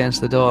yourself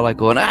against the door, like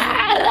going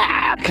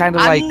kind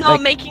of like. I'm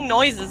not making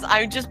noises.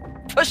 I'm just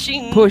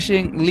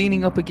pushing,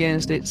 leaning up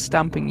against it,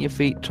 stamping your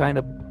feet, trying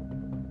to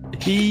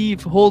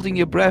heave, holding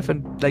your breath,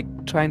 and like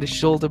trying to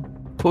shoulder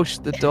push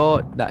the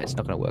door. Nah, it's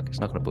not going to work. It's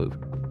not going to move.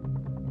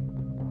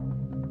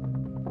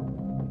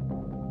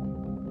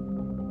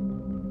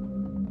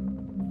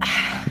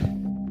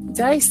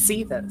 Did I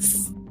see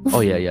this? Oh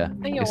yeah. You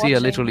see her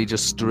watching? literally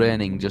just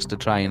straining just to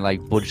try and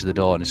like budge the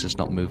door, and it's just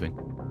not moving.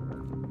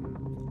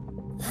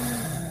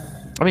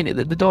 I mean,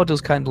 the door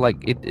does kind of like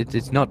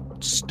it's not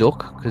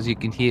stuck because you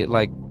can hear it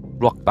like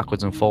rock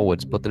backwards and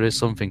forwards, but there is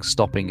something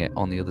stopping it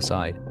on the other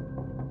side.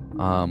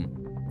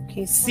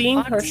 Okay, seeing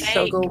her Fuck's sake.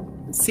 struggle.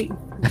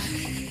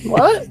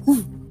 What?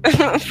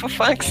 For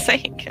fuck's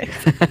sake.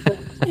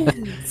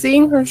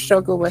 Seeing her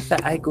struggle with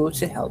it, I go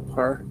to help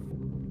her.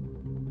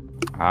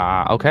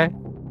 Okay.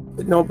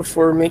 But not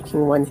before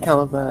making one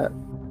hell of a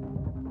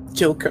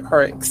joke at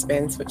her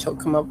expense, which I'll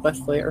come up with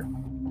later.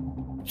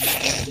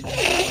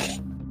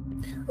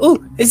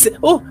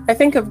 I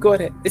think I've got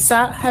it. Is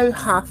that how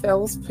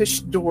half-elves push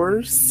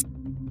doors?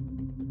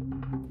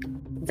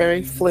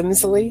 Very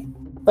flimsily?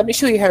 Let me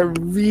show you how a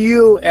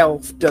real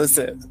elf does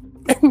it.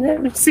 And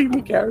then you see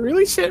me get a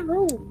really shit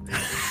roll.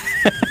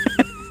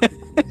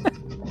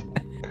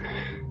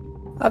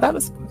 Oh, that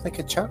was like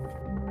a chuck.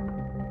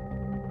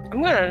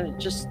 I'm gonna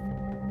just...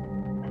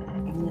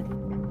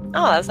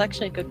 Oh, that's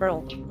actually a good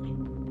roll.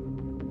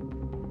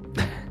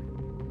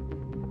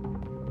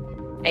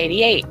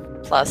 88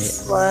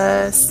 plus...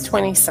 Plus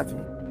 27.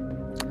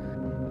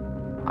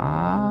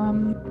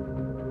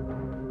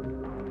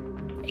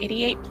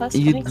 88 plus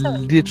You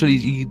 27. literally,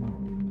 you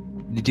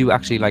do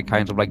actually like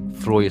kind of like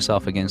throw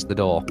yourself against the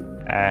door.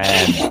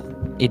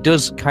 It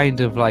does kind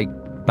of like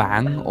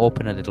bang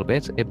open a little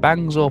bit. It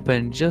bangs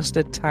open just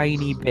a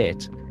tiny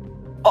bit.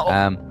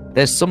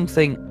 There's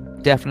something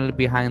definitely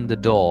behind the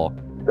door.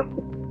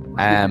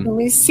 Can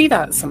we see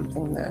that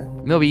something there?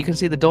 No, but you can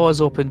see the door is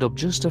opened up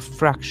just a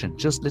fraction,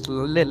 just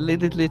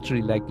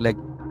literally like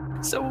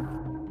So,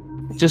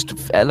 just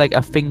like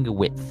a finger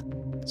width,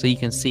 so you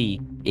can see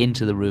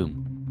into the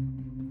room.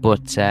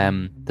 But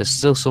there's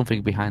still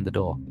something behind the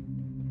door.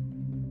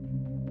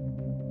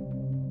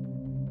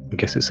 I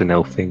guess it's an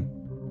elf thing.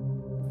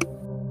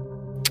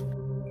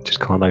 Just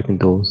can't open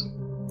doors.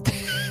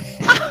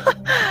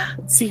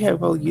 Let's see how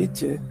well you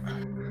do.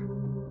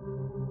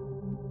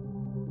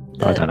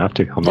 I don't have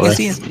to. I'm You not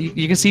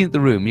can see in the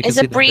room. You can is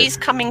see a breeze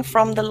coming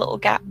from the little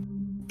gap?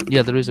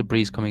 Yeah, there is a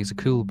breeze coming. It's a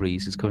cool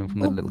breeze. It's coming from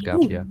the little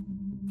gap. Yeah.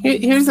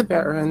 Here's a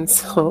better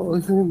answer.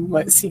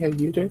 Let's see how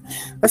you do.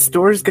 This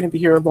door is going to be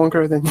here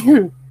longer than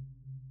you.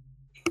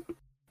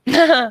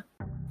 There's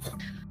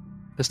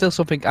still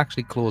something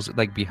actually close,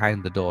 like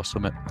behind the door.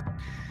 Something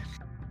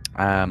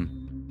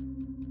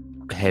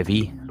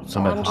heavy.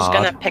 Something I'm just hard.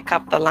 gonna pick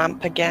up the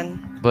lamp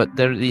again. But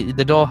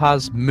the door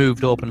has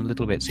moved open a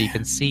little bit, so you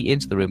can see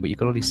into the room, but you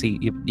can only see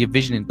your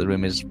vision into the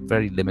room is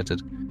very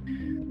limited.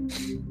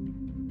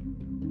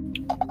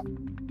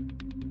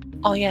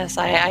 Oh yes,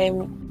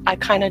 I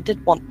kind of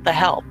did want the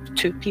help.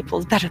 2 people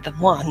is better than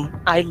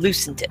 1. I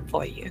loosened it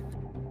for you.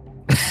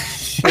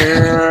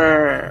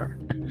 Sure.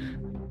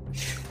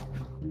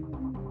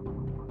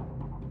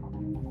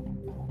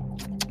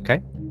 Okay.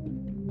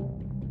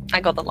 I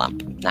got the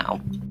lamp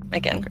now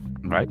again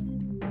Right.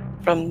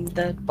 from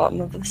the bottom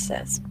of the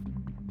stairs.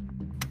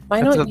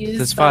 Why not use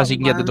as far as you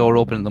can get the lamp? door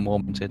open at the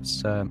moment,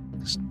 it's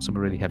there's something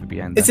really heavy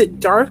behind there. Is it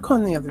dark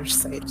on the other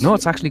side? No,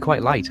 it's actually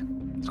quite light.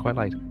 It's quite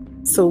light.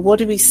 So what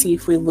do we see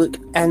if we look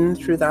in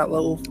through that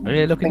little...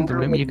 Yeah, looking into the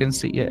room, you can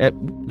see.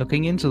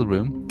 Looking into the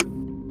room,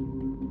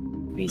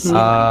 We see you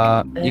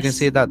can this.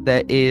 see that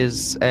there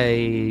is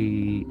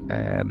a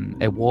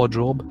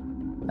wardrobe,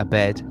 a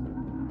bed.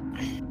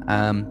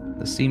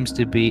 There seems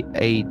to be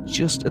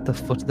just at the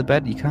foot of the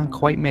bed. You can't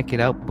quite make it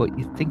out, but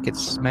you think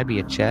it's maybe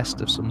a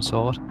chest of some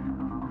sort.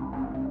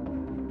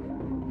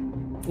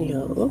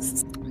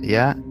 Yes.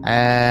 Yeah.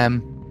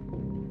 And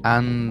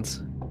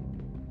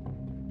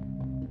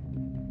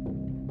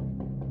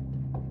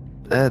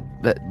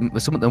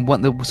some of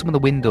the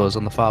windows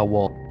on the far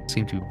wall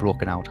seem to be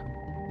broken out.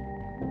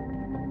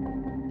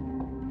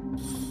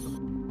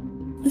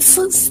 This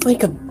looks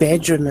like a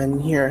bedroom in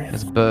here.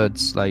 There's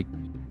birds like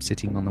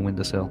sitting on the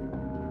windowsill.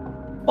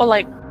 Or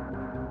like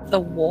the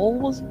wall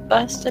was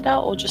bursted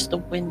out, or just the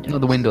window? No,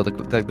 the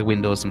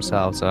windows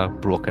themselves are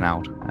broken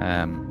out.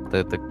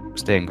 The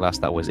stained glass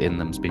that was in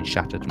them has been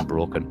shattered and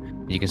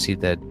broken. You can see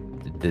the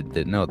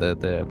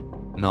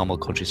normal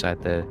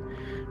countryside, the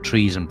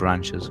trees and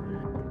branches,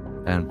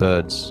 and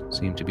birds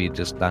seem to be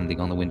just landing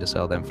on the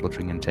windowsill, then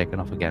fluttering and taking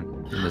off again.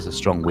 And there's a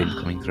strong wind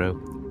coming through.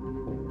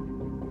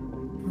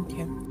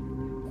 Okay.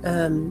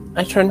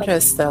 I turn to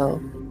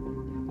Estelle.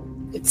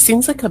 It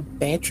seems like a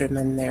bedroom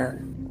in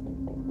there.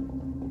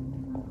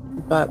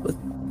 But with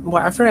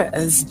whatever it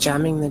is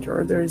jamming the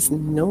door, there's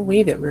no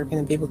way that we're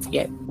going to be able to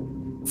get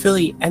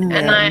fully in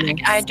there.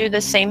 And I do the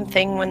same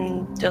thing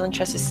when Dylan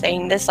Tress is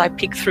saying this. I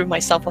peek through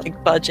myself,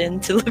 like budge in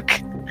to look,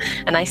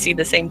 and I see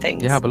the same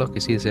things. Yeah, but look,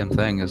 you see the same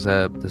thing. There's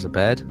a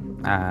bed.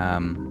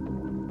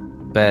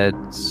 Bed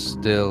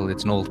still,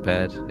 it's an old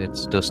bed.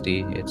 It's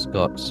dusty. It's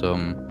got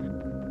some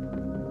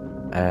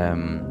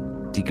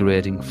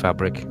degrading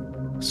fabric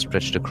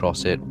stretched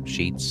across it,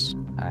 sheets.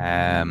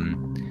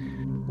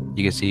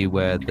 You can see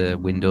where the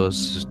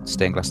windows,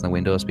 stained glass in the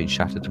window has been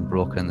shattered and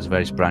broken. There's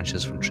various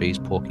branches from trees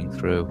poking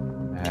through.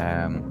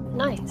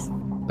 Nice.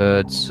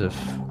 Birds have,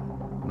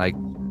 like,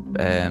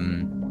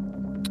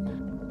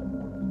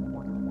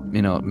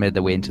 made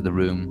their way into the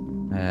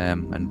room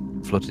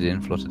and fluttered in,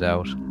 fluttered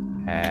out.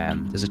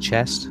 There's a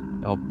chest,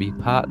 or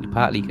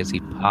partly you can see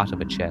part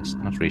of a chest.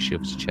 I'm not really sure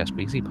if it's a chest, but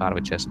you can see part of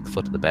a chest at the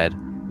foot of the bed.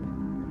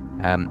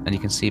 And you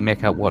can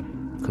make out what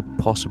could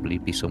possibly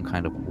be some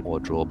kind of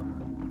wardrobe.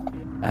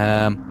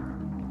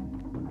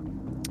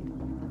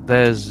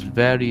 There's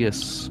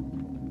various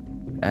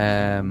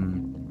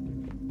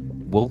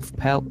wolf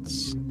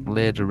pelts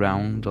laid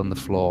around on the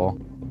floor.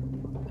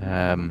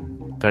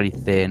 Very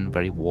thin,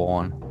 very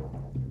worn.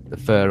 The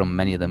fur on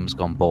many of them has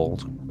gone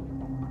bald.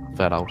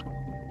 Fell out.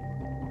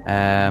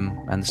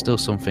 And there's still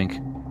something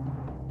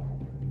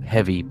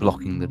heavy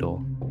blocking the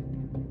door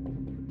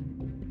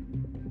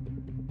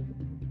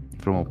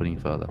from opening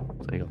further.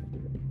 There you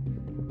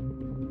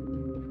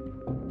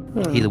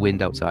go. Hear the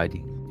wind outside.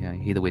 Yeah,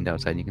 you hear the wind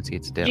outside and you can see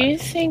it's daylight. Do you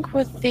think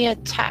with the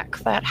attack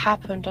that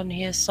happened on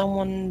here,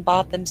 someone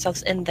barred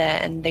themselves in there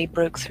and they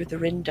broke through the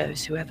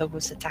windows, whoever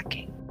was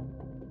attacking?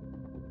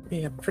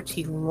 Be a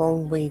pretty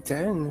long way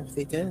down if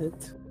they did.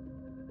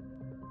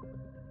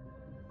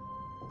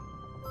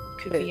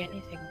 Could be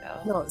anything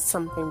though. Not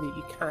something that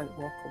you can't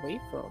walk away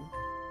from.